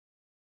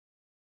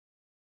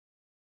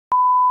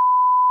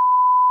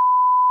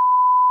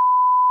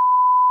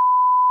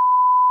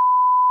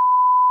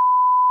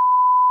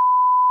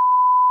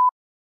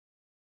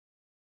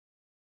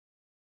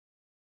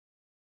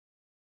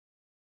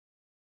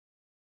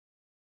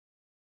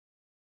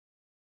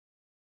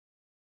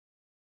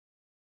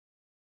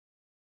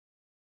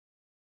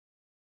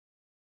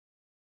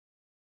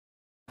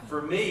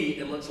For me,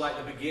 it looks like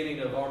the beginning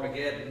of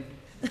Armageddon,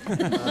 or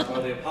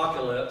the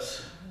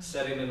apocalypse,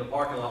 sitting in the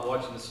parking lot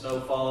watching the snow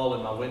fall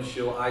and my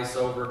windshield ice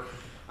over.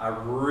 I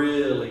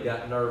really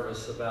got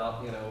nervous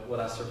about, would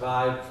I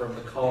survive from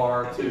the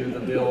car to the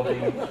building?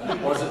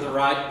 Was it the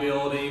right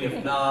building?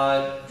 If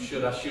not,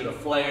 should I shoot a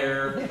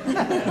flare?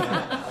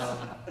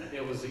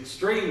 It was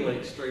extremely,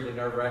 extremely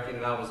nerve-wracking,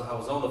 and I was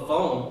on the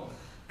phone.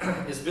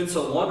 It's been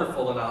so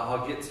wonderful, and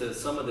I'll get to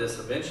some of this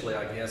eventually,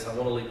 I guess. I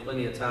want to leave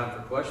plenty of time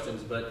for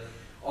questions, but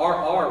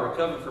our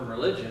recovery from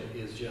religion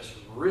is just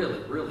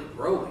really, really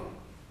growing.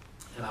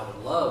 And I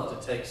would love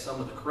to take some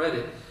of the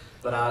credit,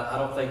 but I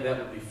don't think that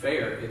would be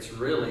fair. It's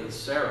really,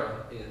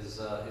 Sarah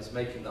is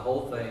making the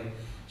whole thing.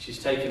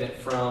 She's taking it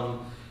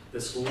from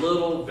this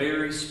little,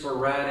 very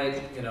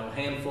sporadic,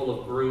 handful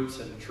of groups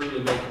and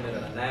truly making it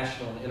a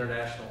national and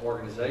international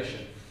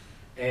organization.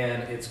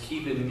 And it's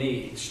keeping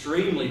me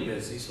extremely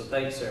busy, so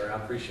thanks, Sarah.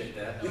 I appreciate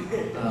that.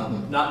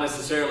 Not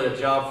necessarily a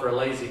job for a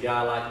lazy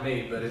guy like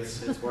me, but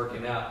it's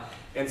working out.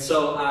 And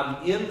so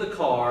I'm in the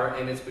car,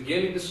 and it's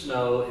beginning to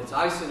snow. It's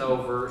icing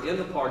over in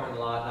the parking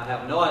lot, and I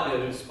have no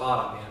idea whose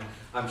spot I'm in.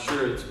 I'm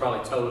sure it's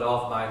probably towed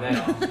off by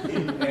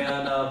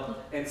now.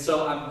 And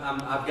so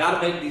I've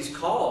got to make these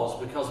calls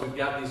because we've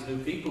got these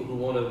new people who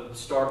want to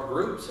start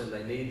groups, and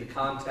they need the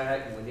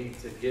contact, and we need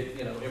to get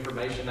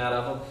information out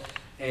of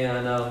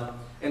them.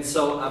 And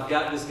so I've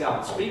got this guy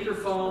on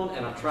speakerphone,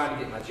 and I'm trying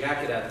to get my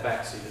jacket out of the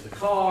back seat of the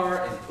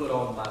car and put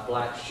on my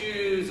black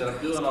shoes, and I'm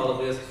doing all of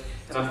this.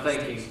 And I'm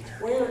thinking,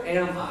 where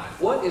am I?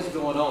 What is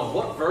going on?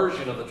 What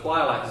version of the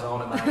Twilight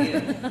Zone am I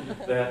in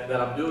that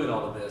I'm doing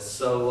all of this?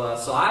 So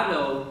I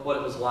know what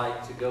it was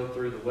like to go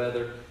through the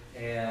weather,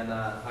 and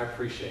I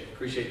appreciate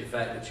the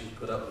fact that you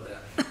put up with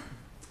that.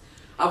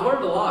 I've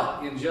learned a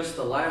lot in just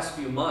the last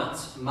few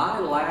months. My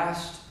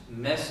last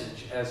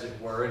message, as it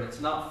were, and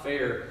it's not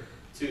fair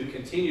to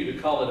continue to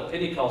call it a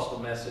Pentecostal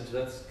message.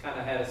 That's kind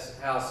of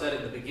how I said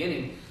it at the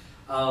beginning.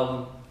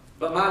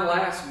 But my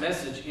last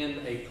message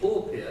in a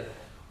pulpit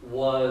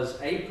was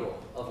April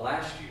of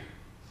last year.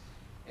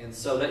 And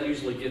so that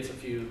usually gets a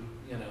few,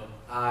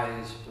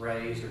 eyes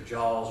raised or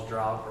jaws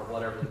dropped or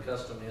whatever the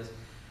custom is.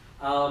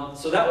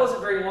 So that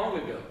wasn't very long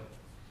ago.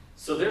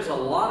 So there's a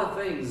lot of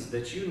things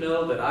that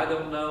that I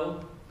don't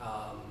know.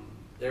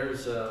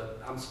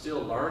 I'm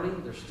still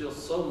learning. There's still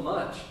so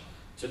much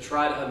to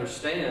try to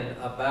understand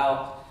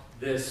about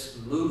this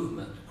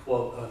movement,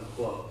 quote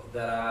unquote,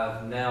 that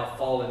I've now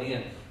fallen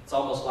in. It's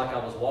almost like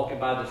I was walking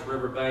by this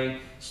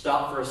riverbank,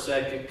 stopped for a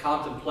second,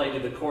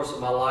 contemplated the course of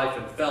my life,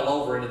 and fell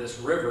over into this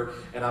river,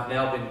 and I've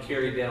now been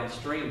carried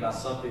downstream by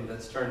something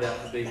that's turned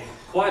out to be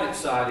quite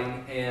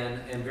exciting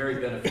and very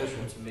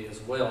beneficial to me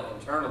as well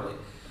internally.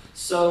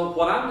 So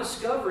what I'm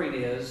discovering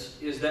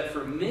is that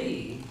for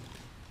me,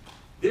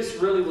 this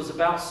really was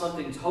about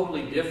something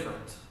totally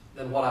different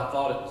than what I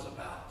thought it was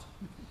about.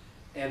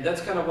 And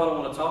that's kind of what I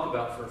want to talk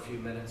about for a few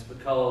minutes,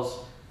 because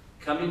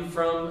coming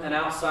from an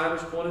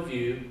outsider's point of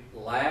view,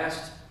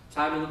 last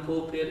time in the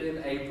pulpit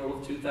in April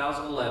of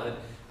 2011,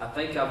 I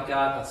think I've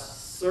got a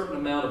certain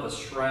amount of a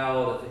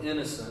shroud of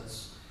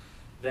innocence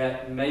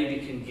that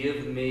maybe can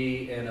give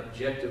me an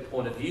objective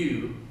point of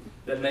view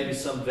that maybe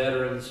some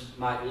veterans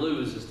might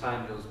lose as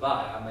time goes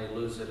by. I may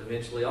lose it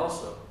eventually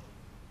also.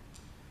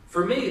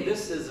 For me,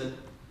 this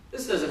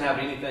doesn't have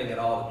anything at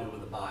all to do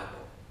with the Bible.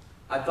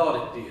 I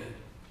thought it did.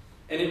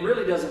 And it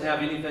really doesn't have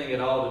anything at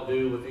all to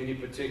do with any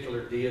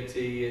particular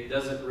deity. It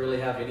doesn't really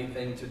have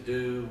anything to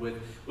do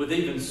with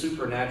even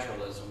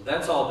supernaturalism.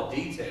 That's all the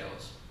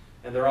details.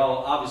 And they're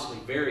all obviously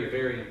very,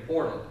 very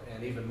important,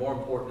 and even more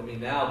important to me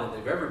now than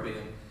they've ever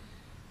been.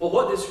 But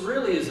what this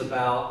really is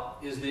about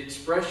is the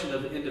expression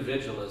of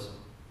individualism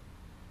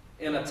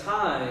in a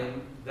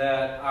time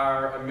that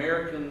our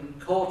American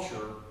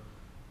culture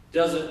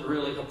doesn't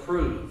really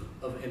approve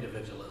of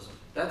individualism.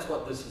 That's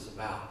what this is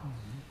about.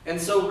 And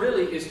so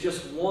really it's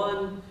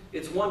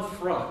one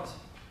front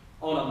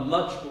on a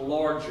much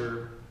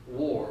larger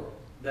war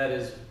that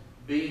is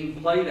being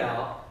played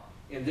out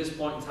in this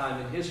point in time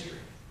in history.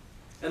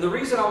 And the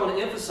reason I want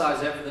to emphasize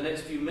that for the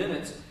next few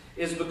minutes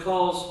is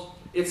because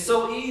it's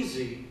so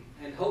easy,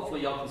 and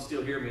hopefully y'all can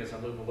still hear me as I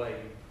move away.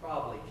 You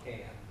probably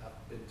can.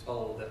 I've been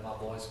told that my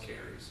voice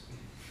carries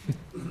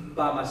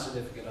by my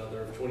significant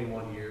other of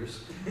 21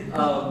 years.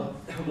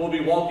 We'll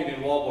be walking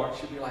in Walmart.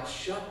 She'll be like,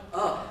 "Shut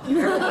up.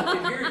 Everyone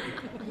can hear you."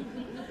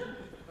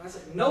 I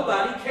said,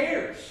 "Nobody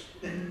cares."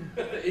 Even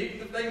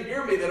if they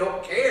hear me, they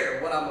don't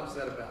care what I'm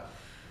upset about.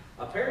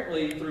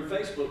 Apparently, through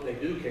Facebook, they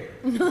do care.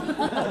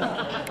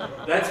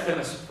 That's been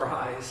a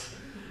surprise.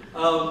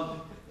 But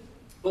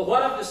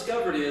what I've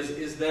discovered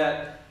is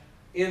that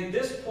in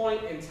this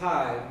point in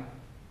time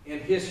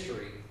in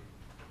history,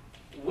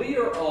 we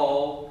are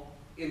all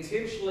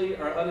intentionally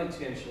or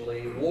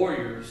unintentionally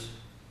warriors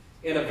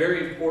in a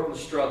very important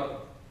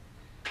struggle.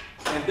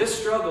 And this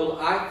struggle,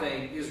 I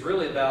think, is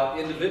really about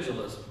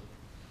individualism.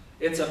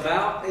 It's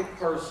about a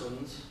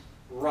person's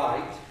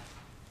right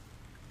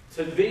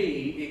to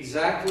be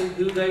exactly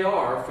who they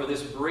are for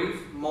this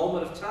brief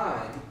moment of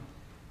time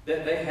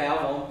that they have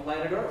on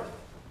planet Earth.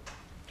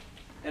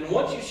 And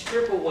once you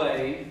strip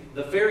away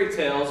the fairy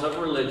tales of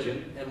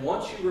religion, and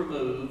once you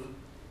remove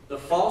the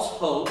false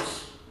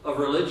hopes of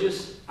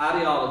religious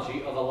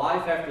ideology of a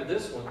life after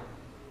this one,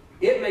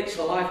 it makes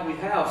the life we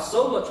have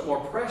so much more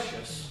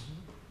precious.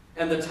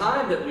 And the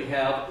time that we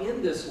have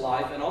in this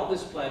life and on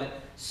this planet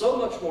so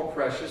much more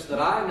precious that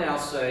I now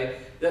say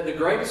that the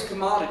greatest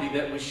commodity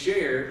that we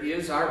share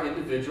is our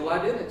individual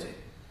identity.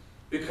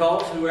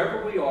 Because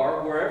whoever we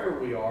are, wherever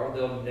we are,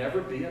 there'll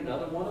never be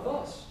another one of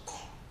us.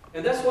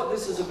 And that's what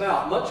this is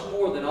about, much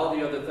more than all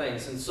the other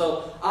things. And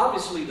so,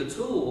 obviously, the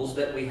tools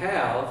that we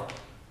have,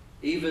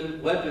 even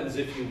weapons,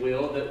 if you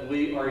will, that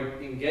we are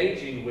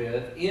engaging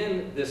with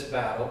in this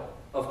battle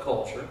of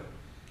culture,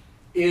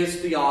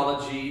 is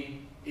theology,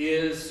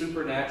 is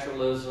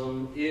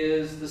supernaturalism,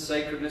 is the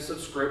sacredness of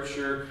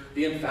Scripture,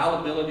 the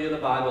infallibility of the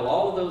Bible.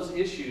 All of those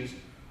issues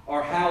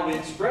are how we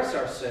express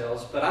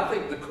ourselves, but I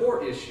think the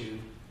core issue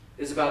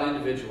is about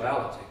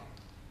individuality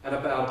and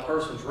about a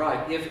person's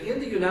right. If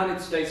in the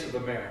United States of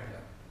America,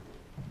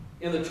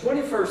 in the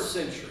 21st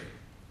century,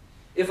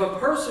 if a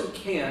person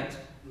can't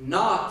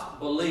not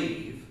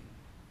believe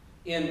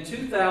in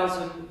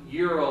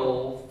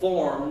 2,000-year-old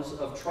forms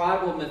of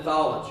tribal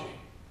mythology,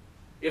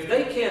 if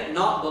they can't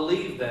not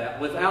believe that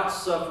without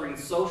suffering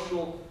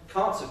social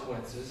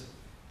consequences,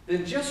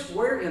 then just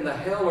where in the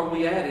hell are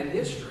we at in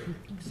history?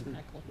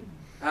 Exactly.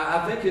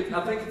 I think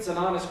it's an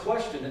honest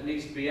question that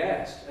needs to be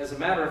asked. As a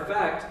matter of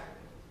fact,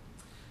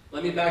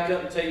 let me back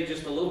up and tell you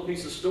just a little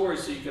piece of story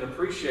so you can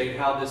appreciate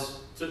how this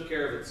took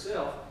care of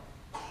itself.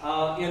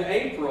 In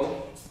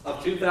April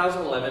of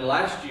 2011,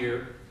 last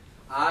year,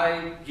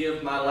 I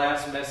give my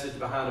last message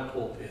behind a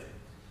pulpit.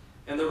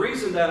 And the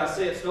reason that I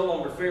say it's no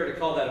longer fair to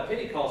call that a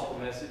Pentecostal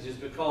message is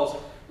because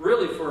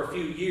really for a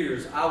few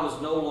years I was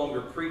no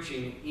longer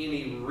preaching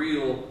any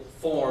real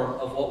form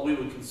of what we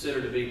would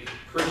consider to be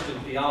Christian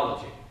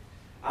theology.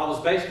 I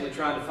was basically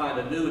trying to find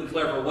a new and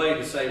clever way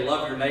to say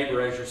love your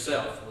neighbor as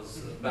yourself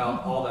was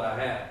about all that I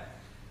had.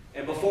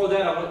 And before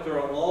that I went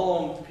through a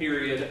long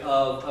period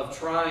of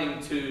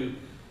trying to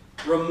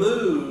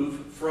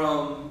remove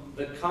from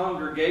the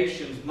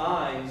congregation's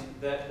minds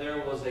that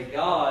there was a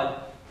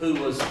God who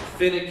was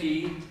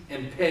finicky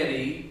and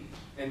petty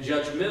and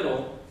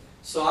judgmental.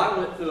 So I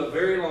went through a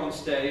very long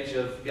stage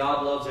of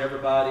God loves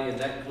everybody, and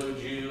that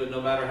includes you, and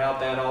no matter how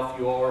bad off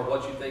you are, or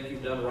what you think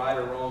you've done right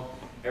or wrong,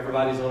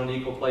 everybody's on an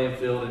equal playing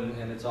field,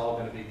 and it's all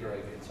going to be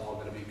great. It's all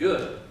going to be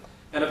good.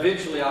 And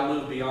eventually I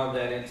moved beyond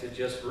that into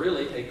just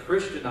really a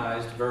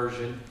Christianized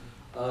version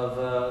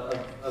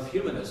of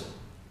humanism.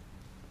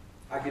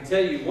 I can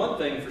tell you one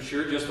thing for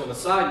sure, just on a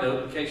side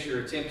note, in case you're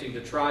attempting to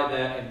try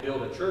that and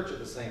build a church at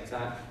the same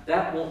time,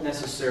 that won't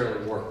necessarily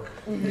work.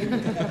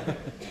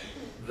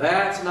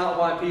 That's not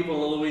why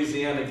people in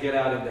Louisiana get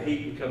out in the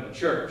heat and come to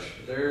church.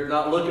 They're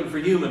not looking for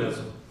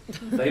humanism.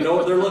 They know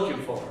what they're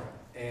looking for.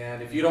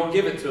 And if you don't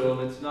give it to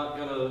them, it's not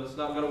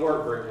gonna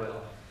work very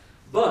well.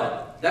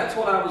 But that's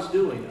what I was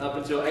doing up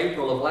until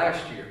April of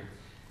last year.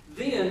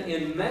 Then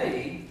in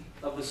May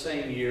of the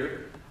same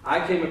year,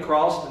 I came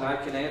across, and I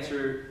can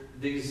answer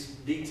these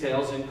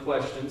details and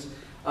questions,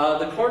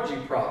 the Clergy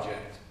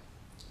Project,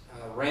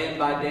 ran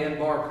by Dan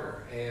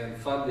Barker and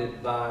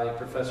funded by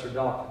Professor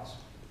Dawkins.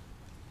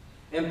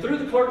 And through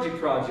the Clergy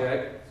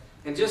Project,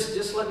 and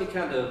just let me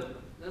kind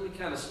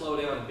of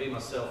slow down and be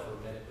myself for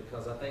a minute,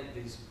 because I think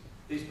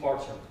these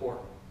parts are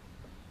important.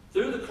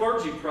 Through the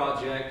Clergy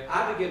Project,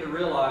 I began to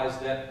realize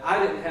that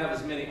I didn't have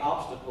as many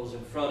obstacles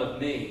in front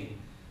of me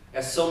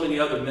as so many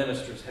other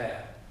ministers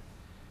had.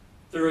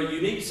 Through a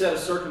unique set of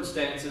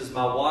circumstances,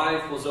 my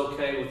wife was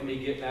okay with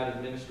me getting out of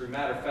the ministry.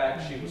 Matter of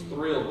fact, she was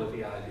thrilled with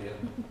the idea.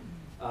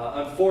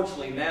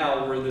 Unfortunately,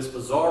 now we're in this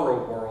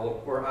bizarro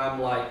world where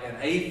I'm like an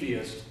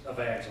atheist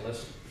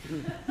evangelist,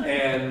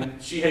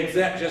 and she hates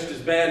that just as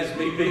bad as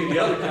me being the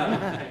other kind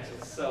of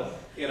evangelist. So,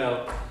 you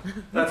know,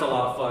 that's a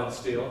lot of fun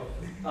still.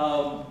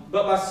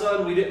 But my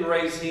son, we didn't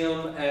raise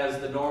him as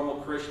the normal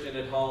Christian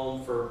at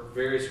home for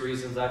various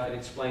reasons I can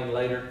explain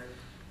later.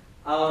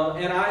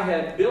 And I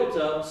had built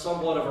up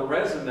somewhat of a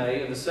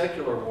resume in the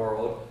secular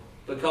world,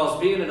 because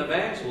being an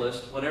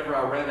evangelist, whenever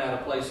I ran out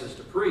of places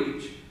to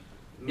preach,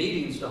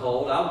 meetings to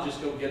hold, I would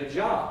just go get a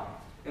job.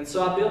 And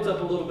so I built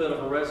up a little bit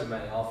of a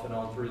resume off and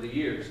on through the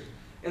years.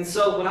 And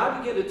so when I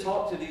began to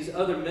talk to these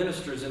other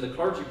ministers in the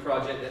Clergy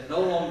Project that no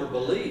longer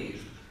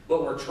believed,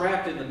 but were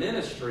trapped in the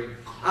ministry,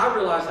 I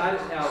realized I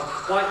didn't have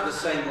quite the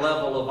same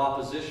level of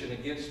opposition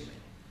against me.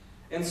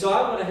 And so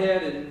I went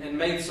ahead and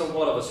made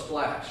somewhat of a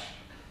splash.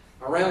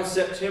 Around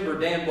September,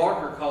 Dan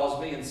Barker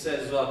calls me and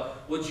says,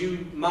 would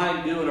you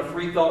mind doing a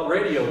Free Thought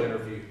Radio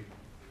interview?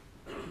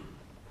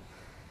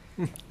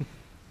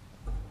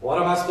 What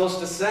am I supposed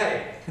to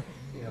say?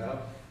 You know,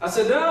 I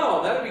said,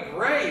 no, that'd be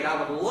great. I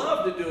would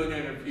love to do an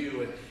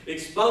interview and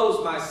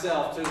expose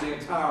myself to the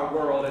entire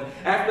world. And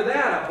after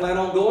that, I plan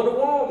on going to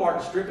Walmart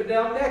and stripping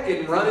down naked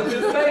and running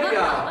through the baby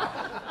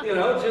aisle. You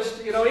know,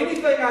 just,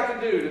 anything I can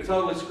do to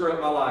totally screw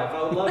up my life.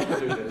 I would love to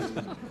do this.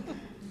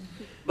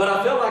 But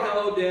I felt like I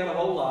owed Dan a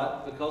whole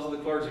lot because of the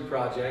Clergy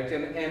Project,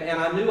 and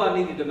I knew I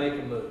needed to make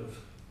a move,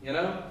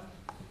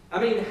 I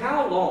mean,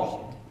 how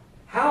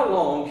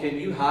long can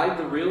you hide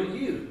the real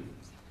you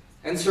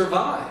and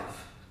survive?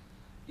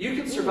 You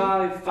can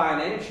survive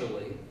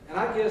financially, and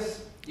I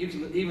guess you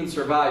can even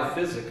survive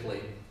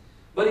physically.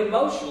 But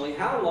emotionally,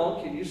 how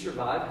long can you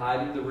survive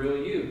hiding the real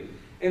you?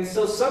 And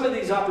so some of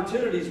these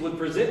opportunities would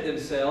present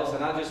themselves,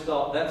 and I just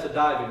thought, that's a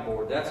diving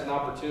board. That's an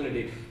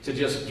opportunity to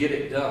just get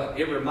it done.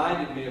 It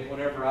reminded me of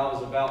whenever I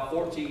was about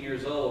 14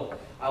 years old.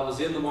 I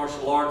was in the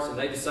martial arts, and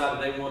they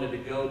decided they wanted to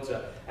go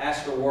to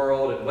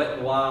Astroworld and Wet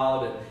n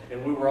Wild,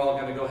 and we were all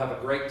going to go have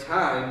a great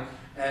time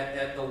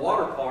at the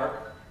water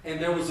park. And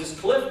there was this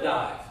cliff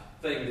dive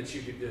thing that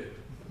you could do.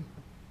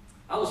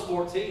 I was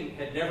 14,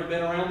 had never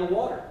been around the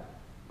water.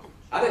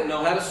 I didn't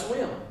know how to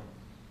swim.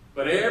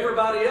 But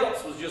everybody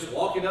else was just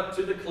walking up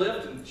to the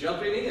cliff and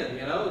jumping in,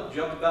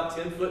 jumped about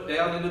 10 foot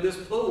down into this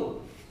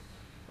pool.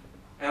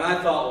 And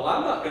I thought, well,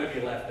 I'm not going to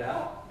be left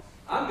out.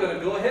 I'm going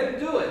to go ahead and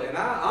do it. And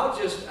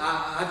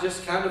I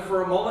just kind of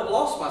for a moment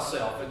lost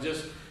myself and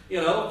just,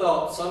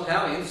 thought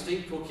somehow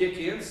instinct will kick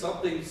in.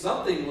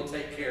 Something will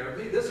take care of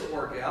me. This will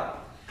work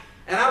out.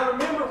 And I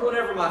remember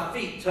whenever my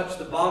feet touched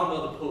the bottom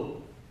of the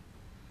pool.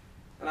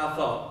 And I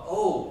thought,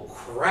 oh,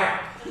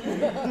 crap.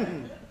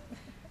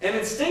 And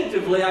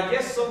instinctively, I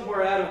guess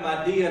somewhere out of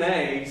my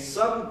DNA,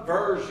 some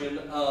version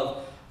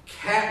of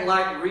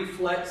cat-like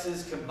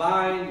reflexes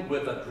combined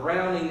with a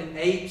drowning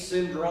ape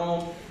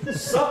syndrome,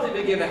 something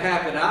began to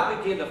happen.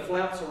 I began to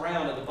flounce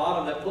around at the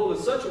bottom of that pool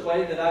in such a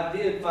way that I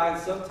did find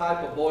some type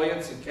of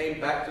buoyance and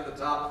came back to the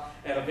top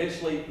and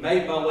eventually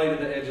made my way to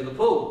the edge of the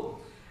pool.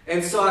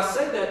 And so I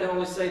say that to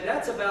only say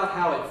that's about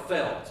how it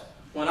felt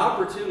when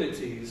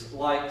opportunities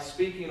like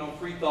speaking on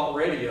Free Thought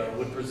Radio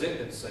would present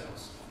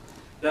themselves.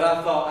 That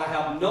I thought, I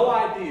have no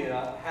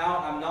idea how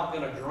I'm not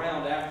going to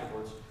drown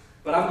afterwards,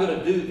 but I'm going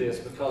to do this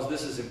because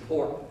this is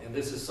important and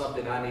this is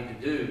something I need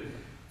to do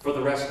for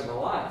the rest of my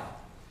life.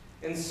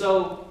 And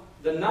so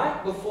the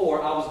night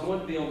before I was going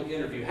to be on the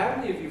interview, how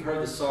many of you have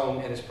heard the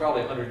song, and it's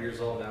probably 100 years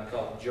old now,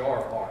 called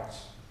Jar of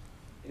Hearts?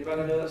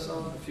 Anybody know that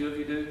song? A few of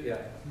you do? Yeah.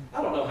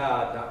 I don't know how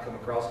I'd not come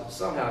across it, but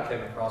somehow I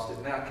came across it,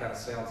 and now it kind of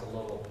sounds a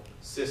little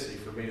sissy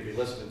for me to be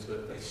listening to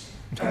it.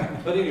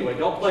 But anyway,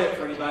 don't play it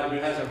for anybody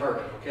who hasn't heard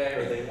it, okay?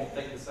 Or they won't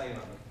think the same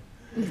of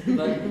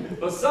it.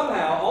 But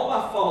somehow, on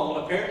my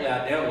phone, apparently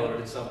I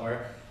downloaded it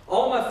somewhere,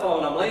 on my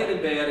phone, I'm laying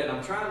in bed, and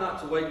I'm trying not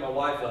to wake my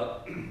wife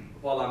up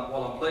while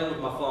I'm playing with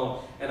my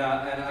phone, and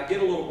I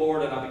get a little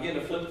bored, and I begin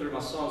to flip through my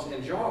songs,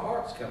 and Jar of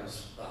Hearts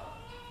comes up.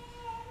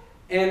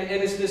 And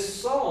it's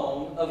this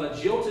song of a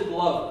jilted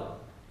lover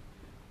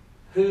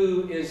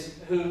who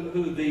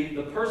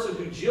the person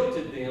who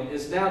jilted them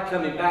is now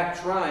coming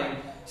back trying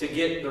to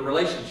get the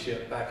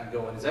relationship back and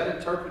going. Is that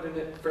interpreting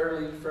it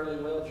fairly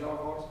well, Jar of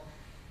Hearts?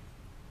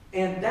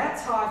 And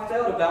that's how I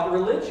felt about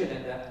religion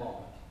at that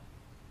moment.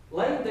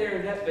 Laying there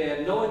in that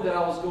bed, knowing that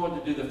I was going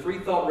to do the Free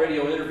Thought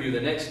Radio interview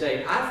the next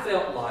day, I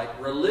felt like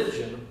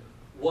religion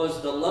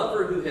was the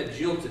lover who had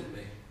jilted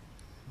me,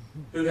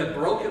 who had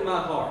broken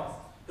my heart,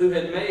 who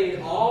had made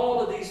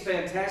all of these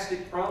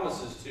fantastic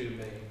promises to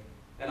me.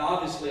 And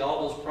obviously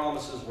all those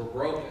promises were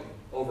broken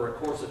over a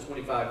course of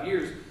 25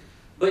 years.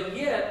 But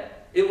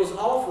yet, it was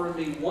offering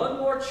me one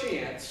more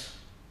chance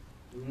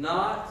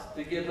not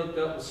to get hooked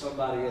up with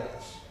somebody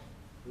else.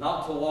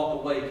 Not to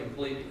walk away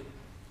completely.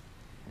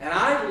 And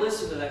I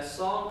listened to that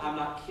song, I'm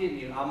not kidding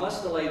you, I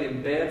must have laid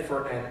in bed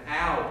for an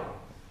hour,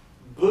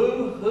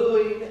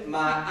 boo-hooing my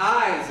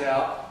eyes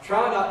out,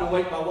 trying not to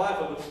wake my wife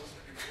up.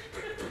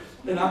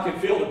 And I could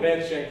feel the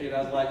bed shaking.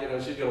 I was like,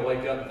 she's going to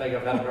wake up and think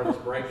I've had a nervous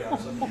breakdown.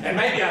 So, and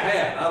maybe I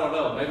had. I don't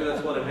know. Maybe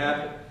that's what had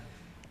happened.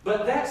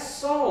 But that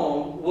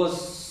song was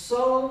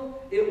so,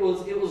 it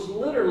was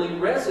literally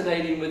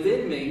resonating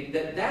within me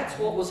that that's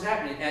what was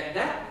happening. At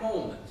that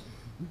moment,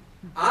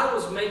 I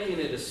was making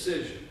a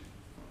decision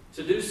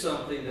to do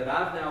something that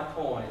I've now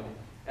coined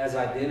as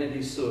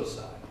identity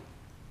suicide.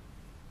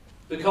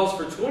 Because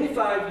for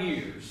 25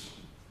 years,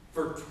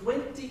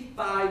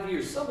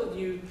 some of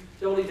you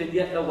don't even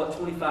yet know what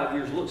 25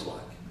 years looks like.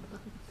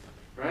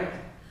 Right?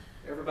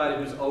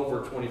 Everybody who's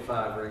over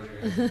 25, raise your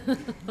hand.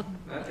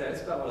 Okay,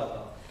 that's about what I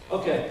thought.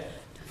 Okay,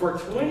 for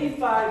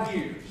 25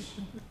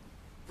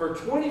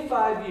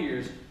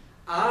 years,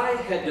 I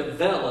had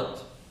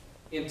developed,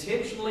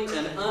 intentionally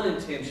and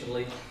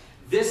unintentionally,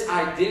 this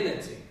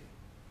identity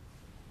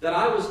that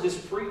I was this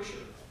preacher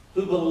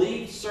who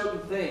believed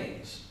certain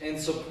things and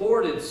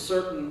supported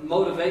certain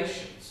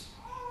motivations.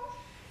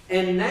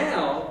 And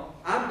now,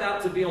 I'm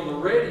about to be on the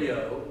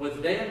radio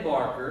with Dan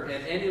Barker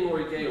and Annie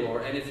Laurie Gaylor,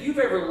 and if you've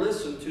ever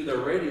listened to their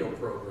radio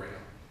program,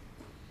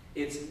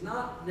 it's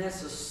not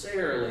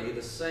necessarily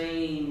the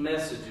same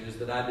messages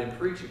that I've been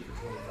preaching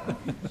for 25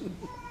 years.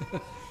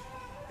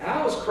 And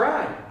I was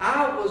crying.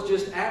 I was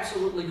just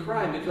absolutely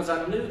crying because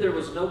I knew there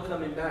was no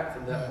coming back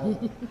from that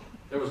moment.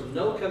 There was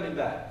no coming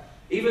back.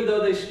 Even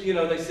though they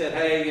said,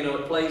 hey,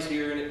 it plays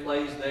here and it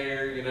plays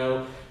there,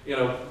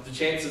 the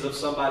chances of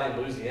somebody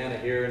in Louisiana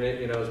hearing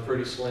it, is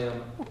pretty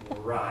slim.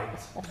 Right.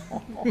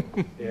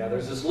 Yeah,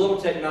 there's this little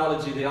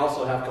technology they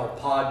also have called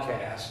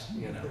podcast,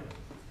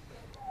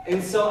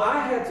 And so I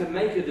had to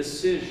make a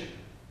decision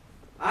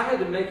I had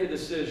to make a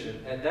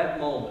decision at that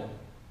moment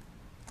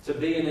to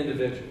be an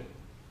individual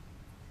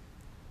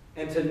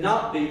and to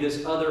not be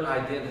this other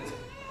identity.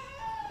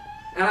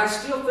 And I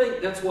still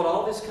think that's what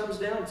all this comes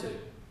down to.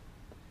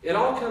 It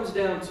all comes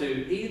down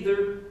to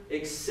either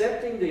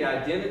accepting the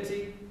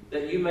identity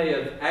that you may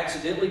have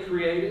accidentally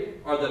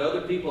created or that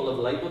other people have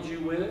labeled you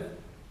with,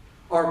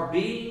 or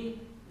being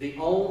the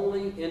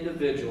only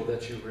individual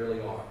that you really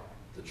are,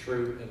 the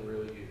true and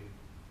real you.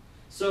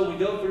 So we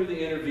go through the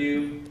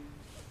interview.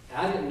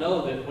 I didn't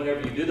know that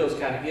whenever you do those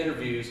kind of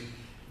interviews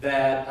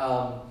that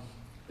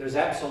there's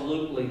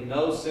absolutely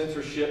no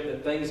censorship,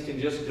 that things can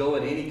just go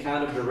in any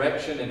kind of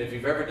direction. And if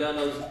you've ever done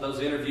those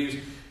interviews,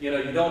 you know,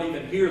 you don't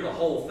even hear the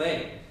whole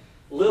thing.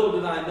 Little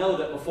did I know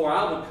that before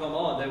I would come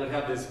on, they would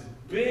have this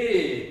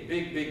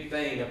big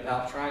thing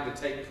about trying to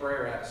take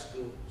prayer out of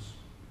schools.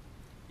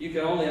 You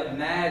can only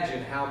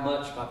imagine how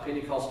much my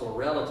Pentecostal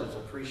relatives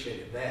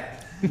appreciated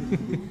that.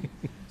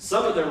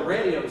 Some of their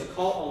radios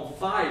caught on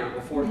fire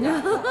before it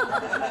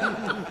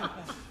got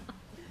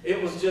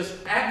It was just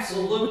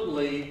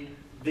absolutely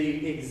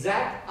the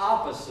exact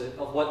opposite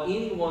of what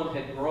anyone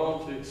had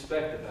grown to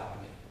expect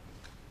about me.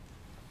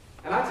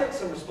 And I take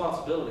some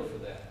responsibility for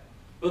that.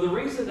 But the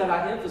reason that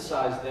I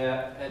emphasize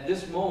that at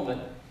this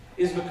moment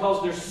is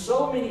because there's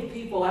so many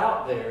people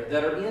out there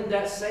that are in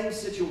that same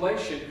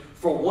situation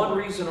for one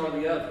reason or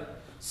the other.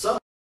 Some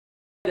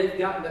they've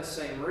gotten that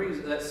same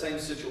reason, that same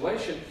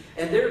situation,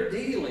 and they're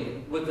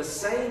dealing with the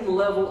same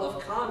level of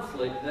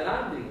conflict that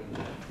I'm dealing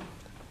with.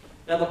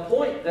 Now, the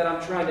point that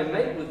I'm trying to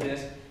make with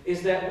this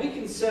is that we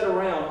can sit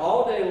around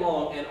all day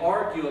long and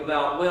argue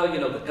about, well, you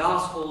know, the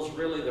Gospels,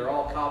 really, they're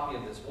all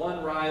copying this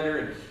one writer,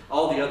 and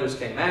all the others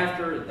came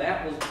after, and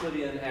that was put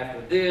in after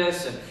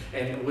this,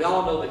 and we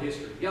all know the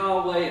history of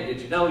Yahweh, and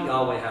did you know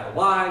Yahweh had a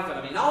wife? And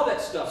I mean, all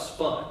that stuff's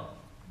fun.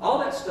 All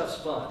that stuff's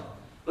fun.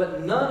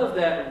 But none of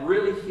that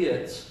really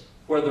hits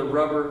where the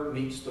rubber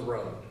meets the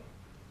road.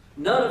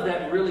 None of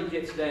that really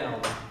gets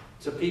down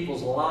to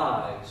people's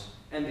lives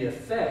and the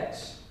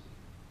effects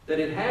that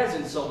it has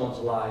in someone's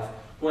life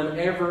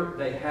whenever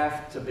they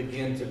have to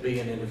begin to be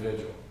an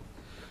individual.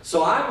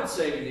 So I would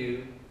say to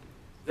you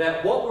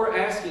that what we're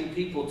asking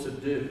people to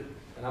do,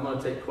 and I'm going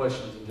to take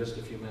questions in just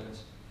a few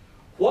minutes,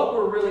 what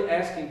we're really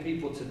asking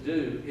people to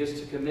do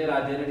is to commit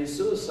identity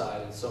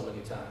suicide in so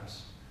many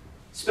times.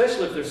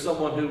 Especially if there's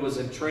someone who was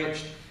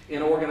entrenched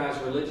in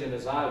organized religion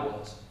as I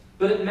was.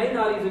 But it may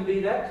not even be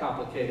that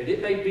complicated.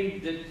 It may be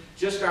that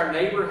just our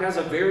neighbor has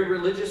a very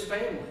religious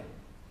family.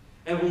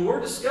 And when we're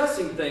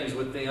discussing things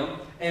with them,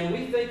 and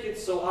we think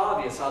it's so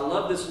obvious, I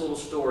love this little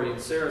story, and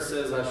Sarah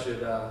says I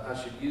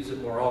should use it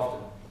more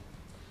often.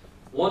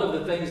 One of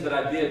the things that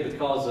I did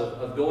because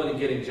of going and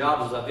getting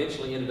jobs is I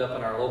eventually ended up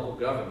in our local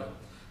government.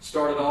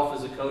 Started off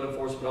as a code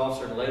enforcement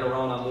officer, and later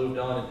on I moved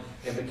on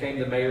and became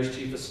the mayor's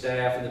chief of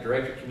staff and the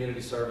director of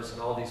community service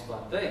and all these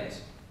fun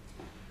things.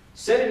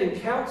 Sitting in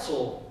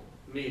council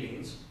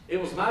meetings, it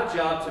was my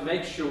job to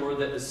make sure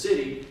that the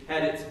city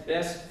had its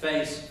best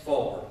face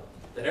forward,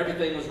 that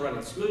everything was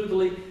running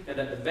smoothly, and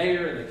that the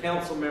mayor and the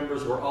council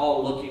members were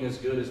all looking as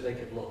good as they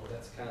could look.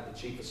 That's kind of the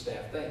chief of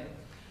staff thing.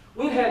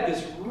 We had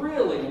this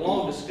really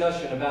long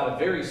discussion about a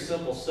very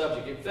simple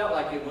subject. It felt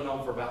like it went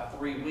on for about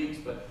 3 weeks,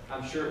 but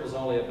I'm sure it was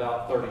only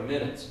about 30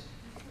 minutes.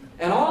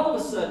 And all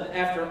of a sudden,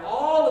 after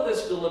all of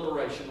this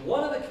deliberation,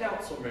 one of the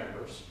council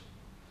members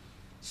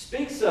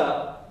speaks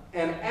up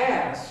and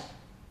asks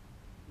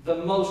the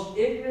most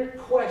ignorant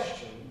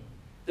question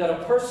that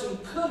a person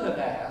could have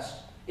asked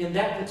in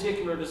that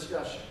particular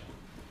discussion.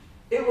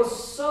 It was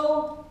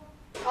so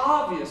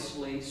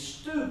obviously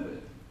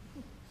stupid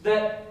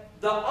that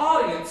the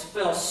audience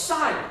fell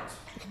silent.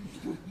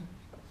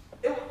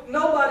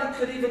 Nobody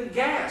could even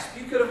gasp.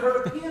 You could have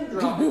heard a pin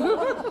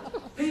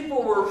drop.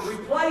 People were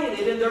replaying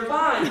it in their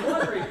mind,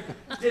 wondering,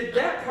 did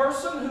that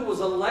person who was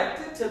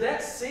elected to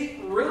that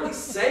seat really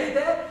say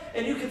that?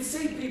 And you could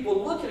see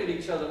people looking at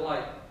each other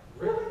like,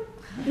 really?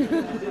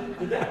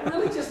 Did that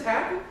really just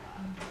happen?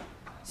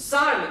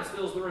 Silence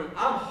fills the room.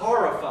 I'm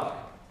horrified.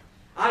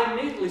 I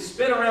immediately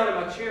spin around in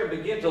my chair and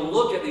begin to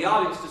look at the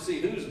audience to see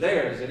who's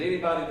there. Is it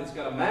anybody that's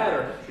going to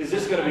matter? Is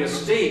this going to be a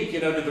stink? You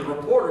know, did the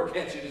reporter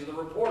catch it? Is the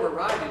reporter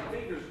writing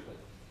vigorously?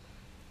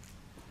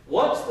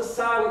 Once the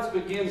silence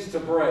begins to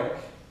break,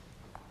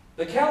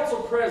 the council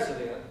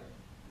president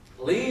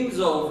leans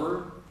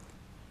over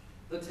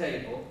the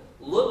table,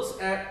 looks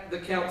at the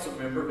council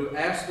member who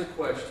asked the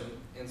question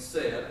and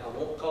said, I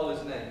won't call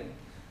his name,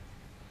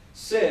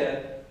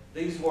 said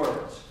these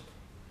words: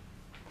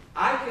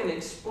 I can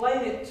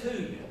explain it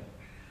to you,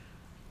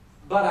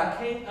 but I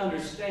can't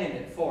understand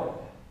it for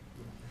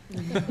you.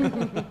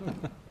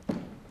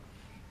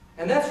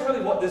 And that's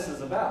really what this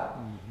is about.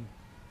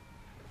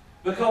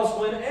 Because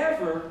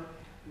whenever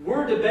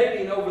we're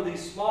debating over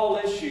these small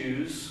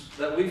issues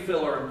that we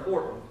feel are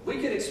important, we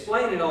can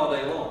explain it all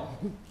day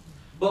long.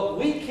 But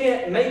we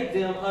can't make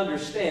them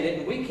understand it,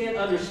 and we can't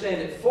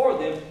understand it for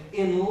them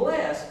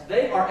unless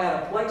they are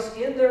at a place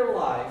in their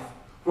life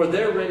where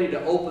they're ready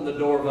to open the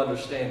door of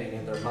understanding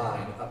in their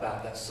mind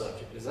about that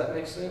subject. Does that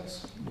make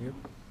sense? Yep.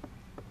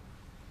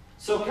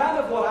 So kind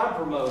of what I'm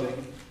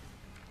promoting,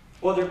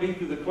 whether it be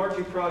through the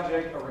Clergy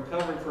Project or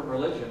Recovering from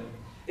Religion,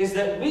 is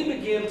that we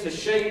begin to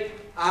shape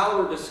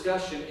our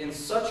discussion in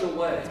such a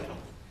way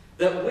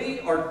that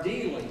we are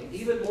dealing,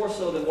 even more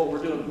so than what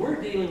we're doing,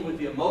 we're dealing with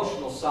the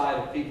emotional side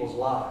of people's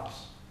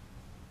lives.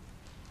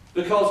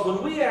 Because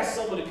when we ask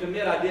someone to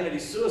commit identity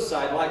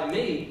suicide, like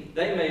me,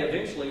 they may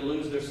eventually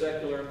lose their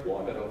secular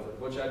employment over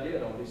it, which I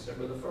did on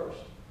December the 1st.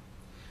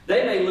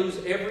 They may lose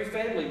every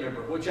family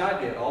member, which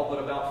I did, all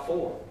but about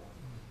 4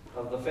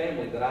 of the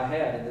family that I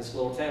had in this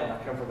little town.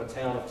 I come from a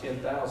town of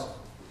 10,000.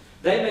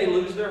 They may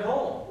lose their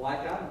home, like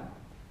I'm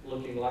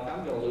looking like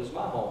I'm going to lose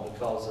my home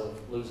because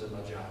of losing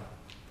my job.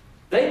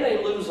 They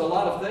may lose a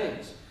lot of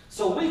things.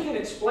 So we can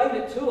explain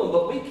it to them,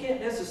 but we can't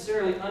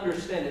necessarily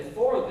understand it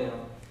for them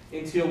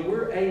until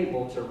we're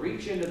able to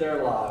reach into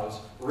their lives,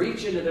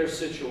 reach into their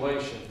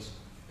situations,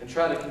 and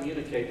try to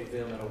communicate with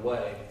them in a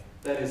way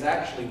that is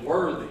actually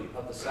worthy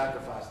of the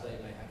sacrifice they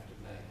may have to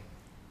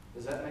make.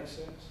 Does that make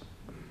sense?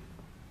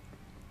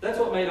 That's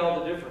what made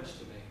all the difference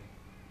to me.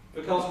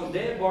 Because when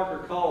Dan Barker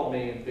called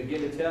me and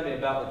began to tell me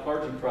about the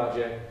Clergy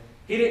Project,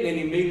 he didn't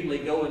immediately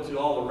go into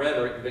all the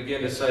rhetoric and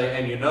begin to say,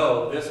 and you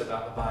know this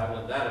about the Bible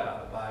and that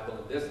about the Bible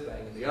and this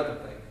thing and the other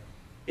thing.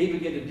 He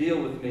began to deal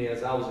with me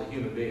as I was a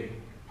human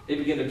being. He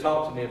began to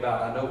talk to me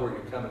about, I know where you're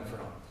coming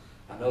from.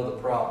 I know the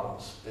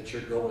problems that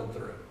you're going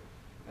through.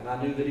 And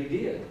I knew that he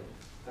did.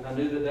 And I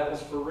knew that that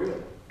was for real.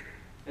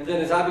 And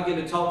then as I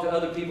began to talk to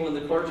other people in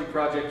the Clergy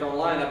Project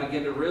online, I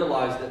began to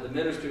realize that the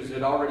ministers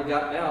had already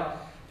gotten out,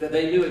 that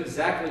they knew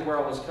exactly where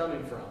I was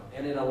coming from.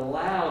 And it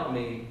allowed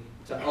me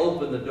to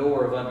open the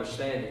door of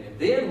understanding. And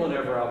then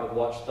whenever I would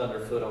watch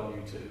Thunderfoot on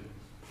YouTube.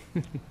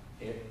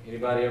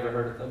 Anybody ever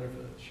heard of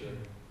Thunderfoot? Sure.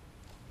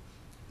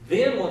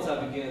 Then once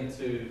I began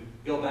to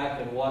go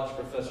back and watch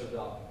Professor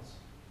Dawkins.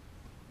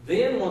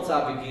 Then once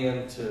I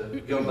began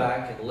to go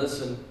back and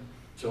listen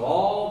to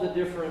all the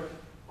different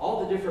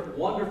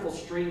wonderful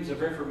streams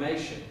of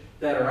information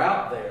that are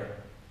out there,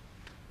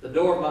 the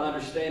door of my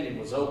understanding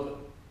was open.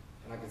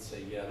 And I could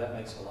say, yeah, that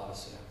makes a lot of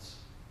sense.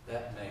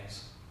 That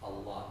makes a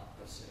lot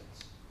of sense.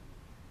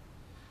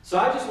 So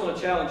I just want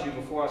to challenge you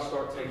before I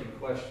start taking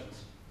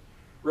questions.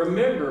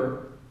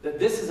 Remember that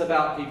this is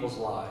about people's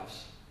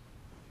lives.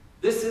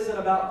 This isn't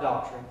about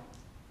doctrine.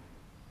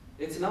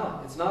 It's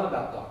not. It's not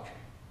about doctrine.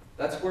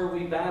 That's where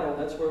we battle.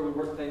 That's where we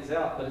work things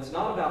out. But it's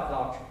not about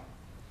doctrine.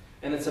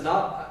 And it's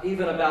not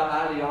even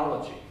about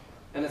ideology.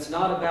 And it's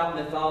not about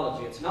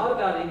mythology. It's not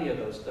about any of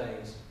those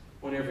things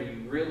whenever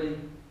you really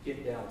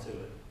get down to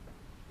it.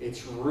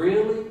 It's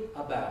really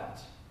about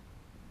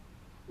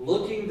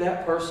looking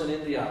that person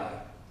in the eye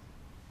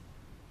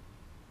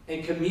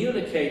and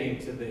communicating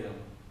to them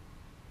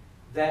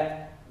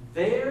that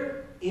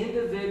their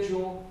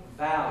individual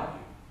value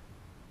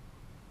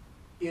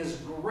is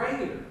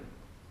greater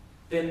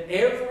than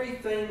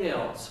everything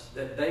else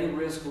that they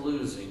risk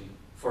losing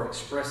for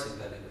expressing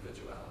that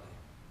individuality.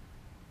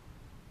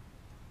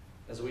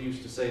 As we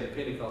used to say in the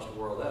Pentecostal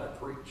world, that'll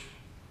preach.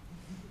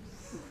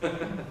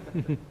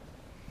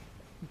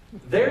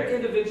 Their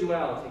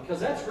individuality, because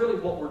that's really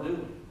what we're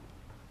doing.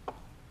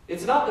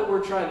 It's not that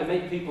we're trying to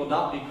make people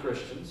not be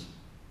Christians.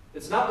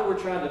 It's not that we're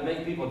trying to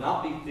make people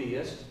not be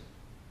theists.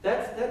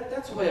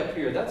 That's way up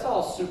here. That's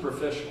all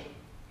superficial.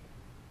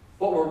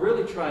 What we're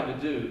really trying to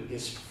do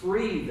is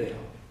free them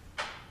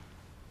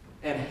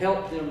and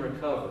help them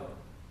recover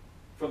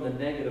from the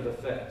negative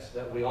effects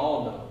that we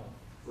all know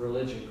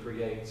religion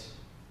creates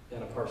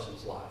in a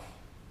person's life.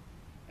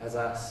 As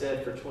I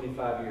said for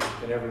 25 years,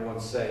 can everyone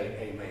say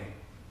amen?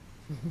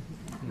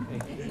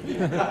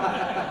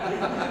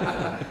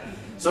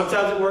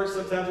 Sometimes it works,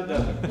 sometimes it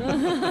doesn't.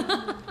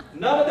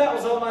 None of that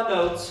was on my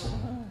notes.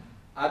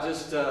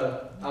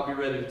 I'll be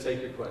ready to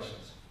take your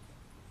questions.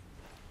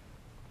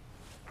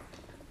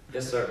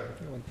 Yes, sir.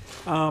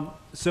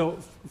 So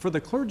for the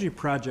Clergy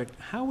Project,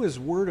 how is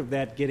word of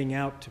that getting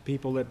out to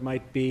people that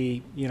might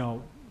be,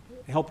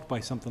 helped by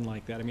something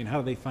like that? I mean, how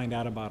do they find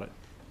out about it?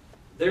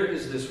 There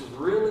is this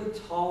really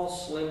tall,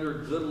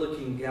 slender,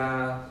 good-looking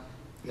guy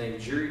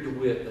named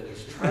DeWitt that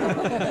is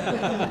traveling.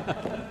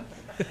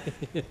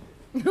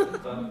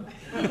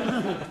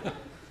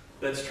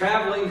 That's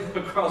traveling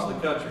across the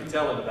country.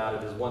 Telling about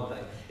it is one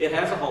thing. It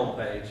has a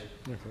homepage.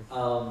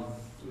 Okay.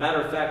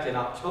 Matter of fact, in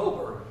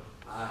October,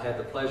 I had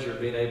the pleasure of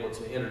being able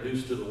to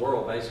introduce to the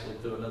world, basically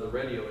through another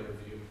radio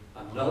interview,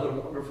 another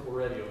wonderful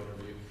radio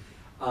interview,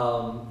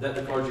 that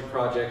the Clergy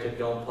Project had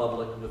gone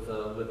public with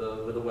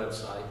a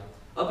website.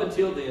 Up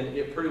until then,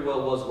 it pretty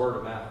well was word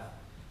of mouth.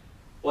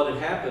 What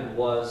had happened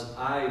was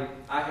I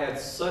had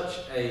such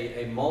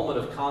a moment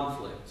of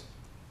conflict.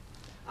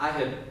 I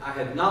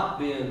had not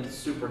been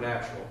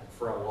supernatural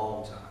for a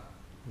long time.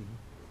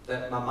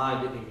 That my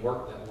mind didn't even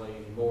work that way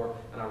anymore,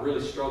 and I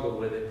really struggled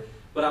with it.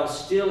 But I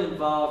was still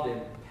involved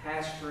in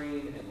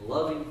pastoring and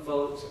loving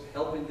folks and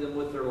helping them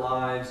with their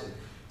lives, and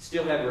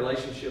still had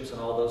relationships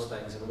and all those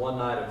things. And one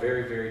night, a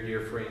very, very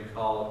dear friend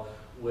called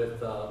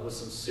with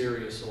some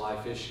serious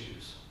life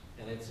issues,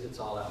 and it's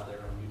all out there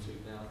on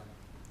YouTube now.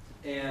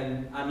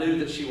 And I knew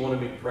that she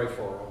wanted me to pray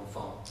for her on the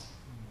phone.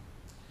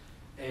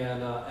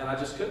 And I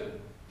just couldn't.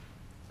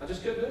 I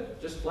just couldn't do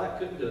it. Just flat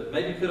couldn't do it.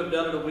 Maybe could have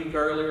done it a week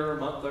earlier, or a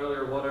month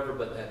earlier, or whatever,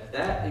 but at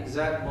that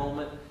exact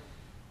moment,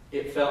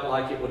 it felt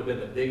like it would have been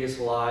the biggest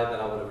lie that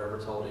I would have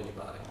ever told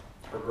anybody.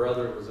 Her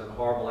brother was in a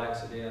horrible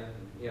accident,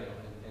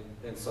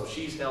 and so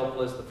she's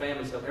helpless, the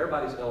family's helpless,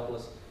 everybody's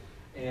helpless,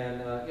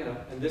 and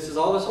and this is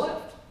all that's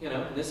left,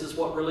 and this is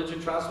what religion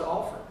tries to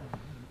offer.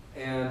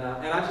 And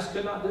I just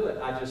could not do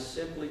it. I just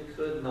simply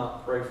could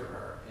not pray for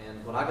her.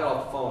 And when I got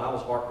off the phone, I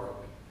was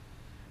heartbroken.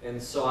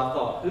 And so I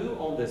thought, who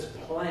on this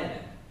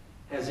planet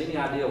has any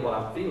idea what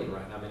I'm feeling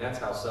right now? I mean, that's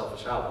how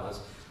selfish I was.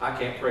 I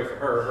can't pray for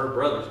her. Her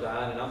brother's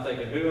dying, and I'm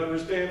thinking, who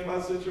understands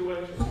my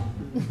situation?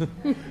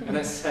 And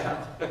that's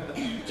sad.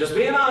 Just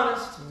being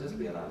honest. Just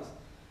being honest.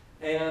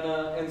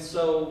 And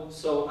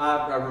so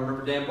I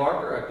remember Dan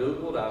Barker. I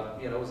Googled.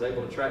 I was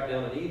able to track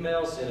down an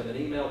email, send him an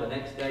email. The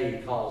next day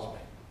he calls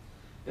me.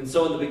 And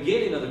so in the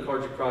beginning of the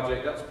Clergy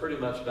Project, that was pretty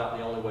much about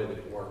the only way that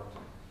it worked.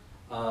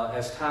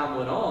 As time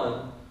went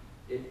on,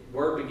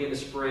 word began to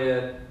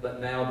spread,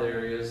 but now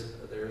there's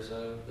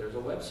a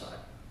website.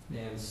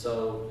 And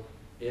so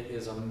it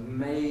is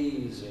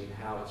amazing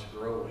how it's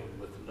growing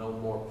with no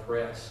more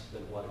press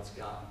than what it's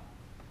gotten.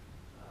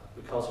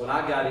 Because when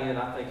I got in,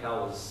 I think I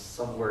was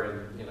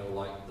somewhere in,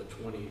 like the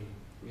 20s,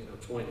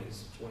 20th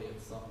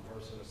something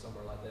person or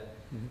somewhere like that.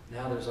 Mm-hmm.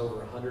 Now there's over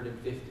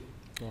 150.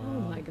 Wow.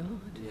 Oh my God.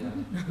 Yeah,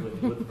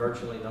 with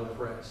virtually no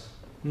press.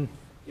 And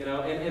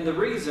the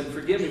reason,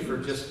 forgive me for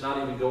just not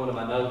even going to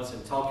my notes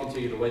and talking to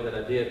you the way that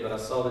I did, but I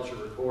saw that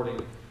you're recording.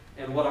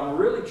 And what I'm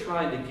really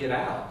trying to get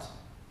out,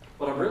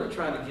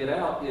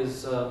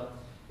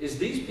 is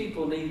these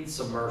people need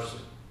some mercy.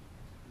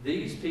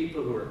 These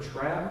people who are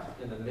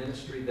trapped in the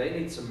ministry, they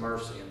need some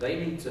mercy, and they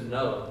need to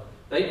know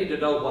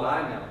what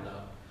I now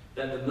know,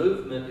 that the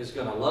movement is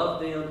going to love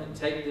them and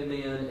take them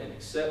in and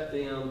accept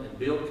them and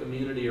build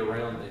community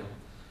around them.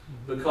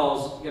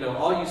 Because,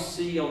 all you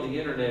see on the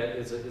internet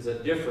is a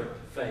different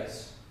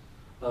face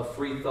of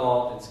free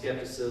thought and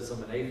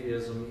skepticism and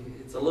atheism.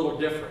 It's a little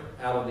different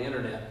out on the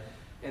internet.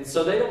 And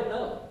so they don't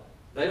know.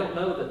 They don't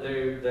know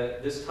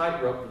that this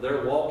tightrope that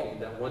they're walking,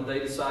 that when they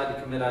decide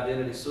to commit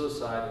identity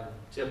suicide and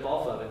tip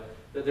off of it,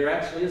 that there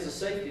actually is a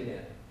safety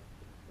net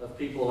of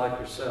people like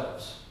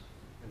yourselves.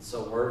 And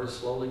so word is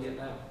slowly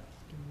getting out.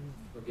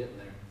 We're getting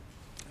there.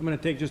 I'm going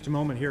to take just a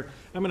moment here.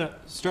 I'm going to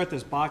start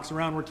this box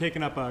around. We're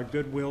taking up a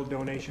Goodwill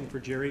donation for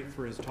Jerry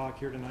for his talk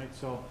here tonight.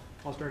 So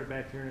I'll start it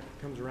back here, and if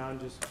it comes around,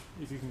 just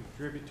if you can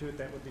contribute to it,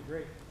 that would be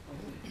great.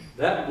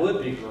 That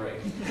would be great.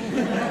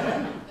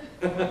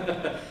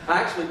 I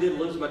actually did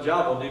lose my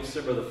job on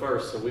December the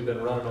 1st, so we've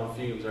been running on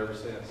fumes ever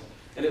since.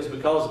 And it was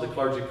because of the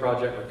Clergy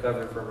Project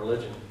Recovering from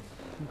Religion.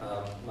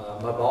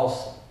 My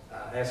boss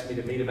asked me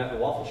to meet him at the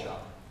waffle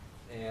shop.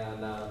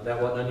 And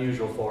that wasn't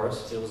unusual for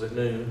us. It was at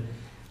noon.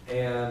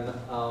 And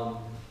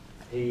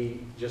he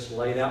just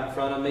laid out in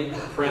front of me a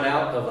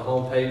printout of the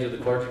homepage of the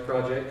Clergy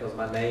Project, because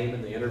my name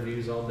and the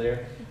interviews on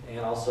there, and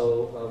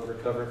also of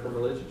Recovering from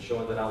Religion,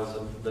 showing that I was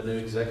the new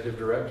executive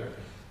director,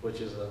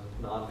 which is a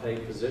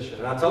non-paid position.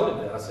 And I told him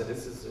that. I said,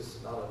 this is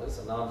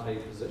a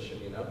non-paid position,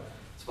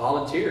 It's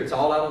volunteer. It's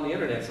all out on the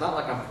internet. It's not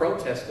like I'm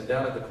protesting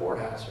down at the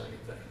courthouse or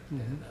anything. Mm-hmm.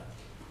 And,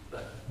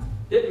 but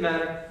didn't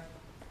matter.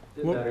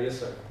 Didn't matter. Yes,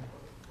 sir.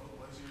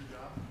 What was your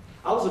job?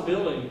 I was a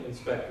building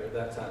inspector at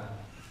that time.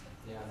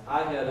 Yeah,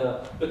 I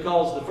had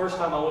because the first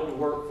time I went to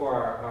work for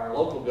our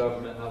local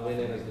government, I went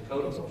in as the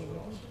code enforcement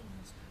officer,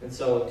 and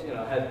so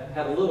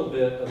had a little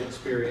bit of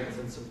experience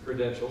and some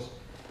credentials.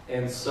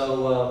 And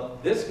so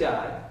this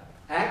guy,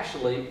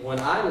 actually, when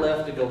I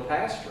left to go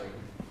pastoring,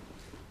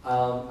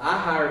 I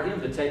hired him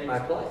to take my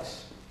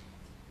place,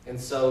 and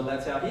so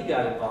that's how he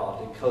got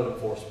involved in code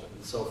enforcement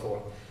and so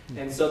forth.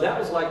 And so that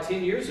was like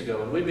 10 years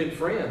ago, and we've been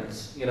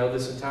friends,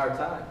 this entire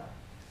time.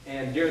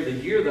 And during the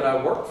year that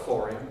I worked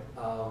for him,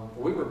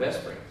 we were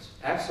best friends,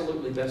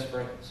 absolutely best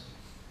friends.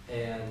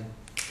 And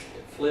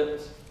it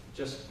flipped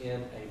just in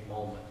a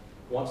moment.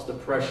 Once the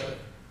pressure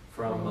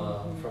from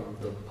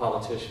the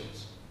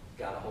politicians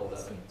got a hold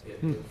of it, it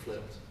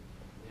flipped.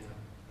 Yeah.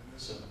 And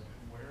this So, is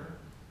where?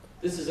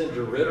 this is in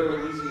DeWitt,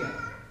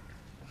 Louisiana.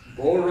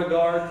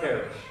 Beauregard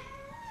Parish.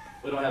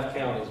 We don't have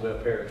counties, we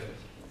have parishes.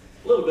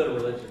 A little bit of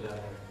religion down there.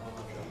 I don't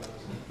know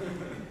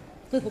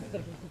if y'all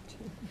noticed.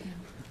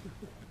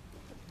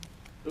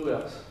 Who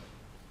else?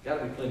 Got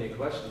to be plenty of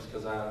questions,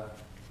 because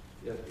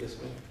yes,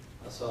 ma'am.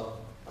 I saw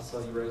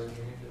you raising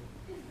your hand.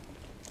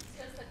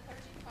 Does the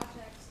Clergy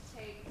Project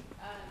take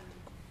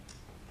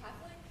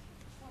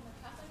former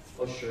Catholics?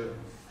 Oh, sure.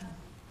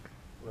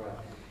 Right.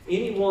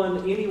 Anyone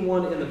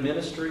in the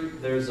ministry,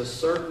 there's a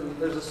certain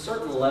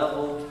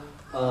level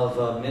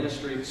of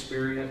ministry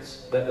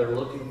experience that they're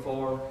looking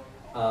for.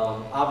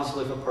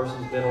 Obviously, if a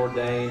person's been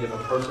ordained, if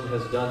a person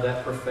has done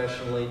that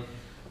professionally.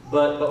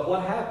 But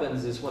what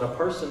happens is when a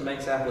person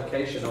makes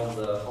application on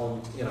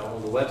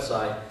the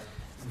website,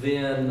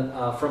 then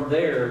from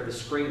there the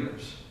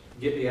screeners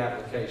get the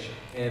application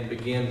and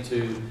begin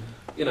to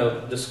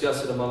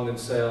discuss it among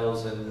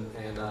themselves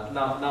and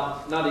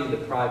not even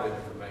the private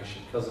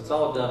information, because it's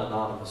all done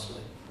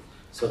anonymously.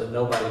 so that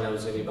nobody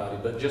knows anybody,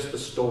 but just the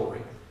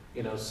story,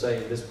 you know,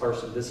 saying this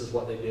person, this is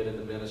what they did in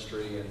the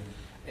ministry,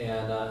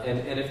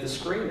 and if the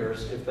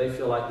screeners, if they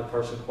feel like the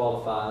person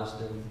qualifies,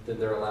 then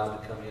they're allowed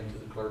to come into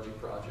the clergy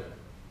project.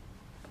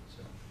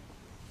 So.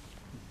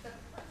 The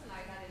person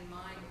I had in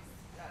mind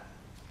is that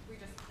we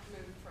just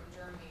moved from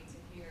Germany to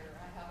here.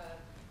 I have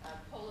a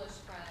Polish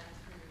friend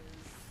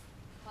whose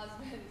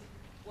husband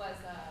was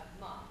a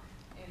monk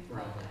in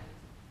Right. Poland,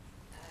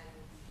 and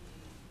he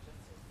just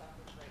has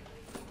suffered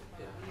greatly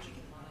from leaving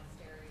the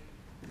monastery.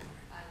 And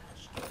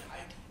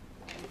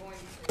I'm going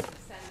to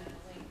send them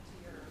a link to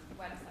your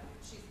website.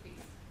 She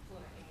speaks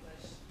fluent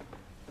English,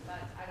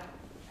 but I don't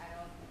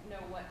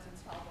know what to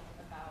tell them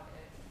about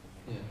it.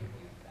 Yeah.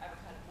 You've ever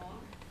had a monk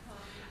come?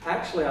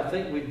 Actually, I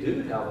think we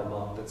do have a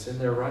monk that's in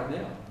there right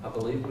now. I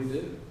believe we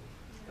do.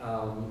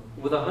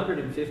 With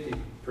 150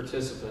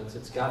 participants,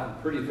 it's gotten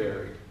pretty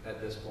varied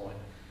at this point.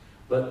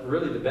 But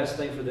really, the best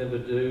thing for them to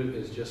do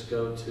is just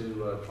go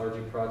to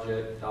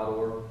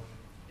clergyproject.org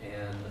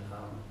and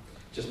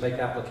just make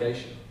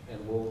application,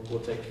 and we'll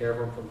take care of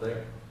them from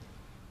there.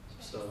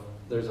 So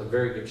there's a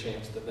very good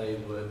chance that they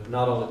would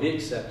not only be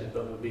accepted,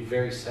 but would be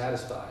very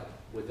satisfied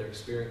with their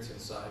experience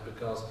inside,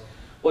 because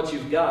what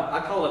you've got, I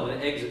call it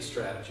an exit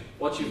strategy.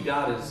 What you've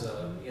got is,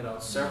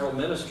 several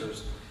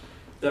ministers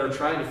that are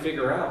trying to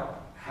figure out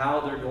how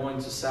they're going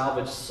to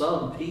salvage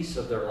some piece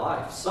of their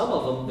life. Some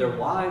of them, their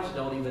wives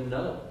don't even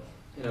know,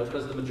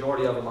 because the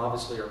majority of them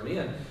obviously are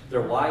men.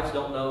 Their wives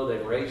don't know.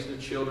 They've raised their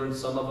children.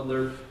 Some of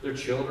them, their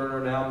children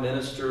are now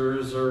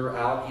ministers or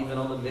out even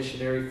on the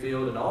missionary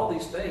field and all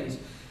these things.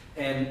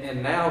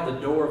 And now the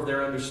door of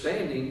their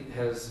understanding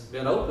has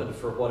been opened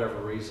for whatever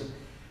reason.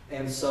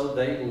 And so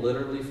they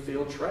literally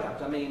feel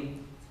trapped. I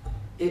mean,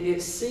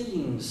 it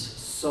seems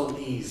so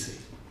easy,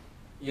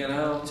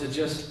 to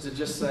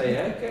just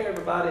say, okay,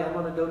 everybody, I'm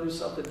going to go do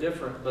something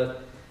different.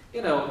 But,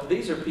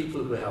 these are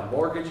people who have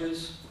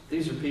mortgages.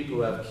 These are people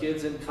who have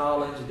kids in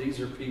college. These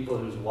are people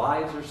whose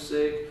wives are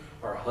sick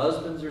or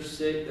husbands are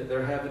sick that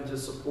they're having to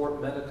support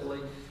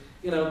medically.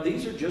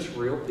 These are just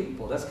real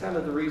people. That's kind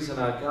of the reason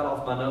I got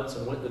off my notes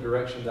and went the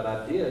direction that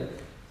I did,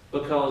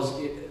 because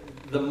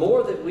the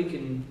more that we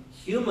can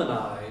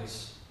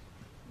humanize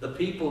the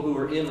people who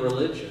are in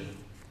religion,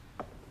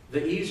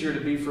 the easier to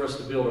be for us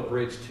to build a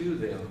bridge to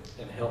them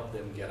and help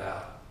them get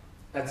out.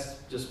 That's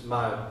just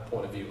my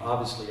point of view.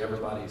 Obviously,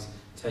 everybody's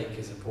take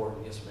is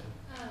important. Yes,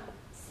 ma'am.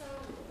 So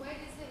what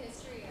is the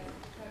history of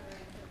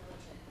recovering from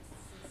religion?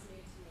 This is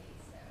new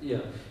to me.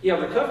 So. Yeah.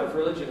 Recovery from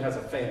religion has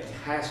a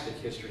fantastic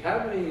history. How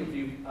many of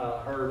you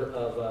heard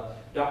of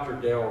Dr.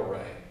 Del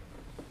Rey?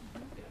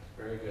 Yeah,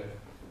 very good.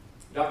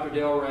 Dr.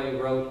 Del Rey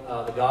wrote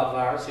The God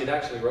Virus. He had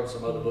actually wrote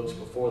some other books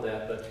before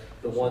that, but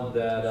the one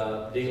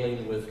that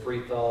dealing with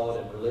free thought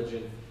and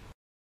religion,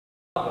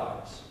 God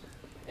Virus.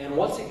 And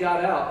once it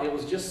got out, it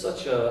was just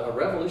such a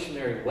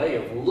revolutionary way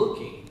of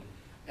looking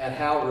at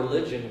how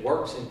religion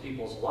works in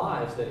people's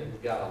lives that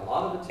it got a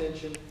lot of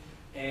attention.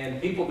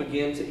 And people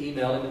began to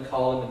email him and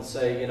call him and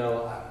say,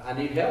 I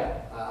need help.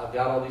 I've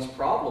got all these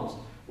problems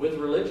with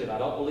religion. I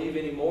don't believe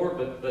anymore,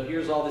 but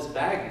here's all this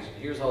baggage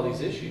and here's all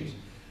these issues.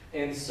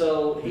 And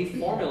so he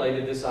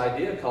formulated this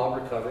idea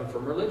called recovering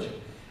from religion.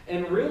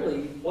 And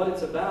really, what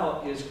it's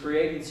about is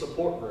creating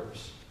support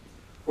groups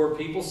where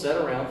people sit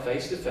around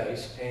face to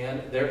face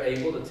and they're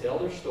able to tell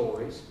their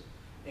stories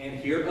and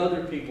hear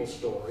other people's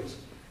stories.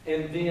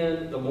 And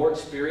then the more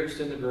experienced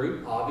in the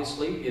group,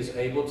 obviously, is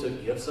able to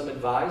give some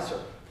advice or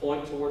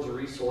point towards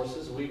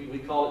resources. We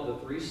call it the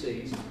 3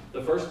 C's.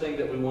 The first thing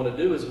that we want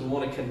to do is we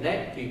want to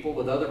connect people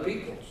with other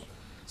people,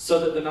 so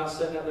that they're not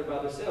sitting out there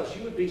by themselves.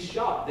 You would be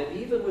shocked that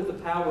even with the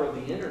power of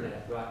the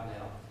internet right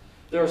now,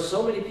 there are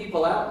so many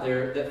people out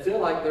there that feel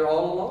like they're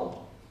all alone.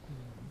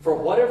 For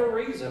whatever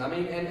reason. I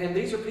mean, and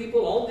these are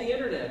people on the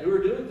internet who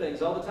are doing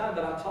things all the time,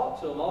 but I talk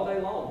to them all day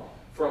long.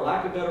 For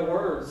lack of better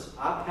words,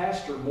 I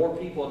pastor more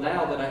people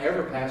now than I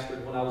ever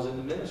pastored when I was in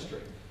the ministry.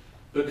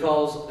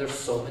 Because there's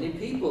so many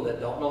people that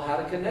don't know how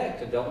to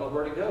connect and don't know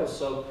where to go.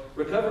 So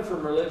Recover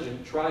from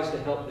Religion tries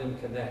to help them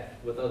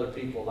connect with other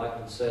people like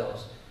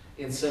themselves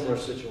in similar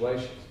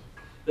situations.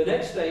 The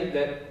next thing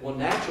that will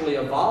naturally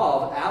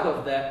evolve out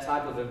of that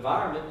type of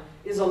environment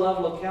is a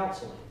level of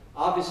counseling.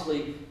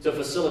 Obviously, to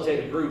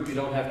facilitate a group, you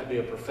don't have to be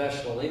a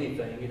professional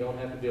anything. You don't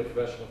have to be a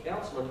professional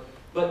counselor.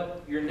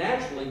 But you're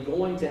naturally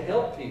going to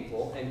help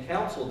people and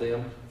counsel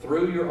them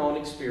through your own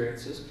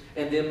experiences,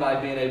 and then by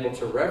being able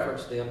to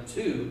reference them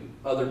to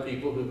other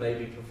people who may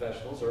be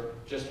professionals or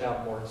just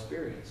have more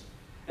experience.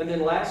 And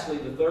then lastly,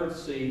 the 3rd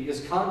C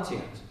is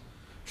content.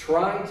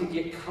 Trying to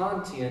get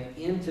content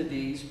into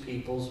these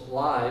people's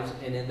lives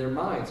and in their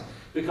minds.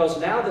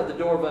 Because now that the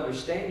door of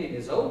understanding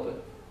is open,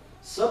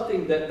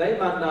 something that they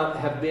might not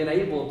have been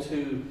able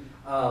to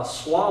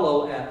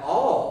swallow at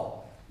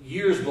all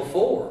years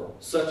before,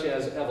 such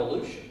as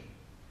evolution.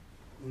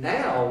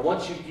 Now,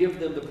 once you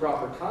give them the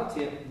proper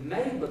content,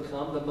 may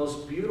become the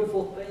most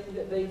beautiful thing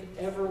that they've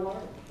ever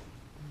learned.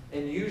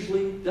 And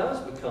usually does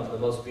become the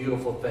most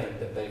beautiful thing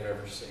that they've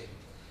ever seen.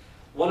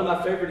 One of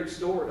my favorite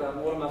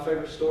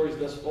stories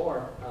thus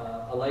far,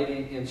 a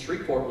lady in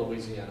Shreveport,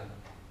 Louisiana,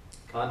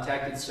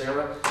 contacted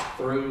Sarah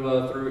through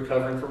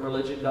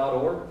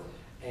recoveringfromreligion.org,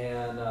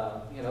 and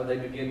they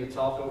begin to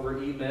talk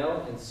over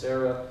email, and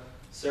Sarah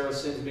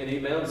sends me an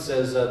email and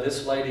says,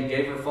 this lady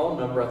gave her phone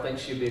number. I think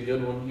she'd be a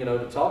good one,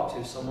 to talk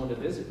to, someone to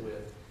visit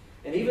with.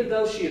 And even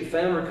though she had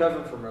found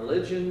Recovering from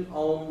Religion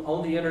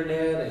on the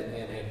internet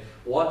and had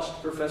watched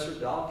Professor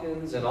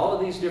Dawkins and all of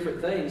these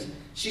different things,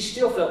 she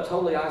still felt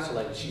totally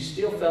isolated. She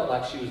still felt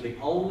like she was the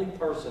only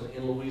person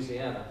in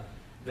Louisiana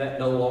that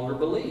no longer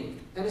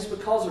believed. And it's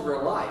because of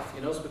her life.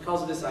 It's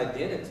because of this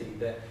identity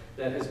that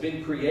has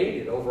been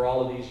created over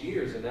all of these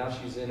years, and now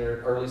she's in her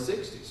early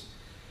 60s.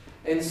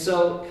 And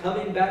so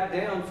coming back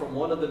down from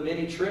one of the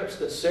many trips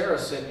that Sarah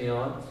sent me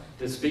on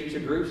to speak to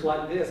groups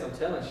like this, I'm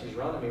telling you, she's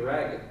running me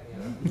ragged.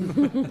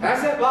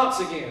 Pass that box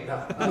again.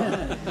 No.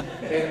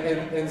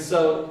 And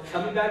so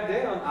coming back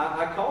down,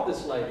 I called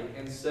this lady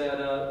and said,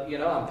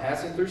 I'm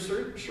passing through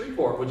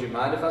Shreveport. Would you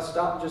mind if I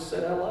stopped and just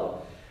said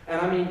hello? And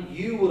I mean,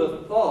 you would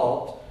have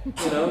thought,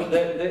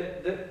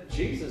 that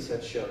Jesus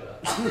had showed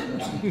up.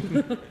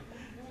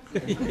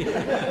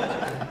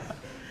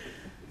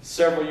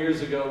 Several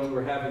years ago, we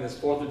were having this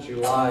 4th of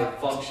July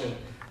function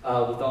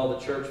with all the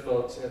church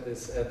folks at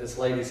this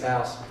lady's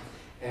house.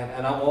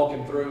 And I'm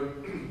walking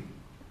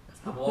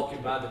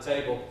by the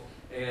table,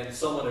 and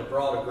someone had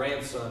brought a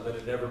grandson that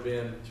had never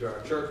been to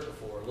our church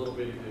before, a little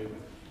bitty dude.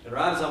 And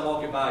right as I'm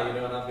walking by, and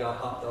I've got a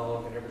hot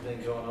dog and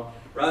everything going on,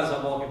 right as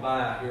I'm walking by,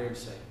 I hear him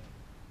say,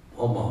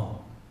 "Omaha,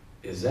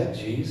 is that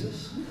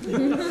Jesus?"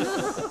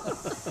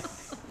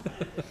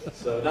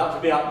 So not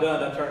to be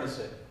outdone, I turned and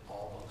said,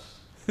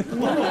 "Almost."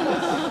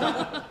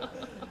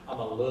 I'm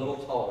a little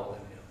taller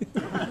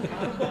than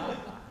him.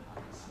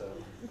 So,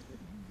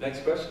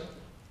 next question?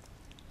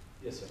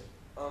 Yes, sir.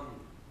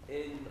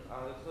 In the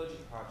clergy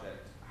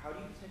project, how do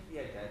you protect the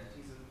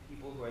identities of the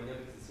people who I know?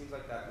 Because it seems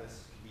like that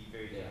list can be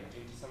very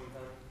damaging to some of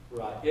them.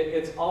 Right.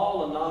 It's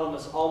all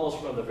anonymous almost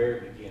from the very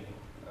beginning.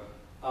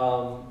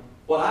 Okay.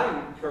 What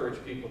I encourage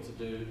people to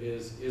do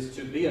is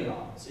to be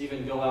anonymous.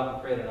 Even go out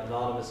and create an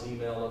anonymous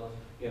email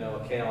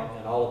account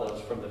and all of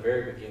those from the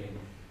very beginning.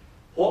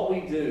 What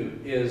we do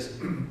is,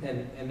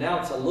 and now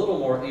it's a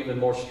little even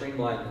more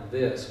streamlined than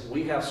this,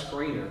 we have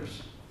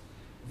screeners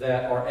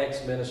that are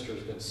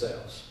ex-ministers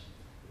themselves,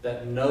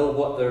 that know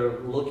what they're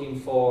looking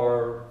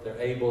for. They're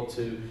able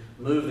to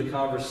move the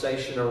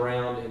conversation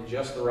around in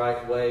just the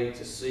right way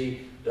to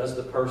see, does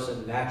the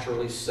person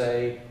naturally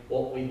say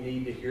what we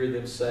need to hear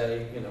them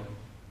say,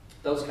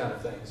 those kind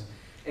of things.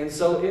 And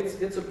so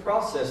it's a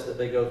process that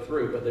they go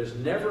through, but there's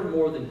never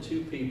more than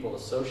 2 people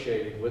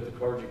associated with the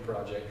Clergy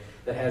Project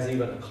that has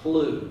even a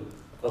clue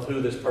of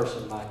who this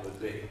person would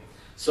be.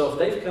 So if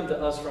they've come to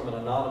us from an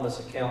anonymous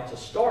account to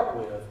start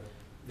with,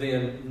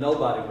 then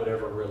nobody would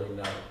ever really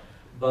know.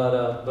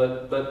 But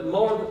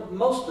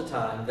most of the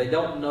time, they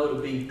don't know to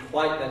be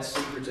quite that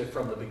secretive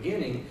from the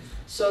beginning.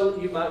 So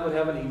you might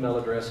have an email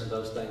address and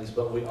those things,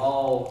 but we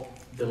all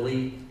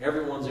delete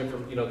everyone's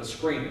information, the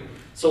screener.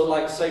 So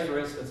like, say for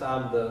instance,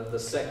 I'm the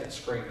second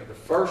screener. The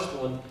first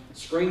one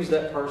screens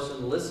that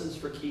person, listens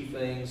for key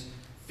things,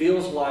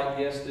 feels like,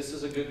 yes, this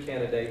is a good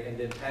candidate, and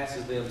then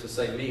passes them to,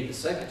 say, me, the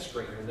second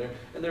screener.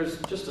 And there's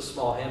just a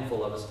small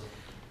handful of us.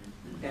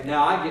 And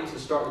now I get to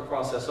start the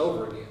process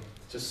over again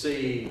to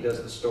see,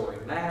 does the story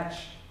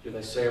match? Do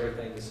they say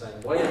everything the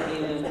same way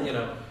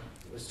again?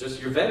 It's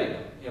just you're vetting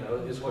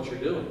them, is what you're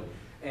doing.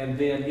 And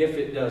then if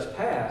it does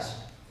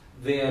pass,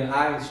 then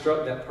I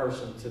instruct that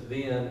person to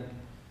then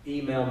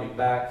email me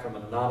back from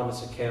an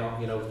anonymous account,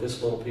 with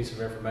this little piece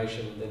of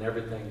information, and then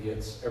everything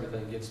gets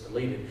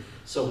deleted.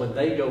 So when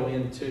they go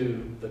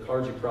into the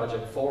Clergy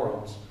Project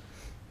forums,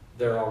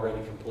 they're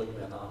already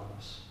completely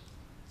anonymous.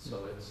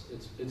 So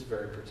it's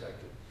very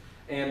protected.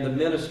 And the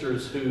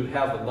ministers who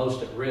have the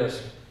most at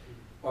risk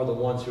are the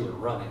ones who are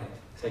running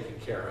it, taking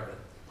care of it.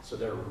 So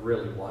they're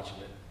really watching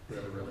it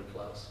really, really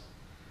close.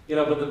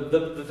 But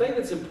the thing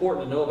that's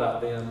important to know about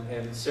them,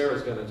 and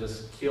Sarah's going to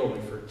just kill me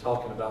for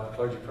talking about the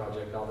Clergy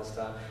Project all this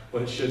time,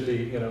 when it should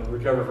be,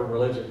 Recover from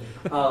Religion.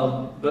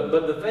 But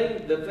the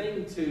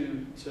thing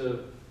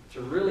to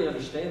really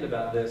understand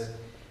about this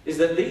is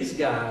that these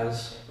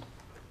guys,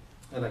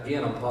 and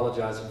again, I'm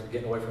apologizing for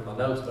getting away from my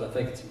notes, but I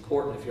think it's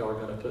important if y'all are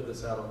going to put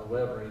this out on the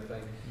web or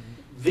anything.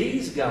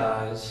 These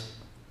guys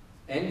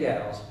and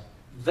gals,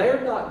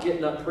 they're not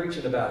getting up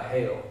preaching about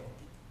hell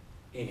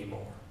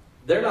anymore.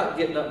 They're not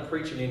getting up and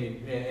preaching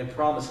and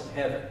promising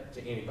heaven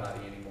to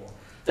anybody anymore.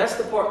 That's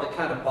the part that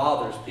kind of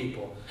bothers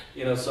people.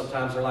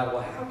 Sometimes they're like,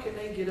 well, how can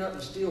they get up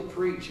and still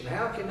preach? And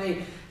how can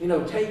they,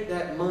 take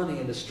that money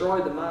and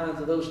destroy the minds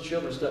of those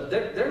children and stuff?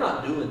 They're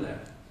not doing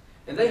that.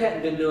 And they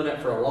hadn't been doing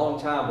that for a long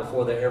time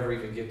before they ever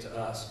even get to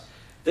us.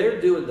 They're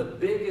doing the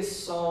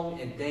biggest song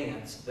and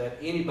dance that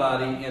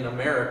anybody in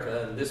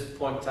America at this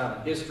point in time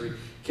in history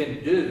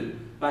can do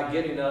by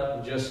getting up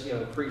and just,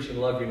 preaching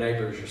love your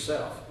neighbor as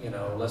yourself.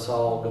 Let's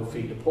all go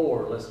feed the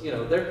poor.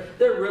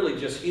 They're really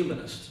just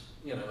humanists,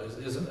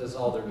 is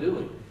all they're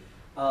doing.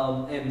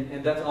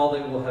 And that's all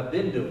they will have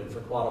been doing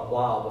for quite a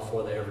while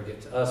before they ever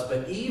get to us.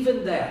 But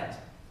even that,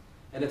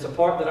 and it's a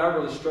part that I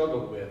really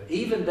struggled with,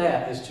 even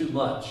that is too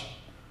much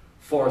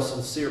for a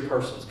sincere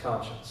person's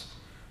conscience.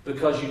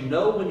 Because you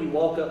know when you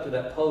walk up to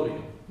that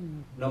podium,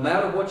 no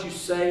matter what you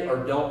say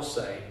or don't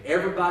say,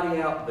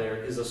 everybody out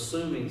there is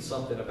assuming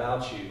something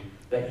about you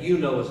that you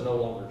know is no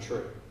longer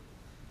true.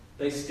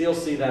 They still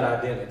see that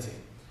identity.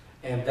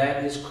 And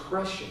that is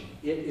crushing.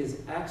 It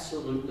is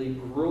absolutely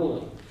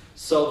grueling.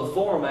 So the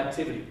forum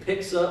activity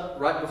picks up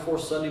right before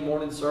Sunday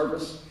morning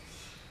service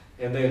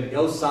and then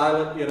goes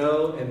silent,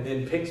 and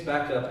then picks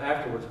back up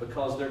afterwards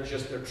because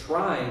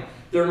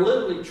they're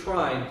literally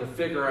trying to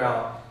figure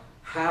out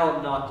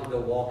how not to go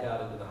walk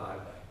out into the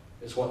highway.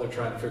 It's what they're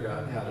trying to figure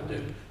out how to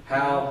do.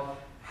 How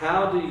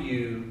do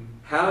you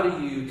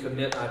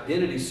commit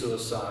identity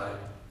suicide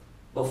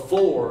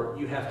before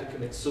you have to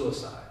commit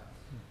suicide?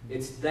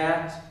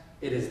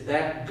 It is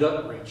that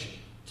gut-wrenching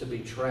to be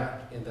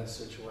trapped in that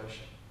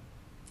situation.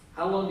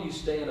 How long do you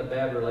stay in a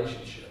bad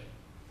relationship?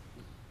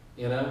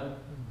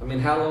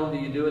 How long do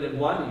you do it and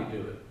why do you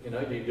do it? Do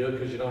you do it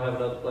because you don't have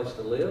another place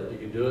to live? Do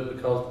you do it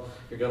because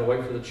you're going to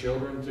wait for the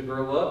children to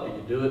grow up? Do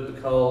you do it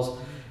because,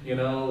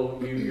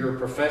 you're a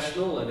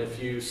professional and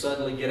if you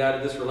suddenly get out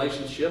of this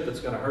relationship, it's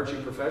going to hurt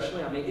you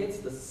professionally? It's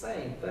the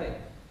same thing.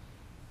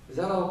 Is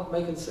that all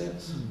making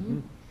sense? Mm-hmm.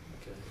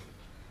 Okay.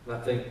 And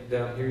I think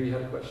down here you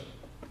had a question.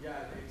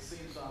 Yeah, it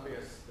seems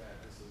obvious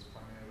that this is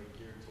primarily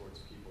geared towards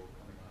people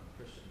coming out of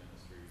Christian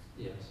ministries.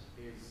 Yes.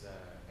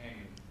 And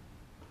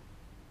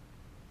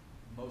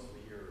mostly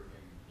here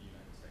in the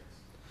United States.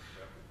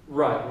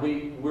 Right.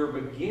 We're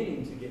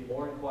beginning to get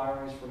more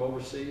inquiries from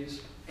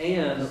overseas,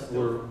 and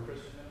we're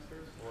Christian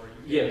ministers, or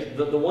yes,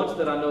 the ones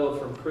that I know of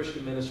from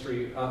Christian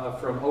ministry,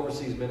 from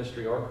overseas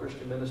ministry, are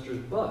Christian ministers.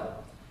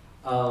 But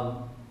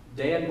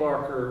Dan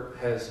Barker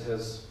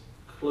has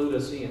clued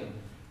us in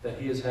that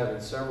he is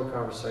having several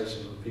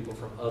conversations with people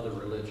from other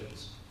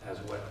religions as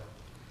well.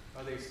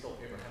 Are they still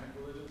Abrahamic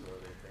religions, or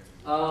are they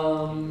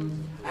things?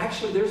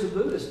 Actually, there's a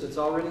Buddhist that's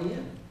already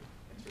in.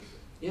 Interesting.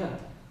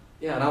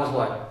 Yeah, and I was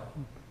like,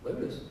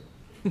 Buddhist?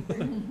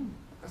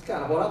 That's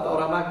kind of what I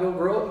thought I might go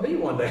grow up and be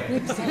one day.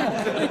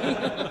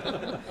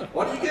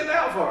 What are you getting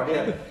out for?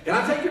 Yeah, can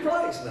I take your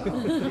place?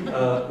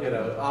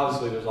 No.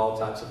 Obviously there's all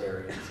types of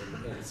variants,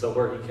 and so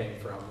where he came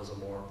from was a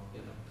more,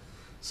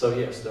 So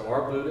yes, there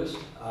are Buddhists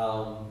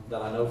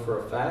that I know for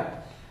a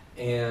fact,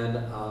 and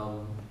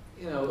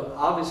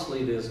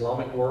obviously the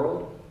Islamic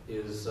world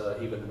is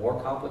even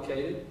more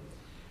complicated,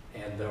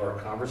 and there are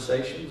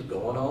conversations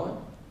going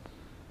on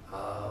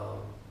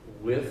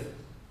with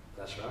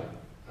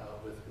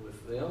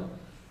them,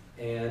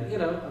 and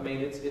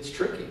it's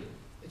tricky.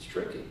 It's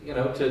tricky, to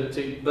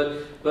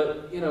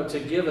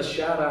give a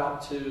shout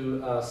out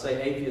to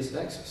say Atheist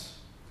Nexus.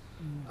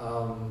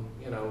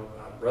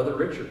 Brother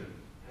Richard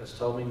has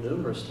told me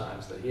numerous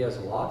times that he has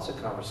lots of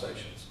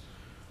conversations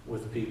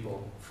with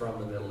people from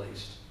the Middle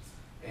East.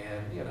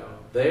 And,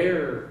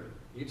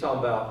 you talk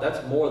about,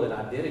 that's more than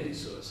identity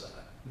suicide.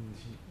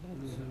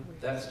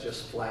 That's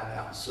just flat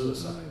out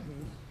suicide.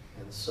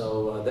 And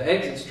so the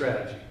exit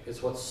strategy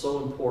is what's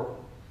so important.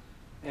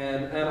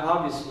 And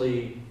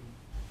obviously,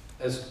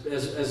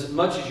 as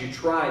much as you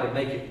try to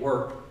make it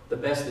work, the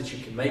best that you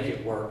can make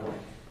it work,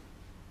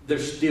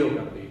 there's still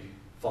going to be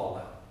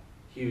fallout.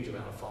 Huge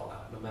amount of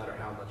fallout, no matter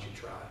how much you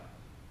try.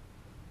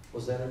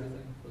 Was that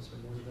everything? Was there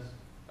more to that?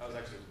 That was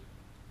actually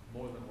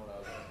more than what I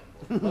was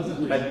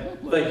asking for. Hey,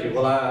 thank you.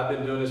 Well, I've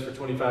been doing this for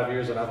 25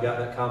 years, and I've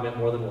gotten that comment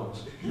more than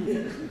once.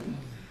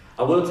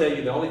 I will tell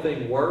you, the only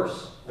thing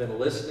worse than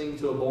listening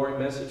to a boring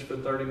message for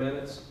 30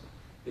 minutes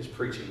is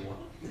preaching one.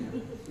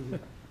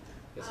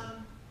 Yes,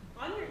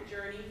 on your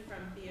journey from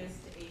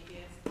theist to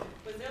atheist,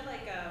 was there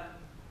like a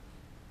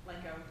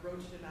road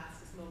to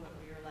Damascus moment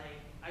where you're like,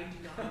 I do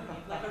not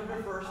believe, like a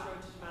reverse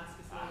road to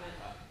Damascus moment?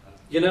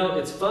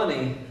 It's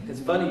funny. It's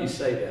funny you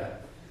say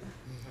that.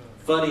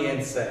 Funny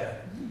and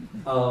sad.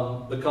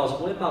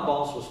 Because when my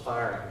boss was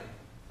firing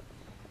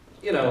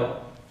me,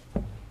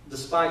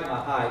 despite my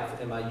height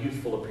and my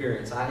youthful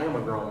appearance, I am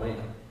a grown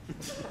man.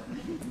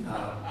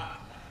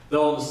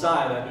 Though on the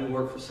side, I do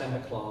work for Santa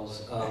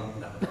Claus.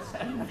 No,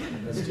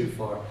 that's too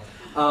far.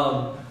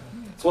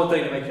 It's one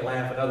thing to make you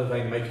laugh, another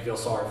thing to make you feel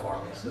sorry for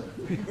me. So.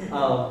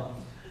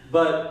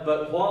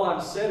 But while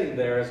I'm sitting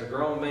there as a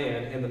grown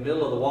man in the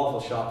middle of the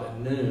waffle shop at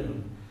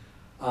noon,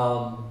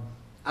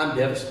 I'm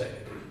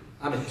devastated.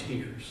 I'm in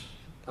tears.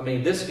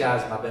 This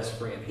guy's my best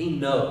friend. He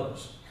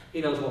knows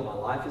what my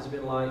life has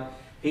been like.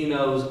 He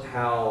knows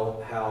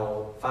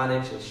how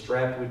financially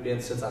strapped we've been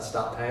since I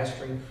stopped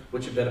pastoring,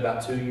 which had been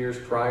about 2 years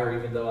prior,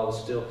 even though I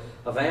was still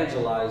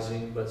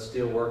evangelizing, but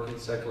still working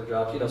secular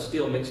jobs,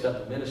 still mixed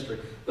up in ministry.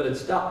 But had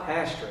stopped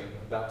pastoring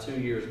about 2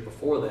 years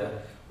before that,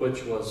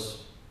 which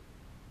was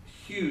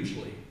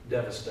hugely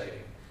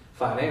devastating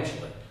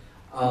financially.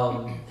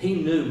 He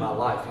knew my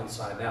life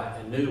inside and out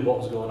and knew what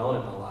was going on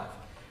in my life.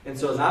 And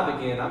so as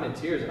I'm in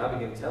tears, and I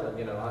began telling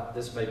him,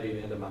 this may be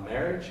the end of my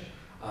marriage.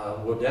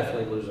 We'll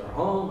definitely lose our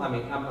home.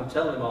 I'm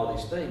telling him all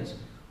these things.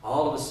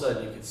 All of a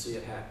sudden, you can see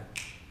it happen.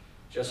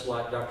 just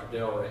like Dr.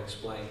 Delray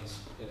explains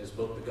in his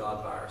book, The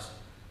God Virus,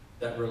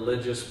 that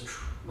religious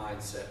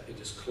mindset, it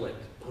just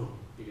clicked. Boom.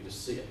 You could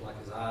just see it, like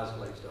his eyes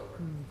glazed over.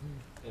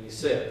 And he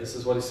said, this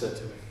is what he said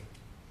to me.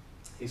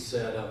 He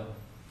said,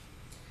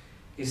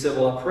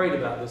 well, I prayed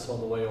about this on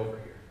the way over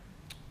here.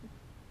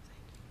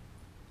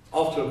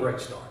 Off to a great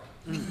start.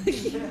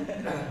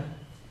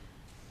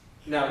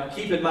 Now,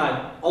 keep in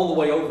mind, on the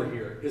way over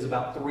here is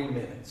about 3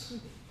 minutes.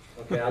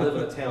 Okay, I live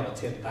in a town of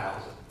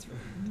 10,000.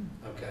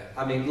 Okay,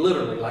 I mean,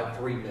 literally like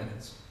 3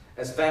 minutes.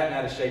 As fat and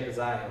out of shape as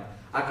I am,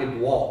 I could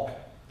walk,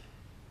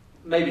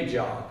 maybe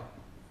jog,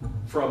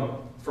 from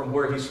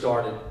where he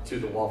started to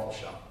the waffle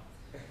shop.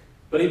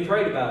 But he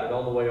prayed about it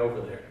on the way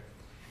over there.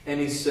 And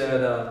he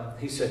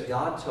said,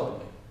 God told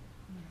me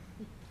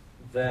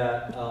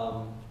that,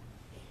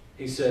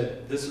 he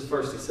said, this is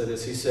first he said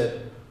this, he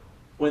said,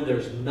 when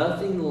there's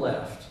nothing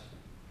left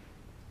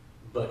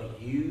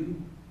but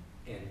you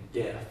and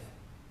death,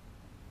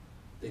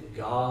 then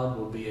God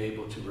will be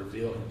able to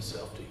reveal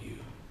himself to you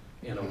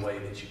in a way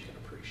that you can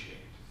appreciate.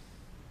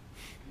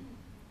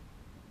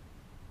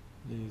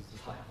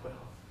 It's like, well,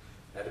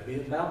 that'd be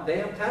about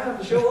damn time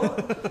to show up.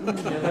 You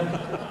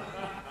know?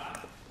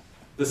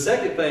 The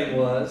second thing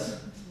was,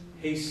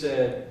 he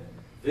said,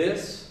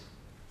 this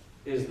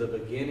is the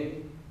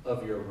beginning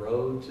of your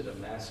road to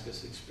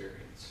Damascus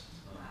experience.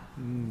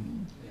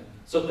 Yeah.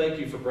 So thank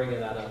you for bringing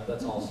that up.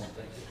 That's awesome.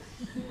 Thank you.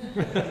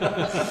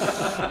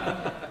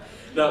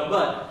 No,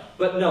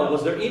 but no,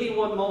 was there any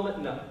one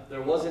moment? No,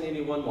 there wasn't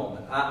any one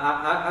moment.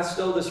 I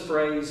stole this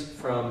phrase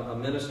from a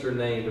minister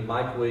named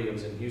Mike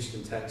Williams in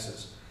Houston,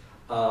 Texas.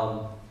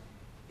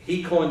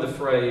 He coined the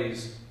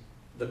phrase,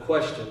 the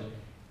question,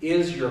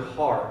 is your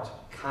heart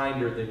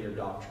kinder than your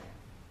doctrine?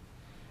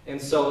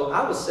 And so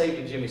I was saved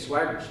in Jimmy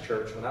Swaggart's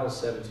church when I was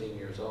 17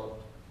 years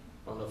old.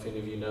 I don't know if any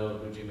of you know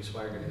who Jimmy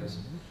Swaggart is.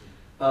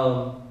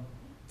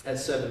 At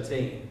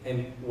 17,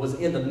 and was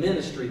in the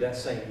ministry that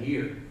same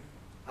year.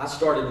 I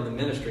started in the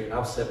ministry and I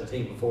was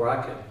 17 before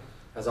I could,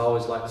 as I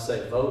always like to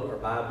say, vote or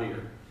buy a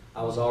beer.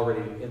 I was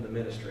already in the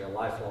ministry, a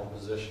lifelong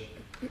position.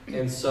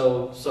 And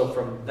so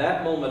from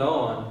that moment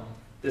on,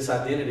 this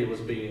identity was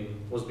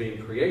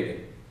being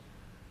created.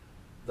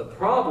 The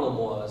problem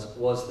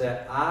was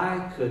that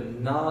I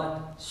could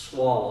not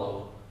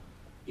swallow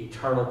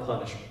eternal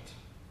punishment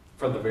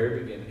from the very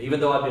beginning. Even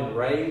though I'd been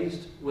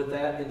raised with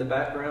that in the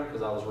background,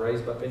 because I was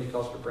raised by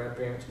Pentecostal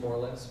grandparents, more or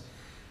less,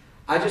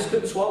 I just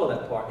couldn't swallow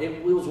that part.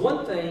 It was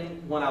one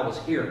thing when I was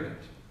hearing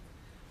it,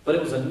 but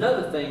it was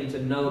another thing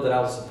to know that I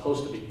was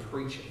supposed to be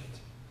preaching it.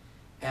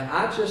 And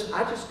I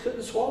just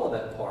couldn't swallow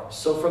that part.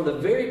 So from the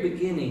very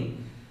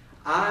beginning,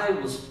 I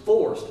was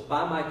forced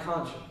by my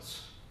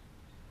conscience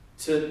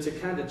to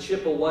kind of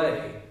chip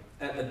away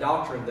at the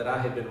doctrine that I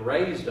had been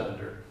raised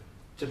under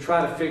to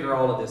try to figure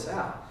all of this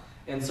out.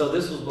 And so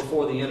this was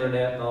before the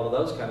internet and all of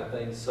those kind of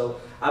things. So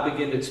I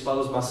began to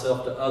expose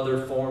myself to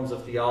other forms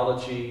of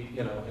theology,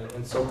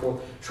 and so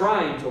forth,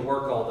 trying to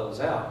work all those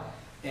out.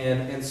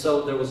 And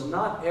so there was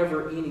not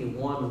ever any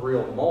one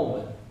real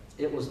moment.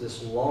 It was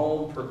this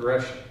long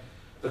progression.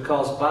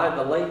 Because by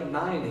the late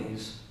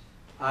 90s,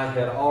 I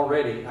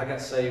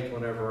got saved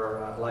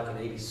whenever, like in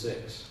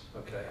 86.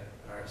 Okay,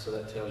 all right, so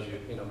that tells you,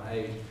 my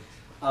age.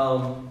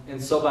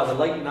 And so by the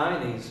late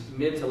 90s,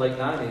 mid to late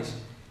 90s,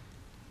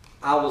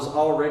 I was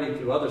already,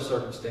 through other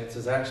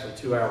circumstances, actually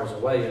 2 hours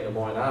away in Des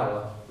Moines,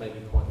 Iowa. Maybe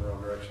pointing the wrong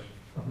direction.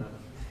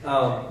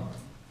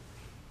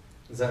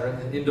 Is that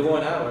right? In Des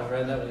Moines, Iowa,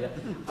 right? Yeah.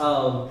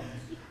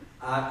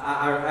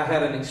 I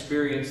had an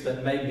experience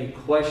that made me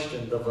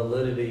question the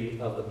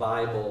validity of the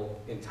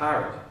Bible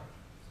entirely.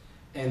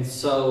 And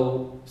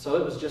so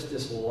it was just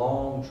this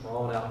long,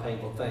 drawn-out,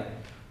 painful thing.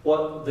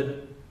 What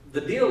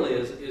the deal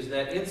is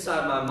that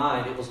inside my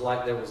mind, it was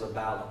like there was a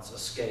balance, a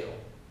scale.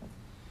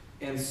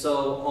 And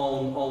so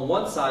on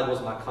one side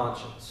was my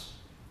conscience,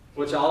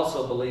 which I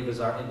also believe is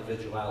our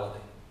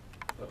individuality,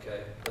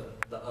 okay,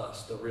 the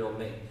us, the real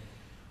me.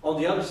 On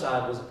the other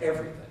side was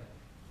everything.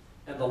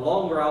 And the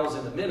longer I was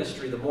in the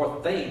ministry, the more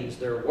things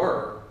there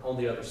were on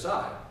the other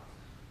side.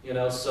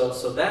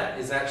 So that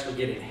is actually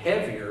getting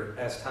heavier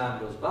as time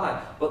goes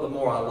by. But the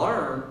more I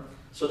learn,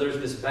 so there's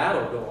this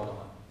battle going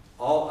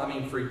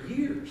on. For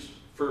years,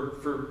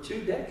 for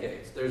 2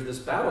 decades, there's this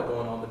battle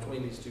going on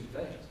between these two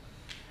things.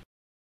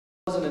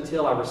 It wasn't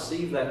until I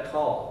received that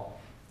call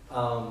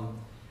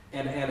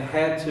and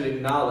had to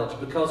acknowledge,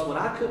 because when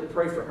I couldn't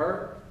pray for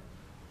her,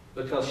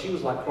 because she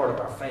was like part of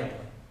our family,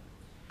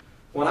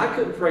 when I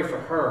couldn't pray for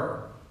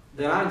her,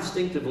 then I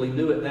instinctively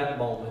knew at that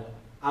moment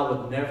I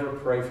would never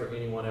pray for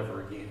anyone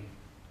ever again.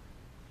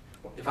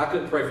 If I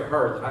couldn't pray for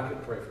her, then I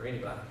couldn't pray for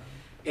anybody.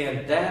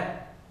 And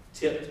that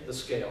tipped the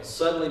scale.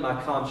 Suddenly my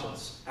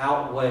conscience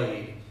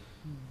outweighed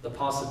the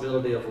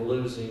possibility of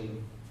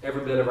losing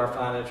every bit of our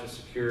financial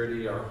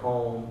security, our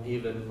home,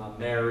 even my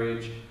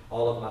marriage,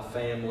 all of my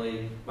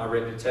family, my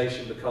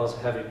reputation, because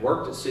having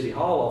worked at City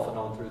Hall off and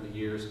on through the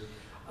years,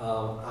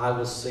 I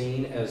was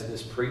seen as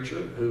this preacher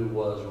who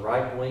was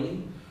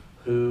right-wing,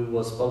 who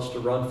was supposed to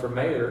run for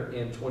mayor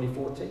in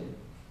 2014.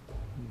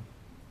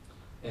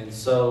 And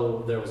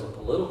so there was a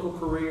political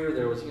career.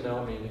 There was,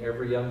 I mean,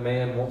 every young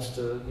man wants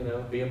to,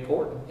 be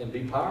important and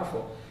be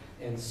powerful.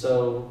 And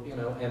so,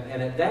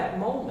 and at that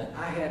moment,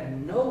 I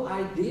had no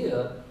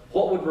idea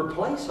what would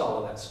replace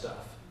all of that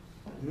stuff.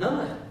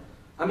 None.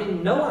 I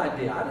mean, no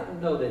idea. I didn't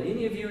know that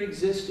any of you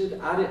existed.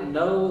 I didn't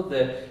know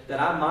that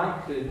I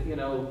might could,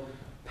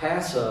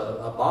 pass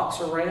a box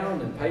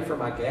around and pay for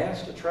my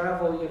gas to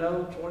travel,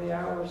 20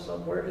 hours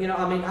somewhere.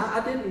 I mean,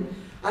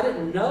 I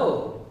didn't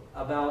know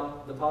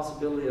about the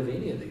possibility of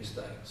any of these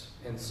things.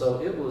 And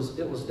so it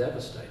was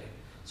devastating.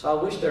 So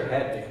I wish there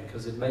had been,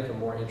 because it'd make a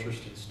more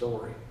interesting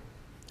story.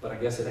 But I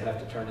guess it'd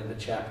have to turn into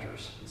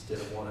chapters instead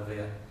of one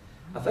event.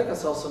 I think I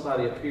saw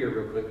somebody up here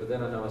real quick, but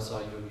then I know I saw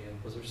you again.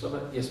 Was there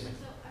somebody? Yes, ma'am.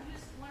 So I'm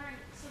just wondering,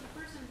 so the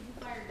person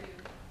who hired you,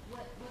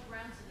 what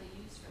grounds do they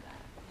use for that?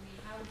 I mean,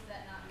 how is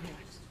that not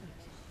religious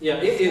discrimination? Yeah,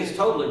 it is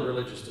totally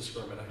religious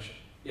discrimination.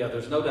 Yeah,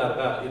 there's no doubt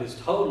about it. It is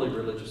totally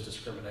religious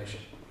discrimination.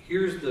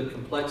 Here's the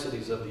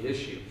complexities of the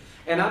issue.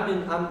 And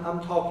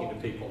I'm talking to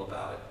people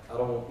about it. I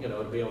don't want,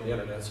 to be on the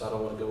internet, so I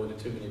don't want to go into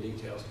too many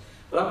details.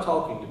 But I'm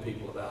talking to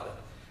people about it.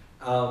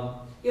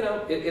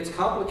 It's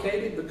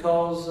complicated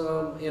because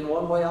in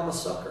one way I'm a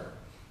sucker.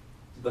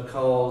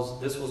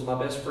 Because this was my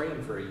best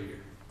friend for a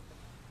year.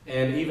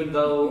 And even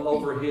though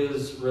over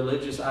his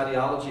religious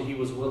ideology he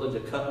was willing to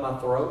cut my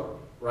throat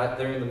right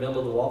there in the middle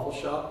of the waffle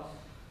shop,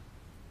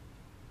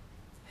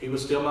 he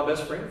was still my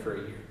best friend for a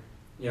year.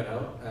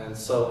 And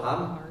so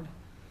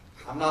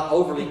I'm not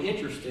overly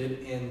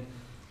interested in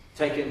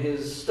taking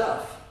his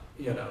stuff,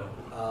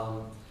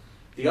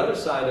 The other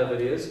side of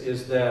it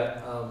is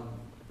that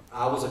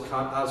I was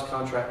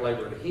contract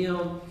labor to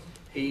him.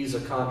 He's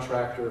a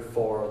contractor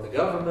for the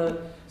government.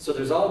 So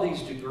there's all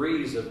these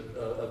degrees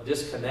of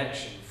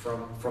disconnection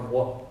from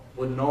what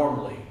would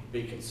normally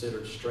be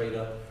considered straight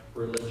up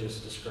religious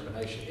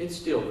discrimination. It's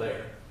still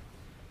there,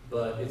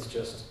 but it's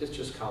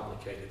just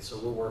complicated. So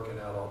we're working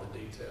out all the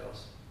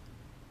details.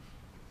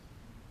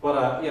 But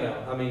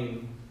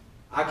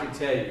I can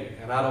tell you,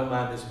 and I don't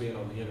mind this being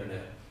on the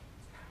internet,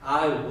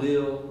 I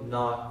will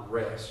not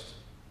rest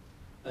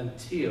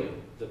until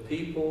the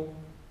people,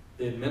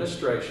 the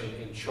administration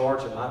in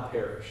charge of my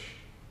parish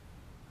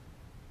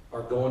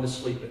are going to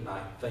sleep at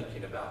night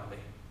thinking about me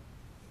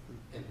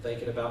and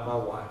thinking about my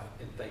wife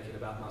and thinking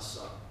about my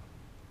son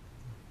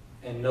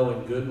and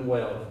knowing good and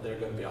well that they're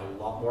going to be a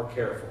lot more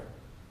careful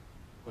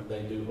when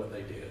they do what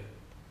they did.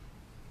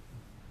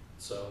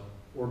 So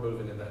we're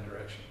moving in that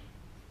direction.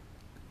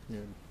 Yeah.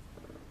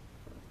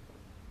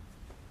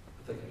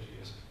 I think it's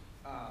yes.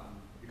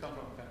 You come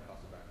from a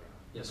Pentecostal background.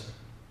 Yes, sir.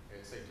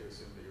 It's safe to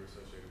assume that you're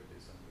associated with the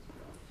Assemblies of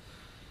God.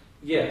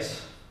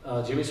 Yes.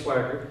 Jimmy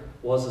Swaggart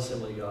was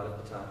Assembly of God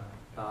at the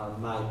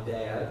time. My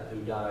dad,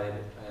 who died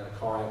in a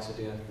car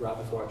accident right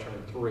before I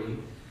turned 3,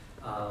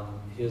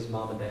 his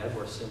mom and dad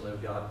were Assembly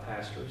of God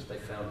pastors. They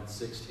founded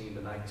 16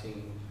 to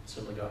 19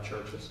 Assembly of God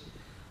churches.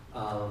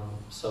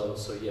 So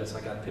yes,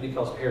 I got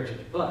Pentecostal heritage,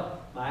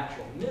 but my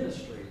actual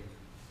ministry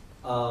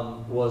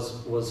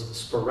was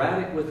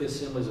sporadic with the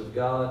Assemblies of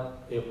God.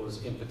 It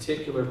was in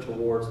particular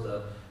towards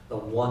the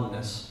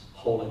oneness,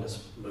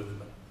 holiness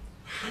movement.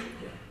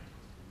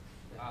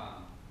 Yeah.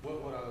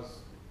 What I was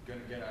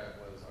going to get at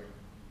was,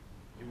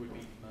 you would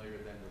be familiar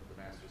then with the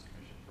Master's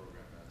Commission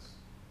program that's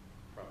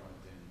prevalent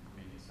in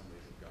many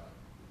Assemblies of God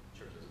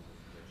churches and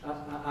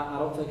organizations. I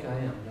don't think I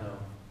am,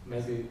 no.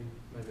 Maybe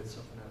it's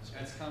something else.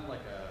 And it's kind of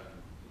like a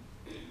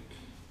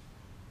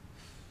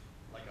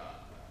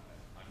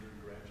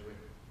undergraduate.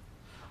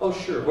 Oh,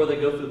 sure. Where they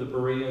go through the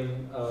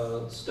Berean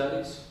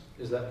studies?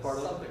 Is that part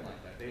of it? Something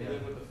like that. They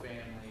live with the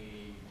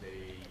family.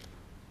 They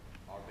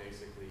are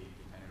basically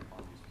dependent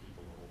upon these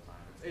people the whole time.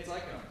 It's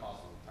like an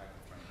apostle type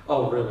of training.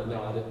 Oh, really?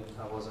 No,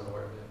 I wasn't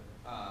aware of it.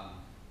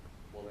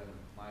 Well, then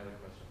my other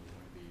question was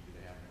going to be, do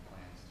they have any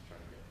plans to try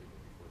to get people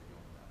before they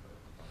go into that?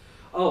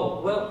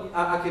 Oh, well,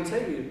 I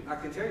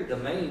can tell you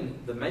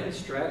the main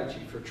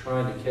strategy for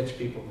trying to catch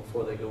people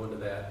before they go into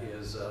that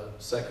is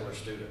secular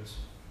students.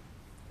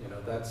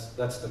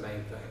 That's the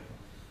main thing.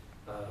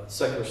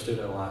 Secular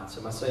Student Alliance.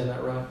 Am I saying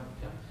that right?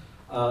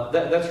 Yeah.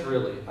 That's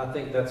really, I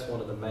think that's one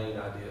of the main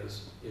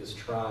ideas, is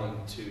trying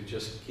to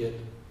just get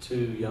to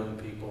young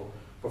people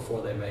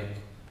before they make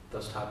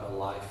those type of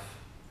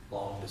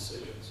lifelong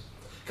decisions.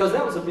 Because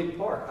that was a big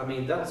part.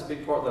 That was a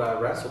big part that I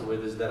wrestled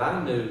with, is that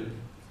I knew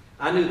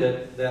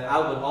that I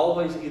would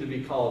always either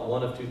be called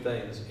one of two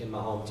things in my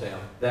hometown: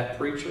 that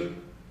preacher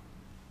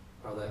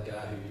or that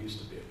guy who used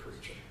to be a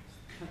preacher.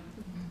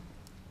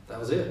 That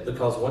was it.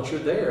 Because once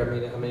you're there,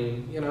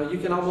 you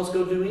can almost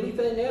go do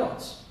anything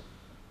else,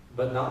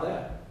 but not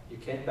that. You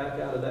can't back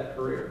out of that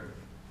career.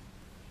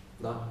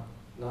 Not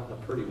in a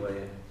pretty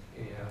way,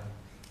 anyhow.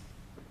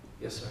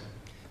 Yes, sir.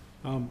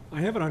 I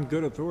have it on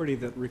good authority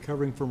that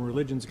recovering from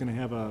religion is going to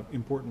have an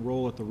important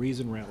role at the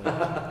Reason Rally.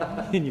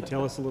 Can you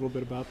tell us a little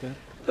bit about that?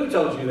 Who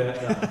told you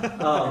that?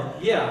 No.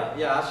 Yeah,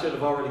 I should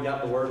have already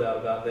gotten the word out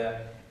about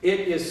that.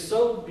 It is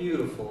so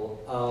beautiful.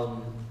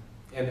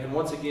 And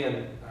once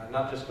again,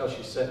 not just because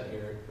she's sitting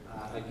here,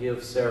 I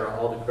give Sarah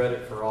all the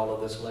credit for all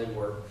of this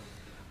legwork.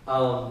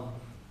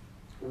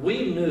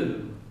 we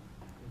knew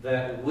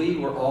that we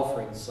were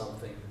offering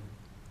something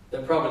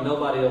that probably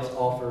nobody else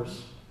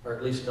offers, or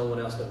at least no one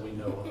else that we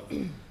know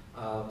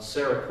of.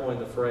 Sarah coined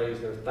the phrase,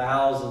 there are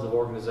thousands of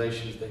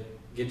organizations that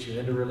get you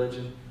into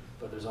religion,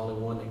 but there's only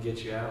one that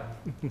gets you out.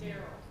 Daryl.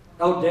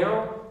 Oh,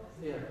 Daryl?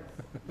 Yeah.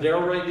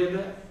 Daryl Ray did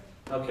that?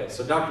 Okay,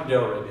 so Dr.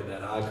 Daryl Ray did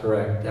that. I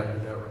correct. Dr.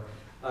 Daryl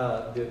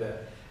Ray did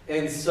that.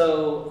 And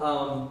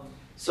so,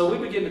 so we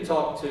begin to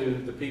talk to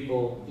the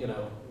people, you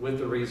know, with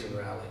the Reason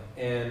Rally.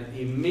 And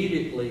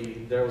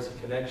immediately there was a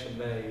connection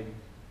made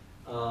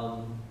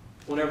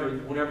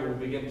whenever we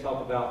begin to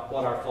talk about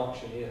what our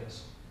function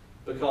is.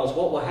 Because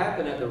what will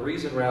happen at the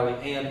Reason Rally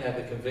and at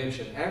the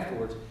convention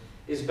afterwards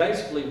is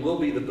basically we'll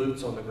be the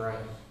boots on the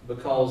ground.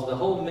 Because the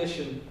whole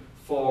mission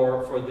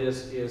for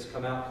this is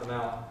come out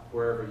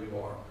wherever you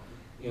are.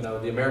 You know,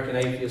 the American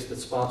Atheist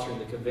that's sponsoring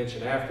the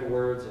convention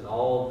afterwards, and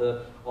all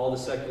the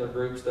secular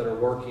groups that are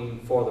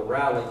working for the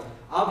rally.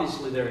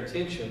 Obviously, their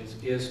intentions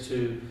is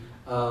to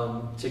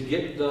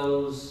get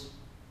those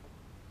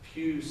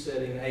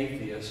pew-setting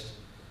atheists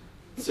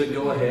to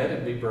go ahead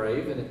and be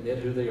brave and admit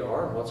who they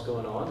are and what's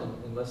going on,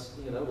 and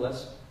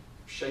let's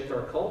shape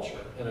our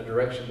culture in a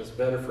direction that's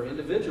better for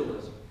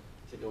individualism.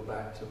 To go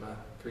back to my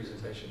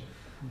presentation.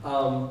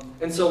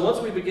 And so once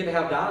we begin to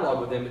have dialogue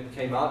with them, it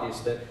became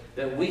obvious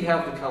that we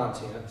have the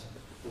content,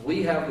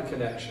 we have the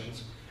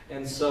connections,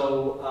 and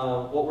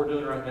so what we're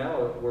doing right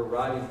now, we're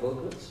writing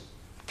booklets.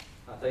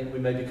 I think we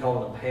may be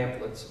calling them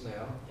pamphlets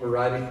now. We're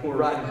writing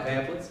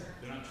pamphlets.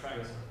 They're not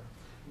tracts.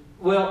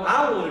 Well,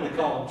 I wanted to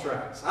call them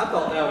tracts. I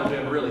thought that would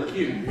have been really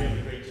cute. We have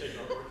the great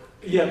checkout work.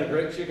 Yeah, the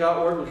great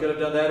checkout work. We could have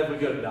done that if we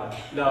could have done it.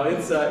 No,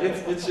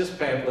 it's just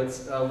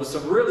pamphlets with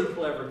some really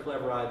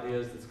clever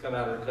ideas that's come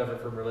out of Recovery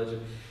from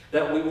Religion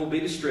that we will be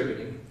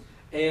distributing,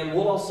 and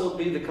we'll also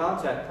be the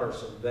contact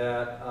person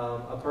that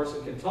a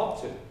person can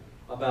talk to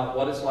about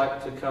what it's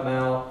like to come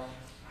out.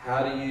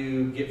 How do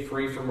you get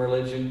free from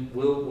religion?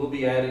 We'll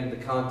be adding the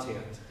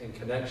content and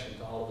connection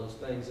to all of those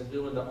things and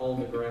doing the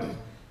on-the-ground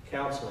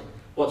counseling.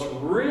 What's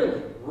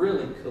really,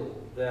 really cool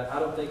that I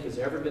don't think has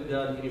ever been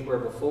done anywhere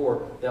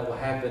before that will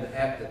happen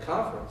at the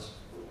conference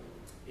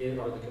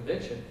or the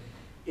convention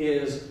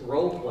is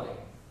role-playing.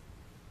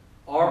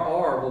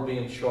 RR will be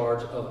in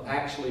charge of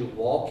actually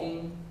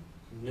walking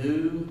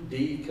new,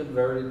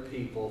 deconverted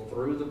people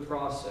through the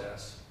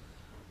process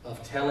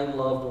of telling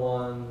loved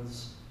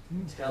ones,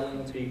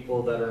 telling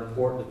people that are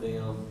important to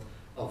them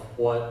of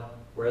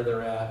where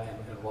they're at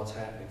and what's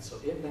happening. So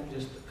isn't that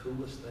just the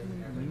coolest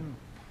thing ever?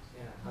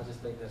 Yeah, I just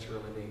think that's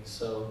really neat.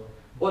 So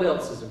what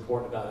else is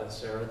important about that,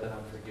 Sarah, that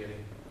I'm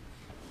forgetting?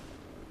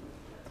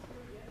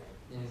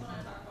 I just want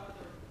to talk about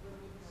the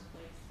removing of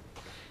place.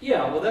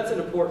 Yeah, well, that's an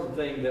important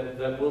thing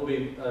that we'll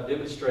be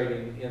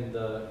demonstrating in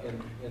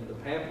the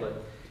pamphlet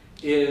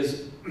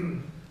is,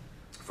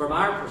 from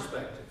our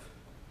perspective,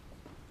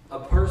 a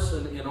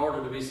person, in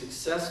order to be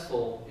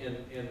successful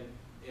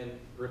in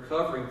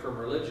recovering from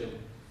religion,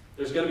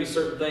 there's going to be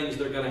certain things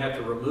they're going to have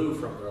to remove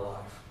from their life.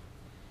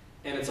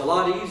 And it's a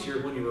lot easier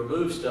when you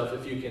remove stuff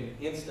if you can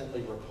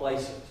instantly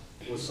replace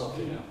it with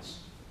something else.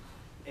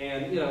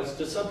 And, you know,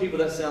 to some people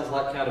that sounds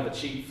like kind of a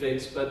cheap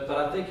fix, but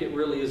I think it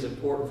really is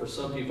important for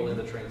some people in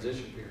the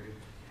transition period.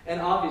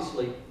 And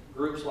obviously,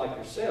 groups like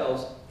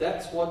yourselves,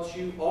 that's what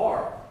you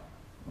are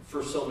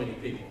for so many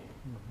people.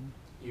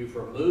 You've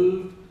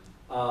removed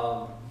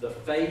the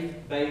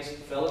faith-based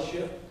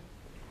fellowship,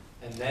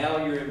 and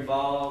now you're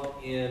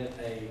involved in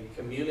a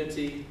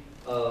community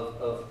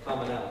of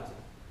commonality.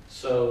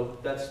 So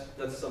that's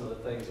some of the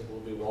things that we'll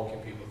be walking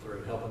people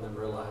through, helping them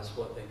realize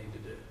what they need to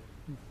do.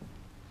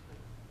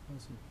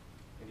 Awesome.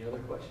 Any other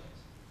questions?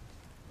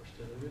 We're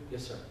still good?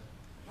 Yes, sir.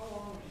 How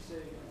long would you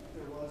say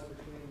there was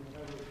between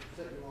whenever it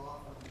set you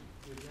off on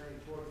your journey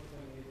toward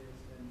becoming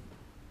atheist and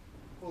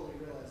fully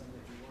realizing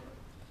that you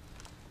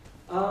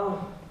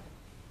were?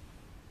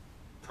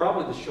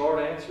 Probably the short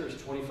answer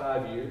is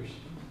 25 years.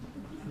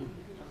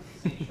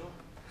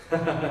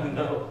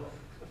 No,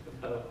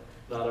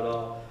 not at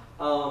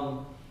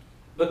all.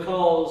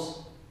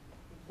 Because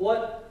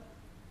what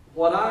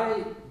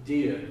I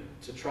did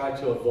to try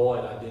to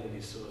avoid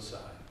identity suicide,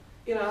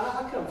 you know,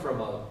 I come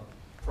from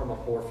a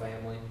poor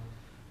family.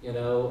 You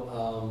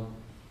know,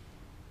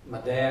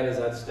 my dad, as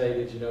I'd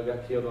stated, you know,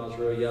 got killed when I was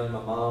real young.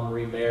 My mom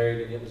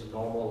remarried, and it was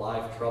normal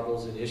life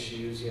troubles and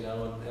issues, you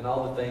know, and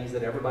all the things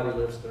that everybody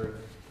lives through.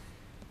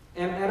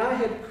 And I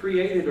had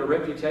created a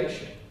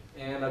reputation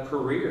and a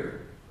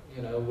career,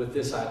 you know, with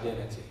this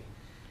identity.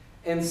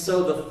 And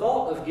so the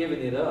thought of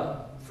giving it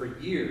up for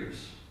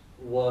years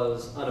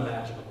was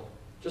unimaginable,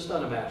 just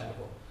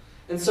unimaginable.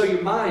 And so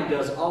your mind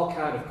does all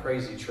kind of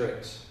crazy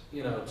tricks,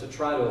 you know, to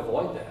try to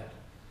avoid that.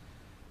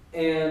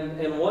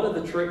 And one of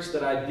the tricks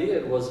that I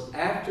did was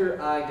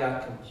after I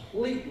got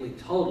completely,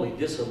 totally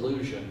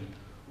disillusioned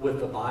with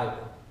the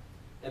Bible,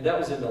 and that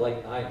was in the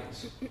late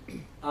 90s,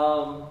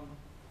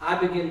 I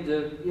began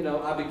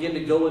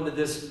to go into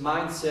this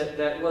mindset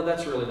that, well,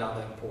 that's really not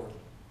that important.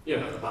 You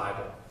know, the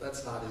Bible,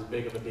 that's not as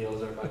big of a deal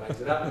as everybody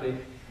makes it out to be.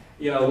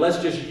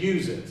 let's just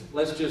use it.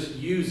 Let's just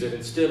use it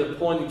instead of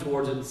pointing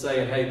towards it and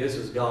saying, hey, this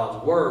is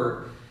God's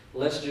word.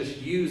 Let's just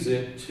use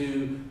it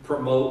to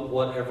promote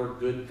whatever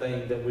good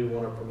thing that we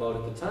want to promote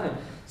at the time.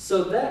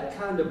 So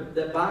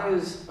that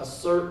buys a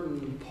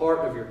certain part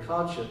of your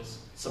conscience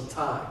some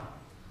time,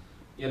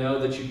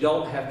 that you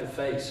don't have to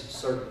face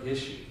certain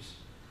issues.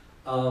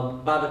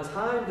 By the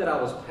time that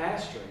I was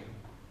pastoring,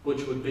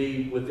 which would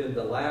be within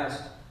the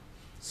last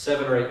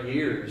 7 or 8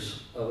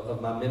 years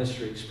of my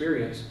ministry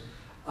experience,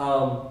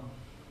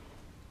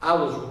 I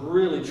was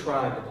really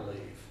trying to believe.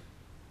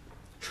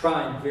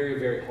 Trying very,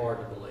 very hard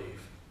to believe.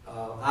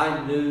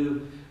 I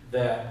knew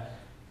that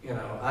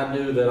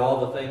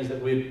all the things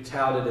that we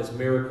touted as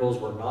miracles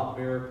were not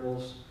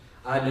miracles.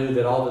 I knew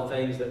that all the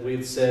things that we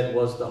had said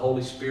was the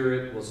Holy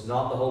Spirit was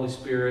not the Holy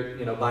Spirit.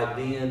 By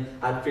then,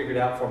 I'd figured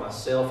out for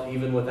myself,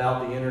 even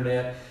without the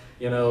internet,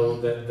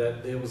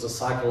 that it was a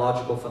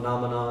psychological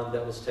phenomenon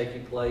that was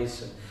taking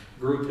place, and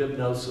group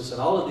hypnosis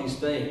and all of these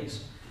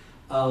things.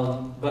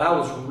 But I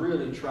was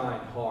really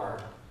trying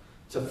hard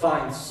to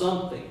find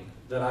something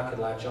that I could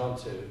latch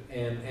onto.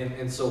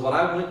 And so what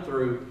I went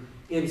through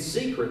in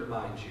secret,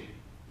 mind you,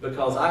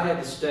 because I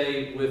had to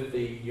stay with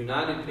the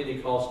United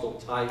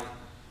Pentecostal type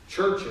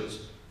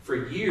churches for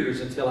years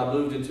until I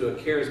moved into a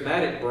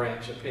charismatic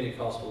branch of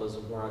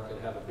Pentecostalism where I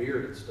could have a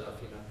beard and stuff,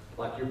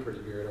 like your pretty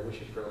beard. I wish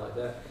you'd grow like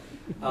that.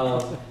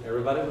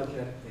 Everybody look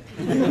at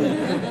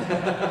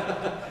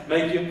it.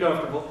 Make you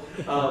comfortable.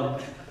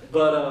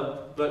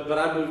 But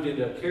I moved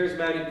into a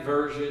charismatic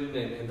version,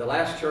 and the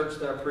last church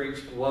that I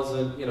preached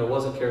wasn't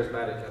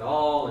charismatic at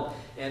all.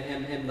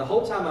 And the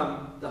whole time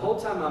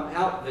I'm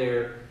out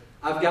there,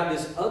 I've got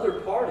this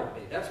other part of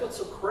me. That's what's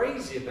so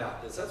crazy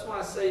about this. That's why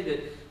I say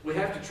that we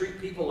have to treat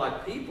people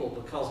like people,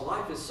 because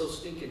life is so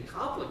stinking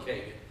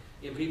complicated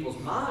in people's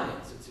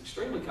minds. It's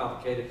extremely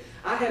complicated.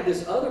 I had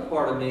this other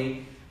part of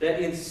me that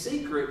in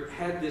secret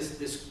had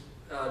this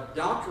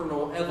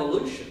doctrinal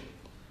evolution.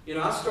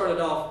 I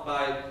started off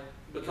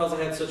because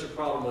I had such a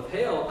problem with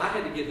hell, I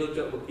had to get hooked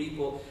up with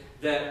people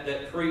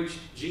that preach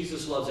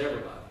Jesus loves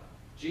everybody.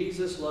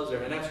 Jesus loves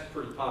everybody. And that's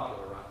pretty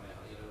popular right now.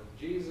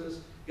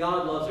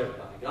 God loves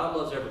everybody. God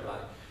loves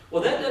everybody.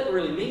 Well, that doesn't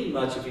really mean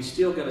much if he's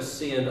still going to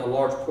send a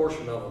large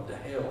portion of them to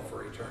hell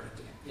for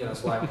eternity.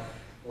 It's like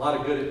a lot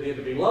of good it did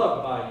to be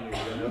loved by you,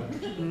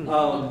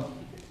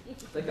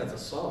 I think that's a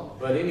song.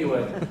 But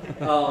anyway,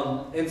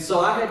 and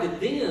so I had to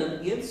then,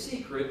 in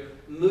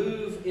secret,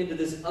 move into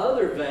this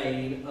other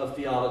vein of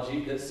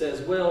theology that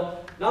says,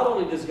 well, not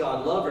only does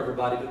God love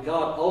everybody, but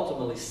God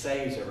ultimately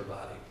saves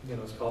everybody.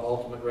 It's called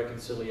ultimate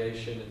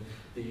reconciliation, and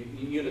the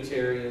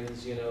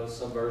Unitarians,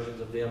 some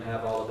versions of them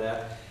have all of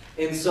that.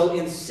 And so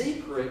in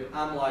secret,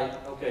 I'm like,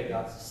 okay,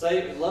 God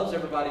loves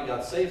everybody,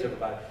 God saves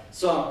everybody.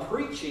 So I'm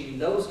preaching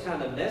those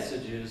kind of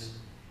messages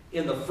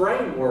in the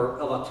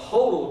framework of a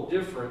total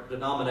different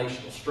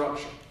denominational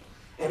structure.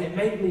 And it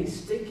made me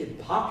stinking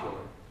popular,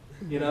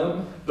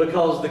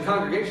 because the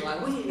congregation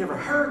like, we ain't never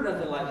heard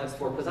nothing like that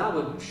before, because I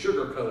would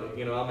sugarcoat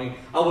it,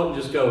 I wouldn't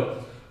just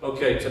go,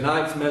 okay,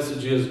 tonight's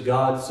message is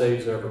God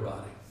saves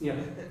everybody.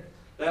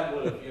 That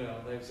would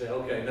have, they'd say,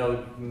 okay,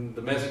 no,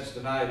 the message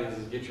tonight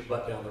is get your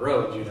butt down the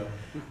road,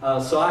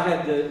 So I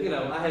had to,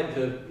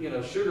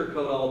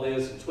 sugarcoat all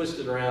this and twist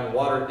it around and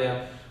water it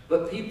down.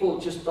 But people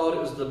just thought it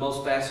was the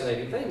most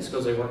fascinating things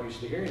because they weren't used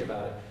to hearing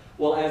about it.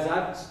 Well, as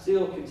I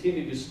still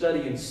continued to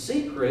study in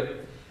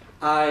secret,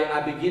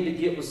 I began to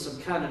get with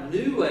some kind of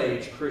New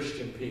Age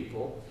Christian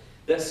people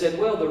that said,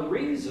 well, the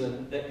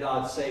reason that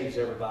God saves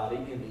everybody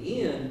in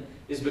the end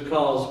is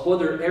because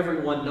whether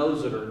everyone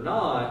knows it or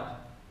not,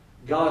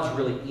 God's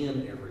really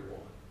in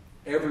everyone.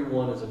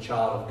 Everyone is a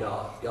child of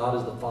God. God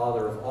is the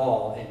Father of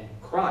all, and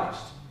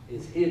Christ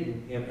is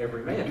hidden in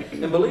every man.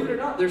 And believe it or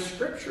not, there's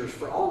scriptures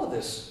for all of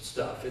this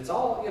stuff. It's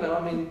all,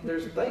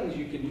 there's things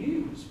you can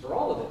use for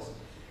all of this.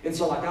 And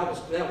so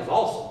that was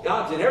awesome.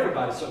 God's in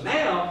everybody. So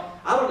now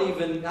I don't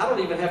even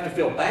have to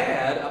feel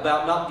bad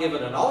about not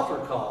giving an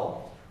altar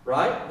call,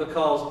 right?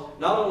 Because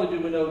not only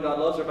do we know God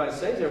loves everybody,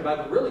 saves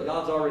everybody, but really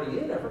God's already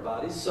in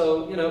everybody.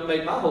 So, it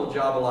made my whole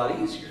job a lot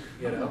easier,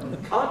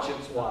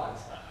 conscience-wise.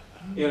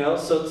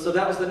 So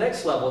that was the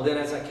next level. Then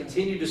as I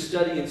continued to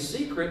study in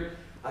secret,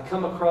 I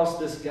come across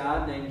this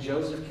guy named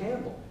Joseph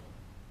Campbell.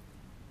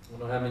 I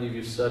don't know how many of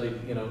you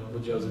studied,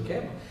 with Joseph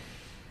Campbell.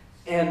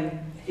 And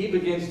he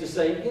begins to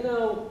say,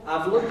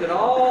 I've looked at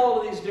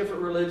all of these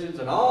different religions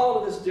and all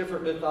of these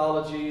different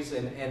mythologies,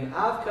 and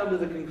I've come to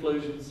the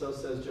conclusion, so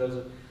says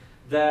Joseph,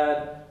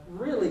 that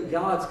really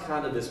God's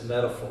kind of this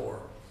metaphor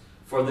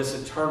for this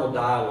eternal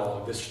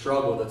dialogue, this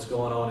struggle that's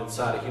going on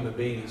inside of human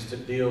beings to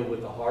deal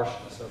with the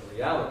harshness of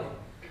reality.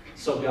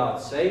 So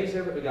God saves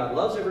everybody, God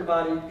loves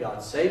everybody,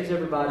 God saves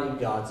everybody,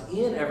 God's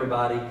in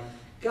everybody.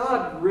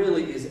 God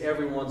really is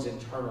everyone's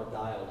internal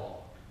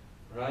dialogue,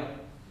 right?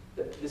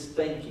 This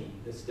thinking,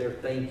 their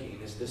thinking,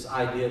 this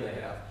idea they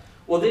have.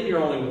 Well, then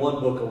you're only one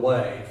book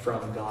away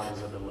from God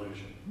is a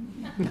delusion.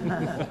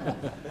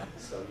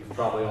 So you've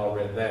probably all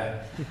read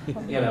that.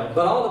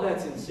 But all of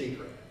that's in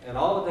secret. And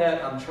all of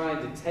that I'm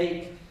trying to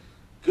take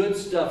good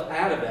stuff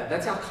out of that.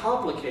 That's how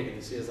complicated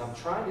this is. I'm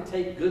trying to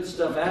take good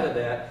stuff out of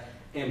that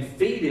and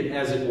feed it,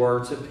 as it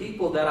were, to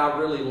people that I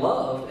really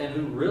loved and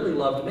who really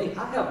loved me.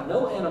 I have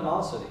no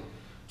animosity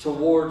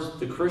towards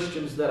the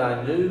Christians that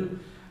I knew.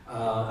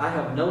 I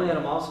have no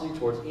animosity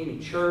towards any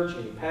church,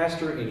 any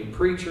pastor, any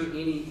preacher,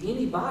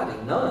 anybody,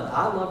 none.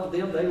 I loved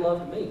them, they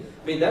loved me.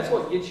 I mean, that's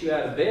what gets you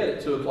out of bed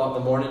at 2 o'clock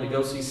in the morning to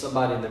go see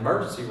somebody in the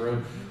emergency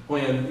room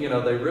when,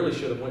 they really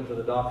should have went to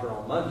the doctor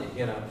on Monday,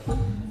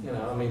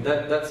 I mean,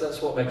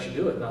 that's what makes you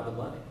do it, not the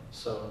money.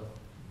 So,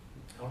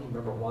 I don't even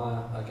remember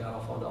why I got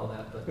off on all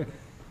that,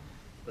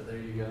 but there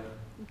you go.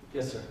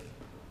 Yes, sir.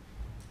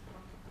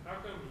 How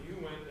come you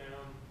went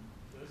down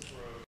this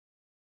road?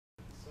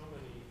 So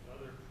many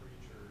other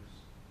preachers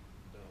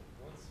don't.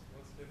 What's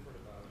different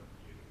about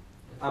you?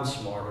 I'm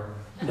smarter.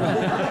 The reason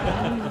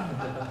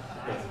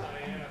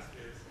I ask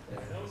is I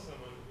know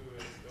someone who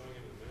is going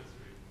into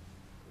ministry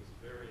who's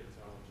very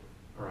intelligent.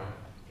 Right.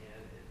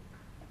 And it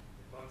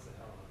bugs the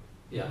hell out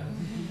of me. Yeah.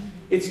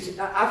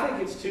 I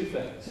think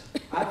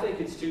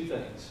it's two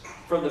things.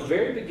 From the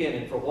very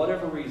beginning, for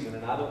whatever reason,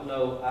 and I don't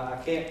know, I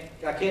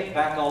can't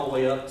back all the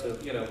way up to,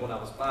 when I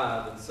was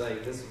 5 and say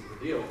this is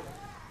the deal.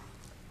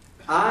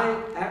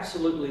 I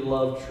absolutely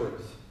love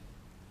truth.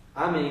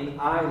 I mean,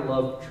 I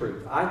love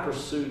truth. I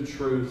pursued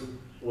truth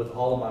with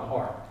all of my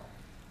heart.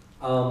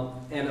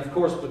 And of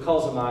course,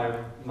 because of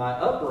my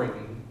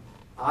upbringing,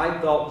 I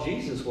thought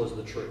Jesus was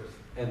the truth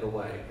and the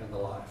way and the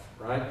life,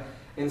 right?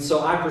 And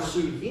so I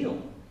pursued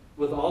Him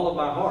with all of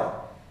my heart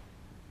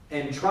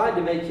and tried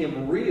to make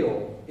Him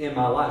real in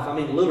my life. I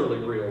mean, literally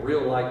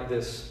real like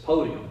this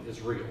podium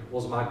is real,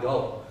 was my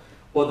goal.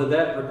 Whether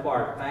that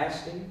required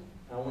fasting,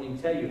 I won't even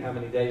tell you how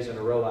many days in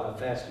a row I have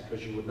fasted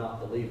because you would not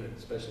believe it,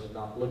 especially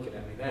not looking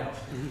at me now.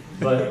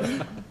 But,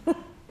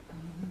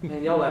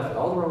 man, y'all laugh at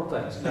all the wrong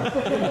things.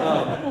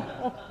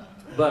 No.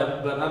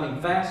 But I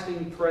mean,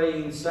 fasting,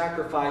 praying,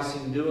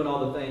 sacrificing, doing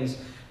all the things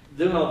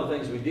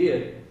we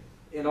did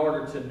in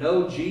order to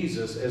know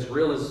Jesus as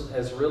real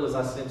as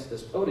I sensed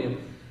this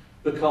podium,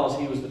 because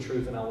He was the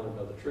truth and I wanted to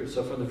know the truth.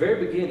 So from the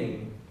very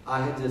beginning,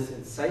 I had this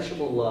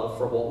insatiable love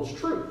for what was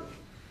true.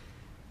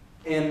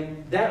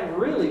 And that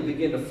really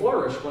began to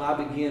flourish when I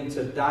began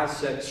to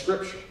dissect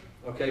Scripture.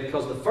 Okay,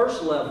 because the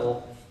first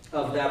level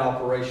of that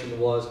operation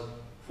was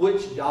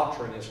which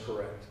doctrine is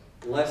correct.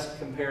 Let's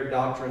compare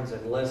doctrines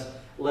and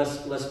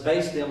let's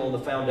base them on the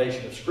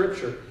foundation of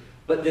Scripture.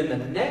 But then the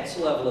next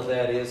level of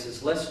that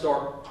is let's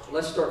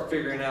start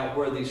figuring out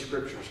where these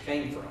Scriptures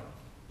came from.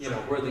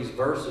 Where these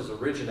verses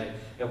originate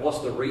and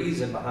what's the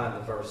reason behind the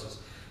verses.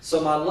 So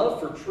my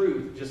love for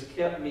truth just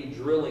kept me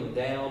drilling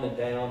down and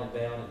down and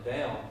down and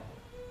down,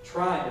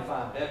 trying to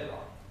find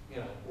bedrock,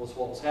 was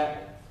what was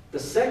happening. The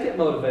second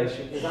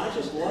motivation is I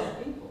just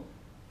love people.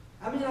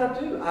 I mean, I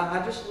do. I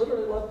just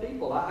literally love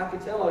people. I can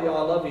tell all y'all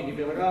I love you, and you'd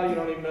be like, oh, you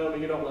don't even know me,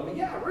 you don't love me.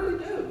 Yeah, I really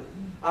do.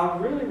 I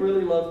really,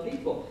 really love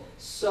people.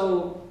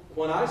 So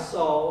when I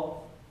saw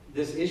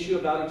this issue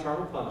about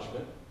eternal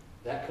punishment,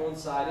 that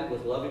coincided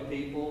with loving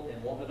people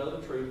and wanting to know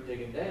the truth,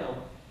 digging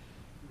down.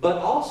 But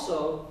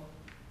also,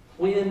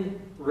 when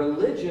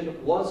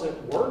religion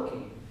wasn't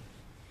working,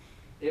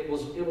 it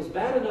was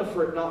bad enough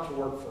for it not to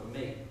work for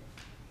me.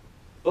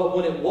 But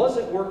when it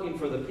wasn't working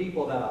for the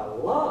people that I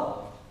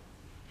loved,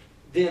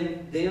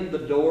 then the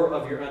door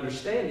of your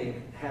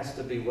understanding has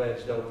to be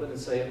wedged open and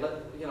say,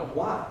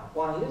 why?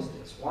 Why is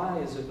this? Why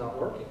is it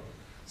not working?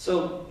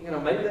 So,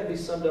 maybe that be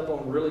summed up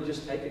on really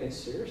just taking it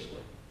seriously.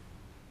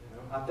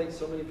 I think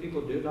so many people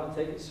do not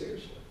take it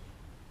seriously.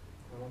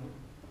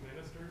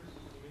 Ministers,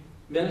 you mean?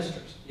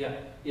 Ministers,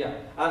 yeah.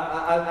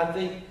 I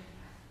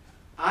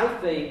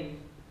think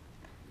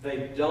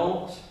they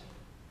don't,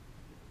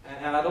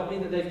 and I don't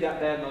mean that they've got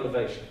bad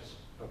motivations.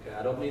 Okay,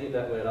 I don't mean it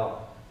that way at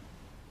all.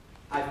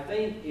 I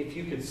think if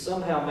you could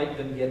somehow make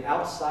them get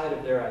outside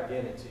of their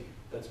identity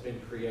that's been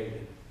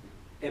created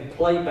and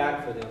play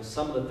back for them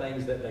some of the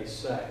things that they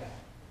say,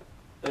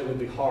 they would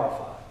be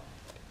horrified.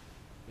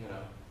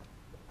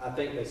 I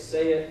think they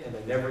say it and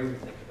they never even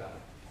think about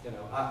it.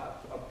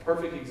 A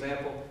perfect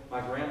example,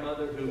 my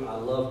grandmother, who I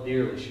love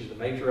dearly, she's the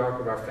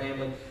matriarch of our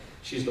family.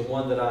 She's the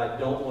one that I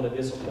don't want to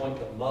disappoint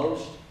the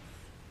most.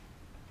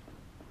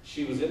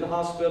 She was in the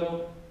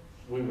hospital.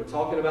 We were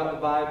talking about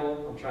the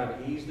Bible. I'm trying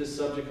to ease this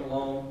subject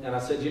along. And I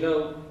said,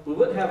 we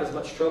wouldn't have as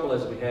much trouble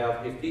as we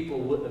have if people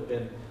wouldn't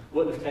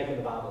have taken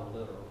the Bible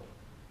literally.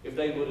 If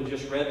they would have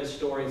just read the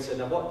story and said,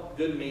 now what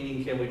good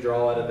meaning can we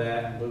draw out of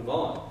that and move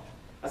on?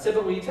 I said,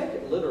 but when you take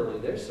it literally,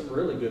 there's some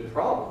really good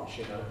problems,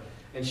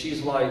 And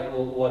she's like,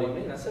 well, what do you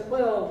mean? I said,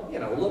 well,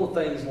 little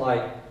things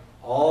like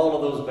all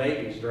of those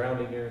babies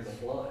drowning during the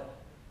flood.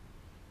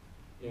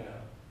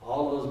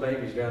 All of those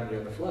babies drowning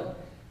during the flood.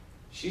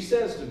 She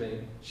says to me,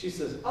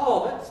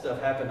 oh, that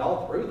stuff happened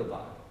all through the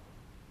Bible.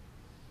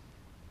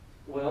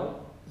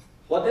 Well,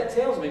 what that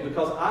tells me,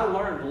 because I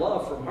learned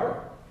love from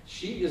her.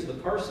 She is the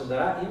person that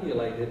I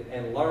emulated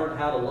and learned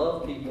how to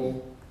love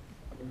people,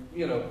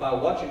 by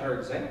watching her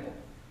example.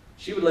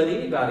 She would let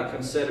anybody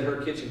come sit at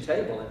her kitchen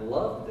table and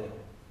love them.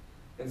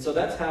 And so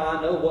that's how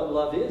I know what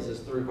love is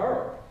through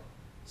her.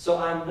 So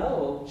I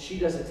know she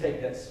doesn't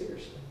take that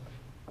seriously.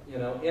 You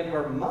know, in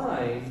her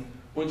mind,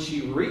 when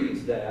she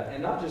reads that,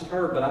 and not just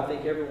her, but I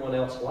think everyone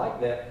else like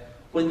that,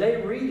 when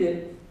they read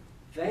it,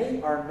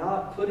 they are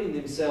not putting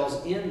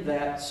themselves in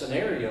that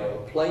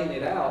scenario, playing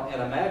it out,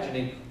 and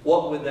imagining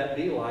what would that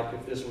be like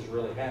if this was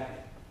really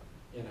happening.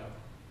 You know,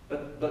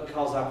 but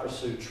because I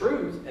pursued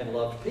truth and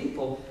loved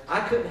people,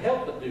 I couldn't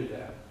help but do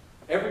that.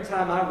 Every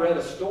time I read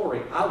a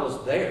story, I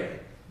was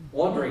there,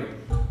 wondering,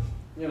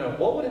 you know,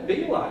 what would it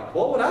be like?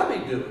 What would I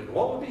be doing?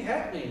 What would be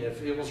happening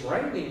if it was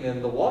raining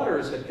and the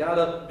waters had got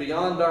up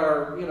beyond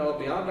our, you know,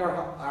 beyond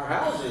our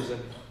houses?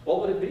 And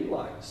what would it be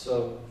like?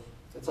 So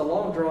it's a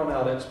long,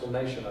 drawn-out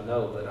explanation, I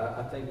know, but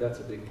I think that's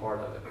a big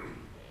part of it.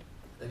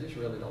 They just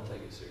really don't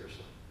take it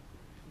seriously.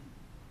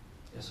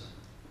 Yes, sir.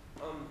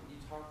 You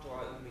talked a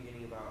lot in the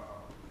beginning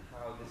about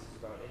how this is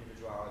about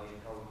individuality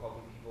and how we're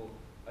helping people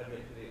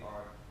admit who they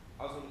are.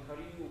 I was wondering, how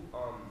do you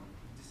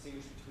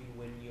distinguish between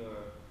when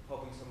you're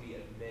helping somebody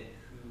admit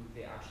who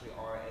they actually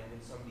are and when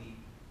somebody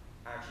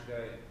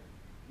actually,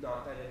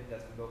 not the identity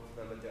that's been built for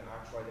them, but their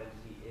actual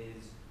identity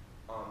is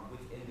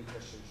within the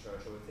Christian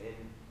church or within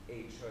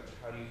a church?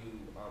 How do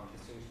you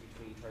distinguish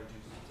between trying to,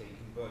 say,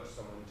 convert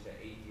someone to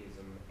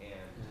atheism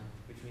and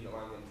between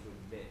allowing them to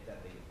admit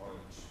that they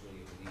aren't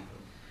really a believer?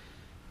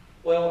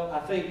 Well, I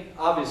think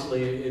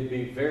obviously it'd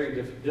be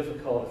very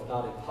difficult, if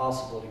not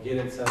impossible, to get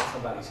inside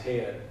somebody's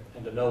head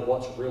and to know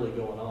what's really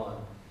going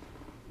on.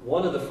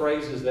 One of the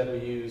phrases that we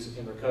use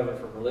in recovering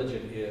from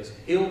religion is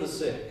heal the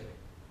sick,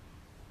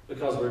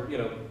 because we're, you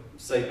know,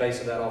 say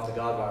basing that off the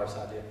God virus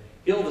idea.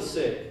 Heal the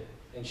sick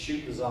and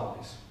shoot the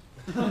zombies.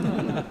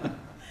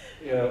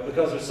 You know,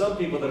 because there's some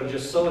people that are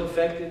just so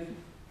infected,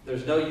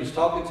 there's no use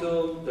talking to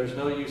them, there's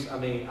no use, I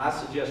mean, I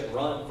suggest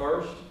run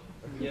first,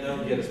 you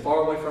know, get as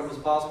far away from them as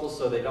possible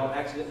so they don't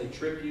accidentally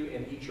trip you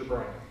and eat your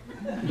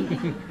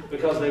brain.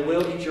 Because they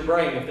will eat your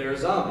brain if they're a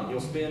zombie.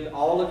 You'll spend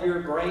all of your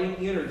brain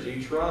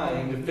energy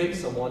trying to fix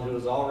someone who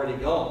is already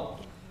gone.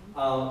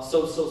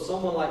 So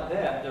someone like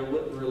that, there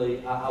wouldn't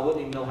really, I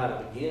wouldn't even know how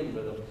to begin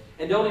with them.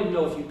 And don't even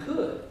know if you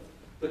could.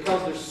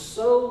 Because there's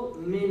so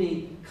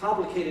many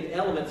complicated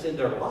elements in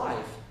their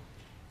life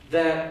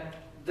that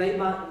they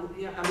might,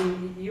 I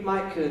mean, you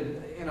might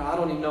could, you know, I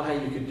don't even know how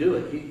you could do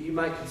it. You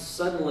might could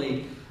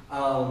suddenly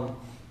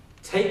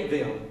take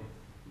them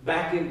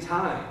back in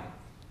time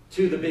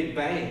to the Big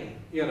Bang,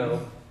 you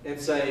know, and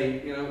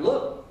say, you know,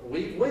 look,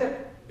 we went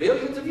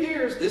billions of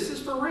years, this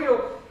is for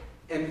real.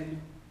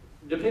 And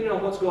depending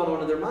on what's going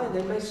on in their mind,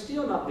 they may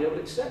still not be able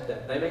to accept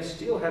that. They may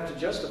still have to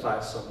justify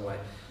it some way.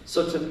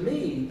 So to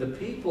me, the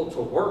people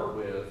to work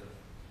with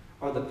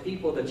are the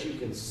people that you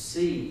can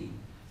see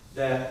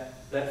that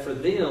for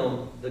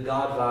them, the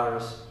God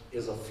virus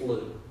is a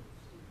flu.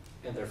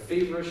 And they're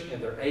feverish, and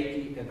they're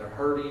achy, and they're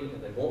hurting,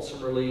 and they want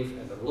some relief,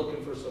 and they're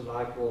looking for some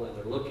NyQuil, and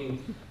they're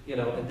looking, you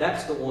know, and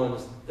that's the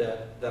ones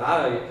that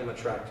I am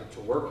attracted to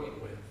working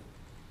with.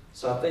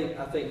 So I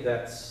think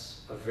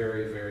that's a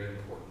very, very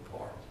important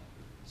part.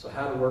 So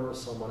how to work with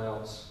someone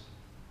else,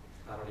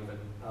 I don't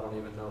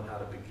even know how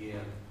to begin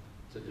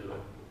to do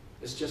it.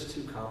 It's just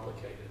too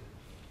complicated.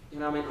 You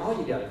know, I mean, all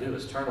you got to do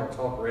is turn on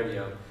talk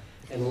radio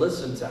and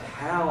listen to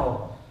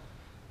how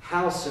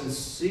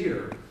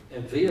sincere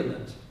and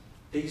vehement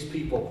these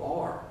people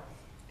are.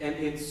 And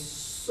it's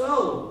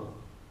so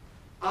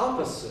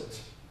opposite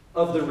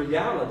of the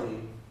reality,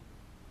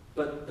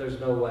 but there's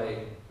no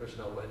way to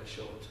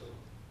show it to them.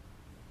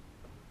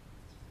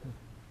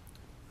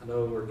 I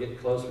know we're getting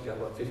close. We've got,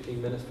 what,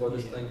 15 minutes before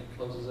this thing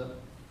closes up?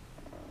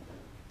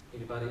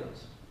 Anybody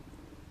else?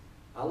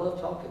 I love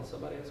talking.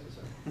 Somebody ask me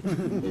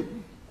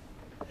something.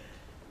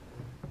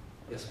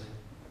 Yes, ma'am.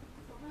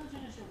 What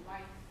religion is your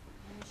wife?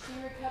 And is she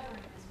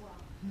recovering as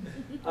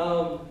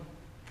well?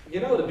 You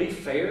know, to be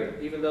fair,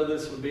 even though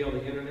this would be on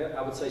the internet,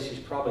 I would say she's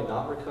probably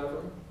not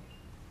recovering,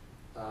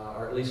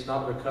 or at least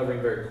not recovering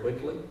very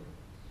quickly.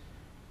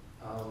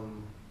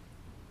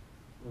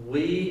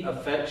 We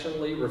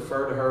affectionately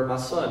refer to her, my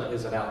son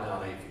is an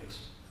out-and-out atheist.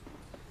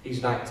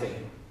 He's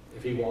 19.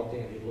 If he walked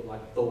in, he'd look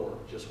like Thor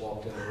just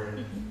walked in the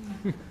room.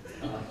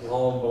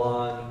 Long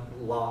blonde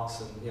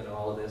locks and, you know,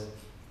 all of this.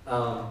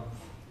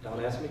 Don't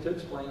ask me to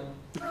explain it.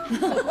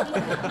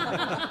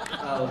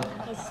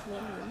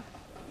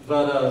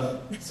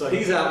 So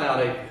he's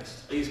out-and-out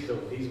atheist. He's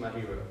cool. He's my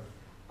hero.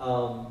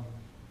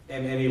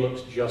 And he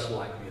looks just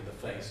like me in the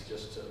face,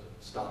 just to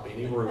stop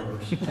any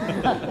rumors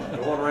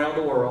going around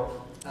the world.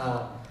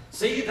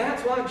 See,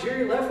 that's why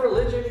Jerry left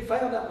religion. He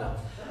found out.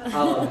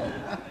 No.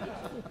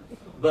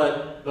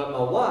 But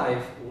my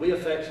wife, we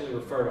affectionately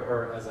refer to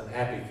her as an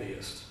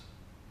atheist.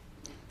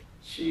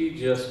 She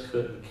just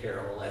couldn't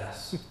care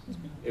less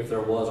if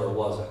there was or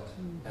wasn't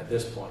at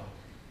this point.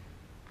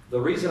 The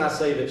reason I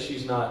say that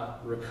she's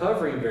not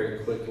recovering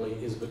very quickly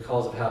is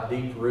because of how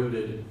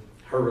deep-rooted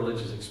her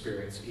religious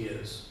experience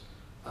is,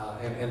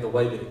 and the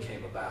way that it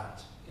came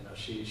about. You know,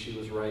 she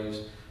was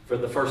raised, for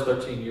the first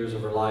 13 years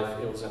of her life,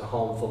 it was in a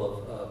home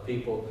full of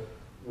people,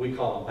 we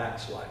call them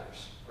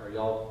backsliders. Are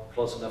y'all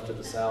close enough to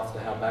the South to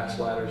have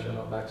backsliders? You know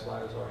what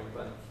backsliders are,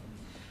 anybody?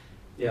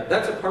 Yeah,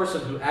 that's a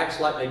person who acts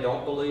like they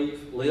don't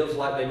believe, lives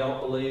like they don't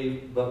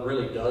believe, but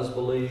really does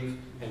believe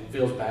and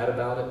feels bad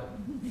about it.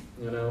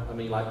 You know, I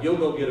mean, like, you'll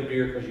go get a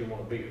beer because you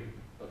want a beer,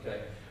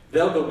 okay?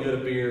 They'll go get a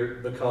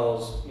beer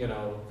because, you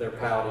know, they're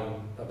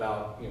pouting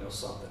about, you know,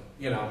 something.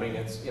 You know, I mean,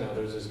 it's, you know,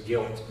 there's this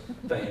guilt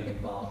thing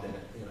involved in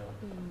it, you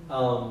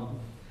know.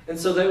 And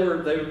so they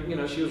were, you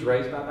know, she was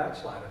raised by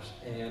backsliders.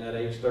 And at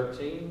age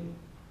 13,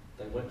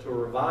 they went to a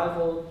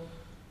revival,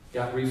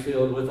 got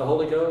refilled with the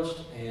Holy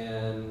Ghost,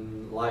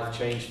 and life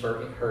changed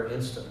for her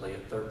instantly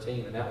at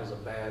 13, and that was a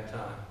bad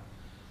time.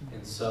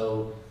 And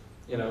so,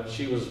 you know,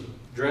 she was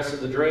dressing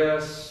the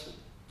dress,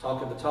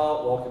 talking the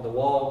talk, walking the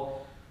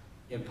walk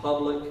in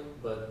public,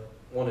 but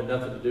wanted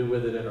nothing to do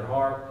with it in her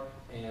heart.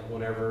 And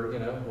whenever, you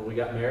know, when we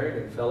got married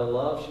and fell in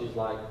love, she's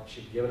like,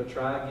 she'd give it a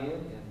try again,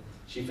 and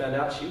she found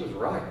out she was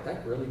right.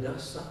 That really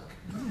does suck.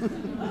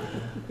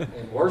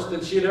 And worse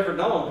than she had ever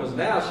known, because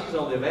now she's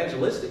on the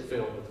evangelistic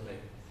field with me.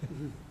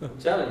 I'm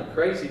telling you,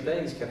 crazy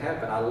things can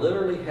happen. I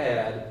literally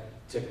had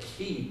to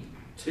keep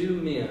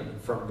 2 men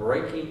from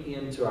breaking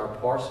into our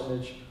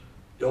parsonage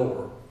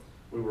door.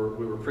 We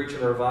were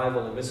preaching a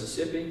revival in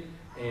Mississippi,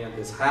 and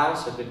this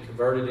house had been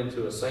converted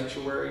into a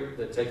sanctuary.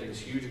 They'd taken this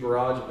huge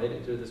garage and made it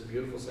into this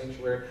beautiful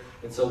sanctuary.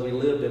 And so we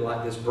lived in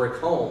like this brick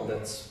home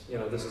that's, you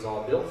know, this is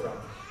all built from.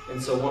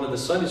 And so one of the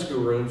Sunday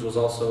school rooms was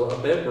also a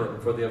bedroom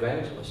for the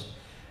evangelist.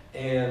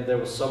 And there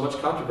was so much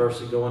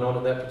controversy going on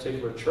in that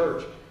particular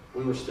church.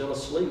 We were still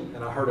asleep,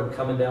 and I heard him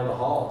coming down the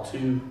hall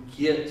to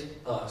get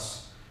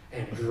us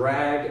and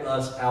drag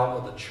us out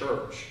of the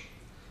church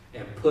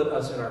and put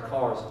us in our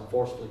cars and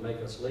forcefully make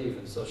us leave.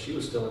 And so she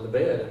was still in the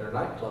bed in her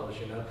night clothes,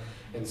 you know.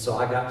 And so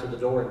I got to the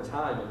door in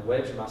time and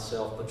wedged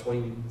myself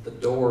between the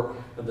door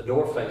and the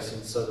door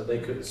facing so that they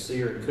couldn't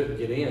see her and couldn't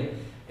get in,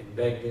 and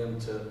begged them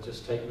to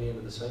just take me into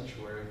the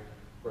sanctuary,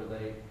 where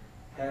they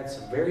had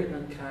some very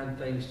unkind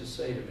things to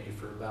say to me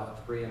for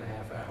about 3.5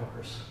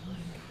 hours.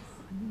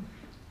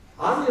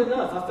 Oddly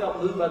enough, I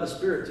felt moved by the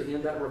Spirit to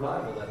end that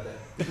revival that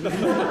day.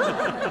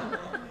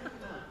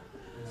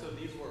 So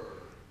these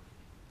were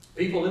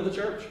people in the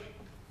church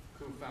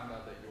who found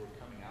out that you were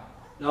coming out?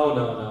 No.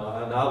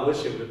 And I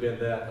wish it would have been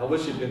that. I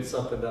wish it had been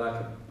something that I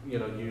could, you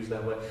know, use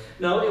that way.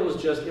 No, it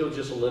was just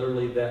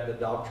literally that the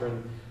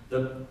doctrine,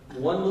 the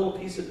one little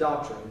piece of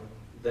doctrine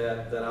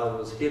that I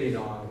was hitting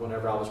on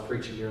whenever I was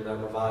preaching during that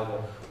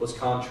revival was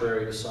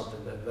contrary to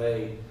something that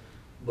they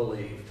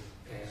believed.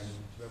 And do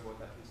you remember what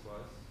that piece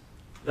was?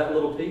 that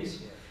little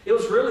piece, Yeah. it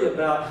was really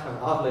about,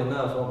 oddly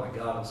enough, oh my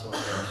God, I'm so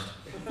embarrassed.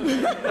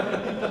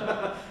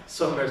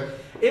 So embarrassed.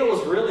 It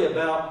was really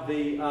about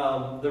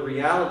the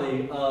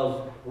reality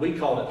of, we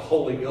called it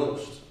Holy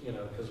Ghost, you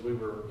know, because we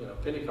were, you know,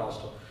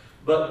 Pentecostal,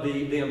 but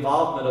the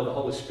involvement of the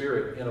Holy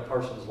Spirit in a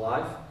person's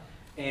life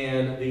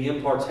and the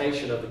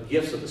impartation of the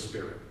gifts of the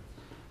Spirit.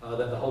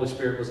 That the Holy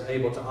Spirit was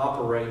able to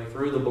operate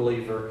through the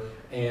believer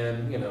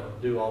and, you know,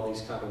 do all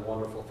these kind of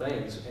wonderful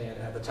things. And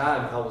at the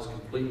time, I was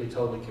completely,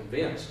 totally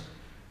convinced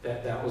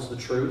that that was the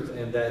truth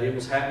and that it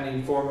was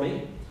happening for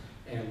me.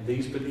 And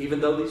but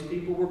even though these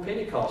people were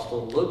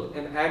Pentecostal, looked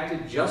and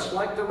acted just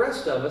like the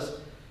rest of us,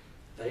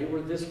 they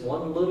were this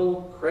one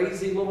little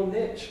crazy little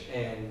niche,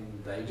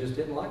 and they just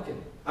didn't like it.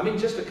 I mean,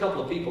 just a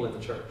couple of people in the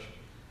church,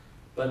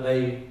 but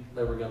they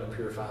were going to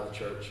purify the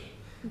church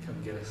and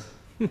come get us.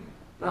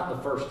 Not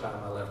the first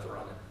time I left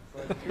running.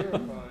 By purify,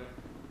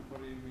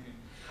 what do you mean?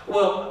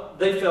 Well,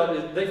 they felt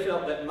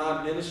that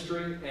my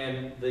ministry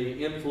and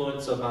the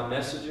influence of my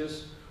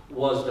messages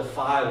was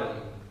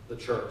defiling the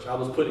church. I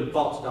was putting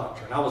false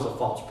doctrine. I was a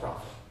false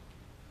prophet.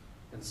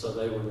 And so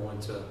they were going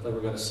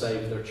to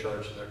save their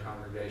church and their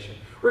congregation.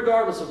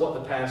 Regardless of what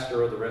the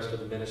pastor or the rest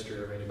of the ministry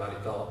or anybody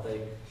thought,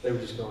 they were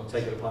just going to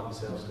take it upon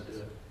themselves to do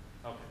it.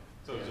 Okay.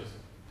 So it's just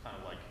kind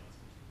of like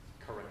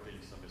correcting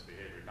some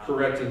misbehavior. Not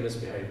Correcting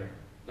misbehavior.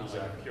 Not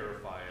Exactly. like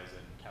purify as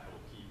in capital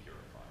P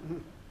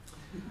purify.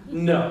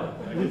 No.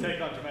 I can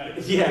take on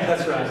dramatic. Yeah,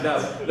 that's right.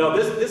 No.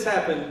 This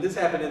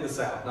happened in the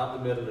South, not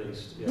the Middle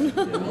East.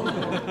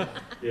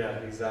 Yeah,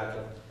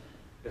 exactly.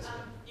 Yes, ma'am.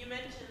 You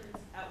mentioned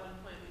at one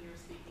point when you were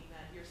speaking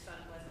that your son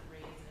wasn't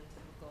raised in a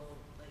typical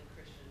like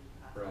Christian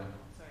household.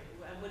 Right. Sorry.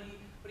 And what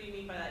do you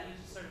mean by that? You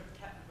just sort of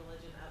kept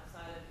religion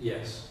outside of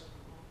Yes.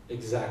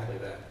 Exactly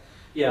that.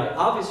 Yeah,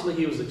 obviously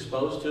he was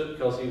exposed to it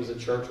because he was at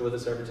church with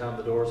us every time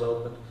the doors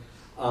opened.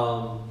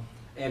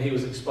 And he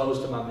was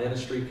exposed to my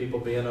ministry, people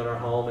being in our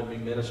home and me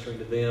ministering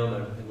to them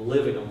and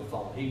living on the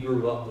phone. He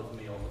grew up with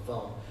me on the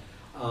phone,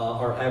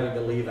 or having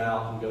to leave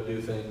out and go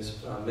do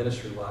things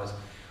ministry-wise.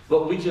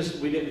 But we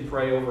didn't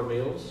pray over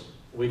meals.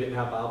 We didn't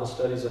have Bible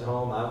studies at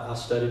home. I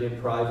studied in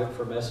private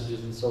for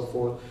messages and so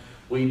forth.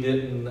 We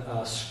didn't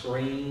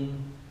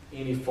screen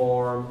any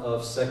form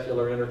of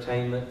secular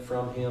entertainment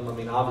from him. I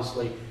mean,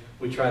 obviously,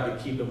 we tried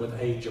to keep him with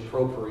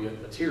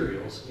age-appropriate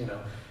materials, you know.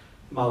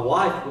 My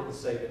wife wouldn't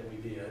say that we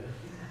did.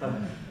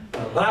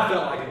 But I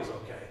felt like it was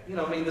okay. You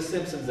know, I mean, The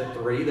Simpsons at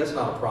 3, that's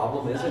not a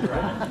problem, is it,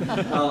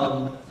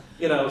 right?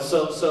 You know,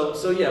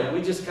 so yeah,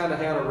 we just kind of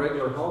had a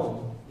regular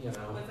home, you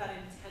know. Was that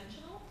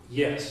intentional?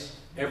 Yes,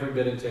 every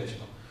bit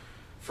intentional.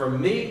 For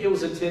me, it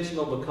was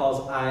intentional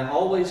because I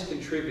always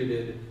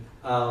contributed.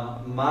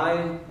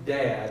 My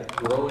dad,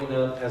 growing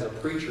up as a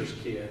preacher's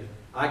kid,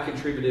 I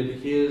contributed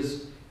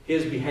his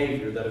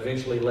behavior that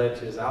eventually led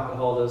to his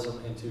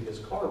alcoholism and to his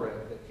car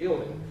wreck that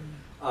killed him.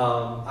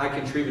 I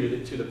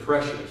contributed it to the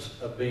pressures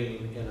of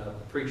being in a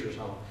preacher's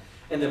home.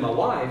 And then my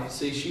wife,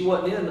 see, she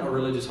wasn't in a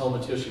religious home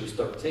until she was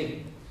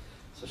 13.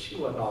 So she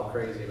wasn't all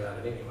crazy about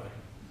it anyway.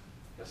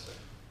 Yes, sir.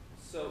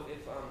 So if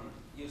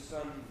your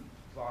son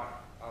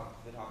brought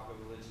up the topic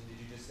of religion, did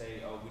you just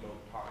say, oh, we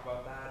don't talk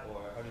about that?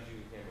 Or how did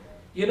you handle that?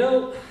 You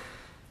know,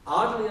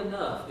 oddly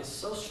enough, it's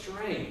so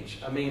strange.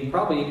 I mean,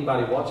 probably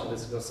anybody watching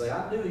this is going to say,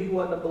 I knew he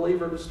wasn't a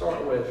believer to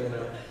start with, you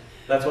know.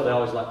 That's what they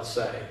always like to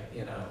say,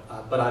 you know.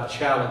 But I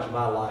challenge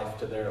my life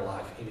to their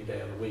life any day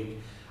of the week.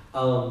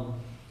 I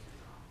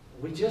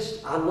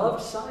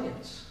loved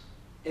science.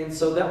 And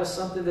so that was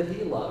something that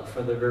he loved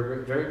from the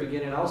very, very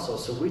beginning also.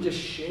 So we just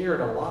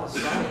shared a lot of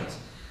science.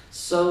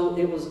 So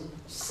it was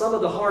some of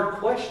the hard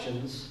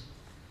questions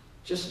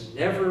just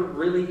never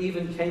really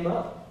even came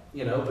up,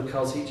 you know,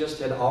 because he just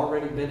had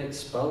already been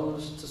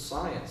exposed to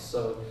science.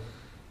 So,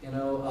 you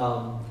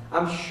know,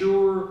 I'm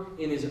sure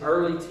in his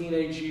early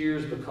teenage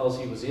years, because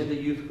he was in the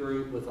youth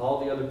group with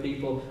all the other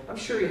people, I'm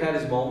sure he had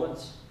his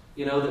moments,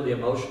 you know, that the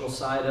emotional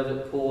side of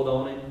it pulled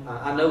on him.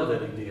 I know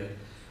that he did.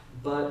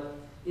 But,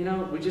 you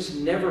know, we just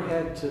never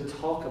had to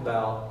talk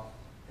about,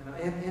 you know,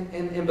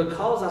 and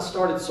because I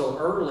started so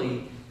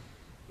early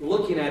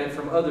looking at it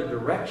from other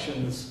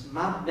directions,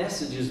 my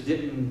messages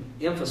didn't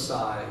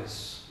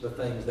emphasize the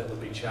things that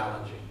would be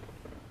challenging.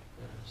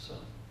 Yeah, so,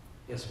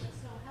 yes, ma'am.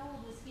 So how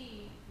old was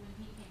he when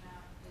he came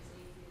out as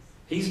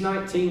atheist? He's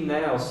 19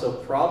 now, so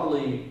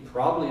probably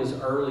as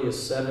early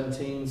as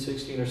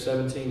 16 or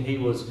 17,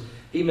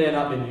 he may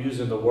not have been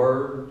using the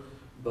word,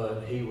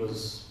 but he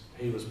was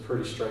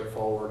pretty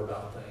straightforward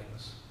about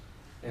things.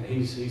 And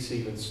he's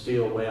even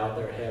still way out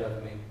there ahead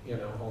of me, you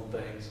know, on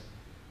things.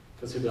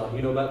 Because he'll be like,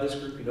 you know about this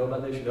group, you know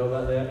about this, you know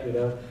about that, you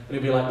know. And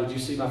he'll be like, did you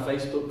see my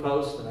Facebook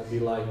post? And I'd be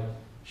like,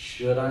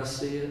 should I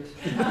see it?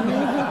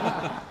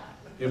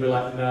 He'll be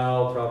like,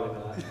 no, probably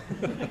not.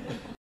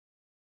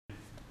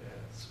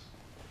 Yes.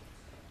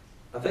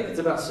 I think it's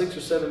about 6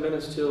 or 7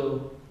 minutes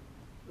till,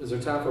 is there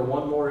time for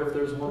one more if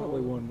there's one?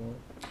 Probably one more.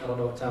 I don't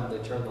know what time they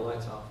turn the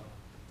lights off.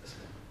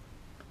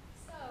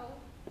 So,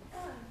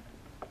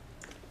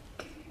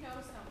 if you know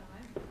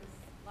someone who's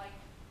like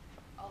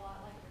a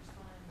lot like your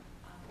son,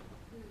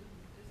 who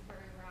is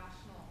very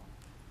rational,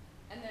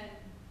 and then,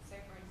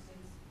 say for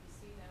instance, you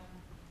see them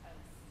as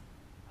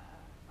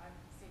I've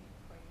seen an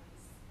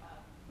acquaintance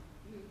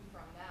move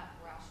from that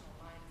rational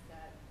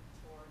mindset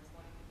towards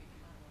wanting to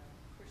become a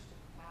Christian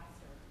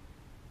pastor.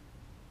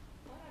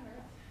 What on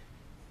earth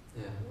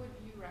would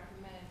you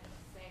recommend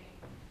saying?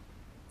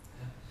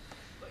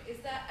 Is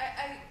that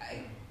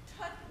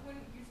when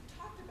you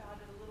talked about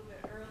it a little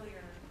bit earlier,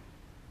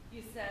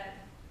 you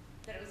said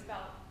that it was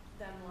about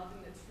them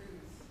loving the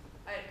truth.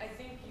 I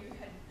think you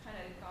had kind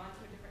of gone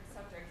to a different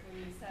subject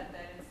when you said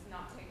that it's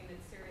not taking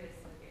it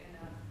seriously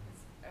enough.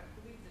 I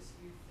believe this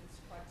youth is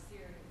quite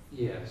serious.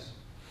 Yes.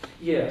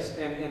 Yes,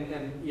 and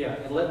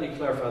let me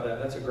clarify that.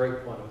 That's a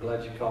great point. I'm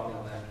glad you caught me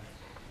on that.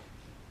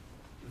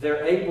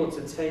 They're able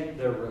to take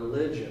their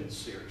religion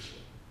seriously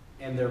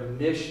and their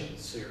mission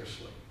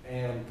seriously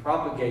and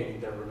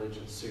propagating their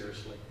religion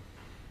seriously.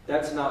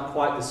 That's not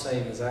quite the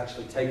same as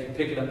actually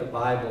picking up the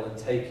Bible and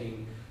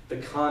taking the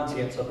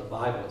contents of the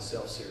Bible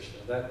itself seriously.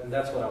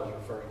 That's what I was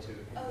referring to.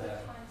 Oh, the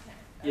content.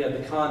 Yeah,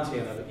 the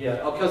content of it.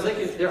 Yeah, because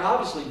they're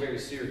obviously very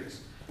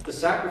serious. The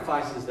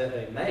sacrifices that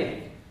they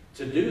make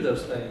to do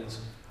those things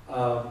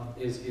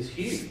is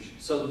huge.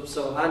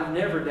 So I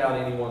never doubt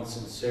anyone's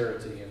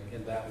sincerity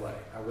in that way.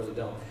 I really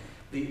don't.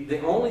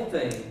 The only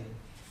thing,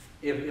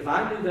 if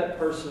I knew that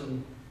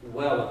person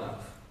well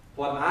enough,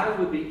 what I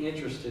would be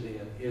interested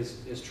in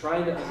is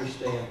trying to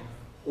understand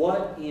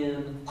what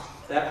in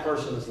that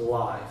person's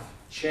life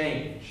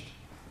changed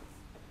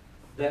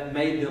that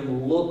made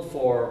them look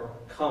for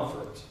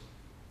comfort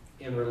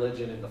in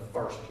religion in the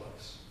first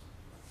place.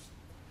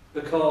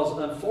 Because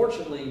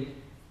unfortunately,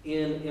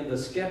 in the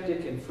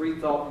skeptic and free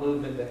thought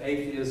movement, the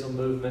atheism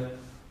movement,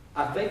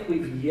 I think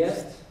we've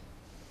yet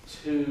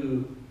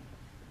to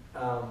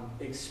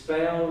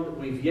expound,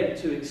 we've yet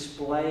to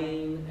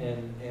explain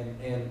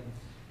and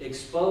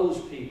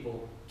expose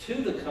people to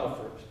the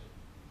comfort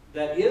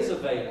that is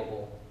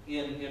available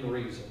in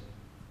reason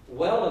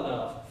well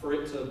enough for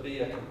it to be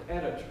a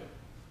competitor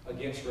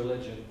against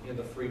religion in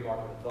the free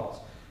market of thoughts.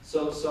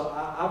 So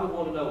I would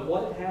want to know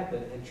what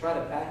happened and try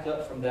to back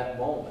up from that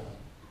moment.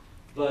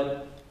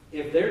 But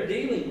if they're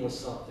dealing with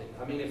something,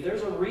 I mean, if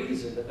there's a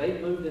reason that they've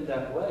moved in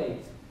that way,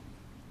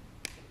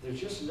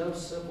 there's just no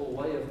simple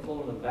way of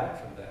pulling them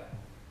back from that.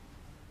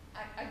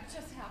 I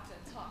just have to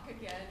talk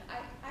again.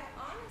 I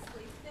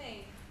honestly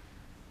think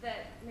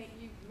that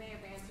you may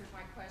have answered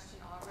my question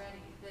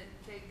already, that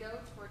they go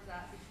towards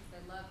that because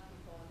they love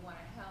people and want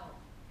to help.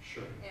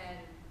 Sure.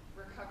 And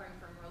recovering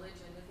from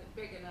religion isn't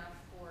big enough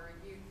for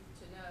youth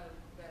to know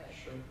that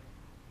Sure.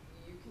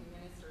 you can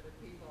minister to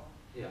people.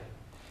 Yeah.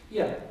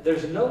 Yeah,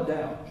 there's no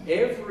doubt.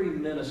 Every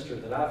minister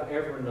that I've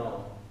ever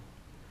known,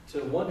 to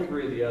one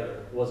degree or the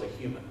other, was a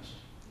humanist.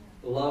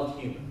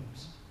 Loved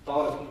humans.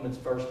 Thought of humans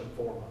first and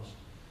foremost.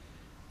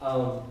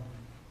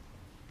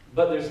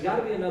 But there's got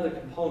to be another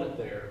component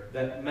there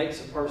that makes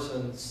a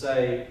person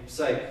say,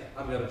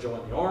 I'm going to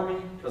join the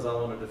army because I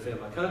want to defend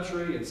my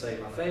country and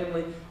save my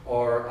family,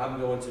 or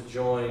I'm going to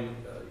join,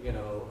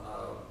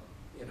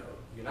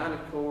 United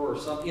Corps or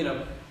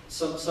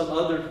some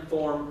other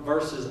form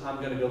versus I'm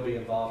going to go be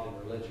involved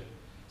in religion.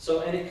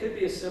 So, and it could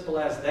be as simple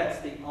as that's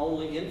the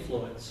only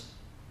influence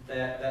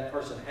that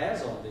person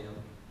has on them,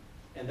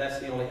 and that's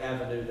the only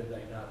avenue that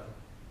they know.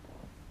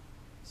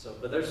 So,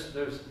 but there's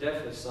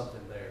definitely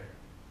something there,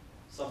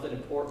 something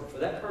important for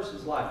that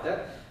person's life.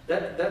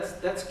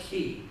 That's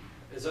key,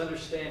 is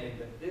understanding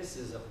that this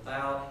is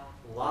about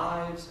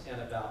lives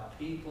and about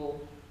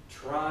people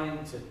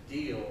trying to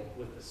deal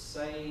with the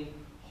same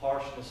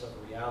harshness of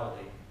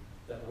reality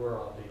that we're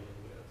all dealing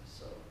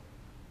with.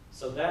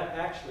 So that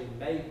actually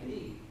may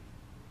be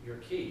your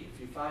key.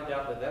 If you find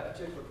out that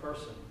particular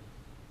person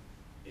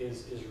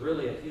is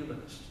really a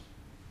humanist,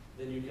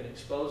 then you can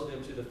expose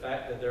them to the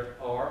fact that there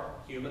are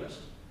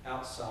humanists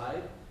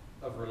outside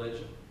of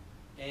religion.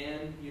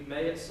 And you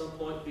may at some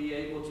point be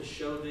able to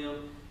show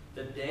them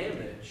the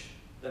damage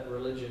that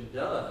religion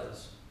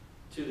does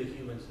to the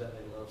humans that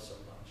they love so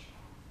much.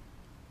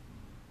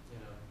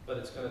 But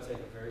it's going to take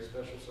a very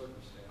special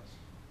circumstance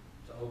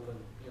to open,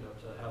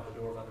 to have the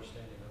door of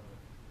understanding open.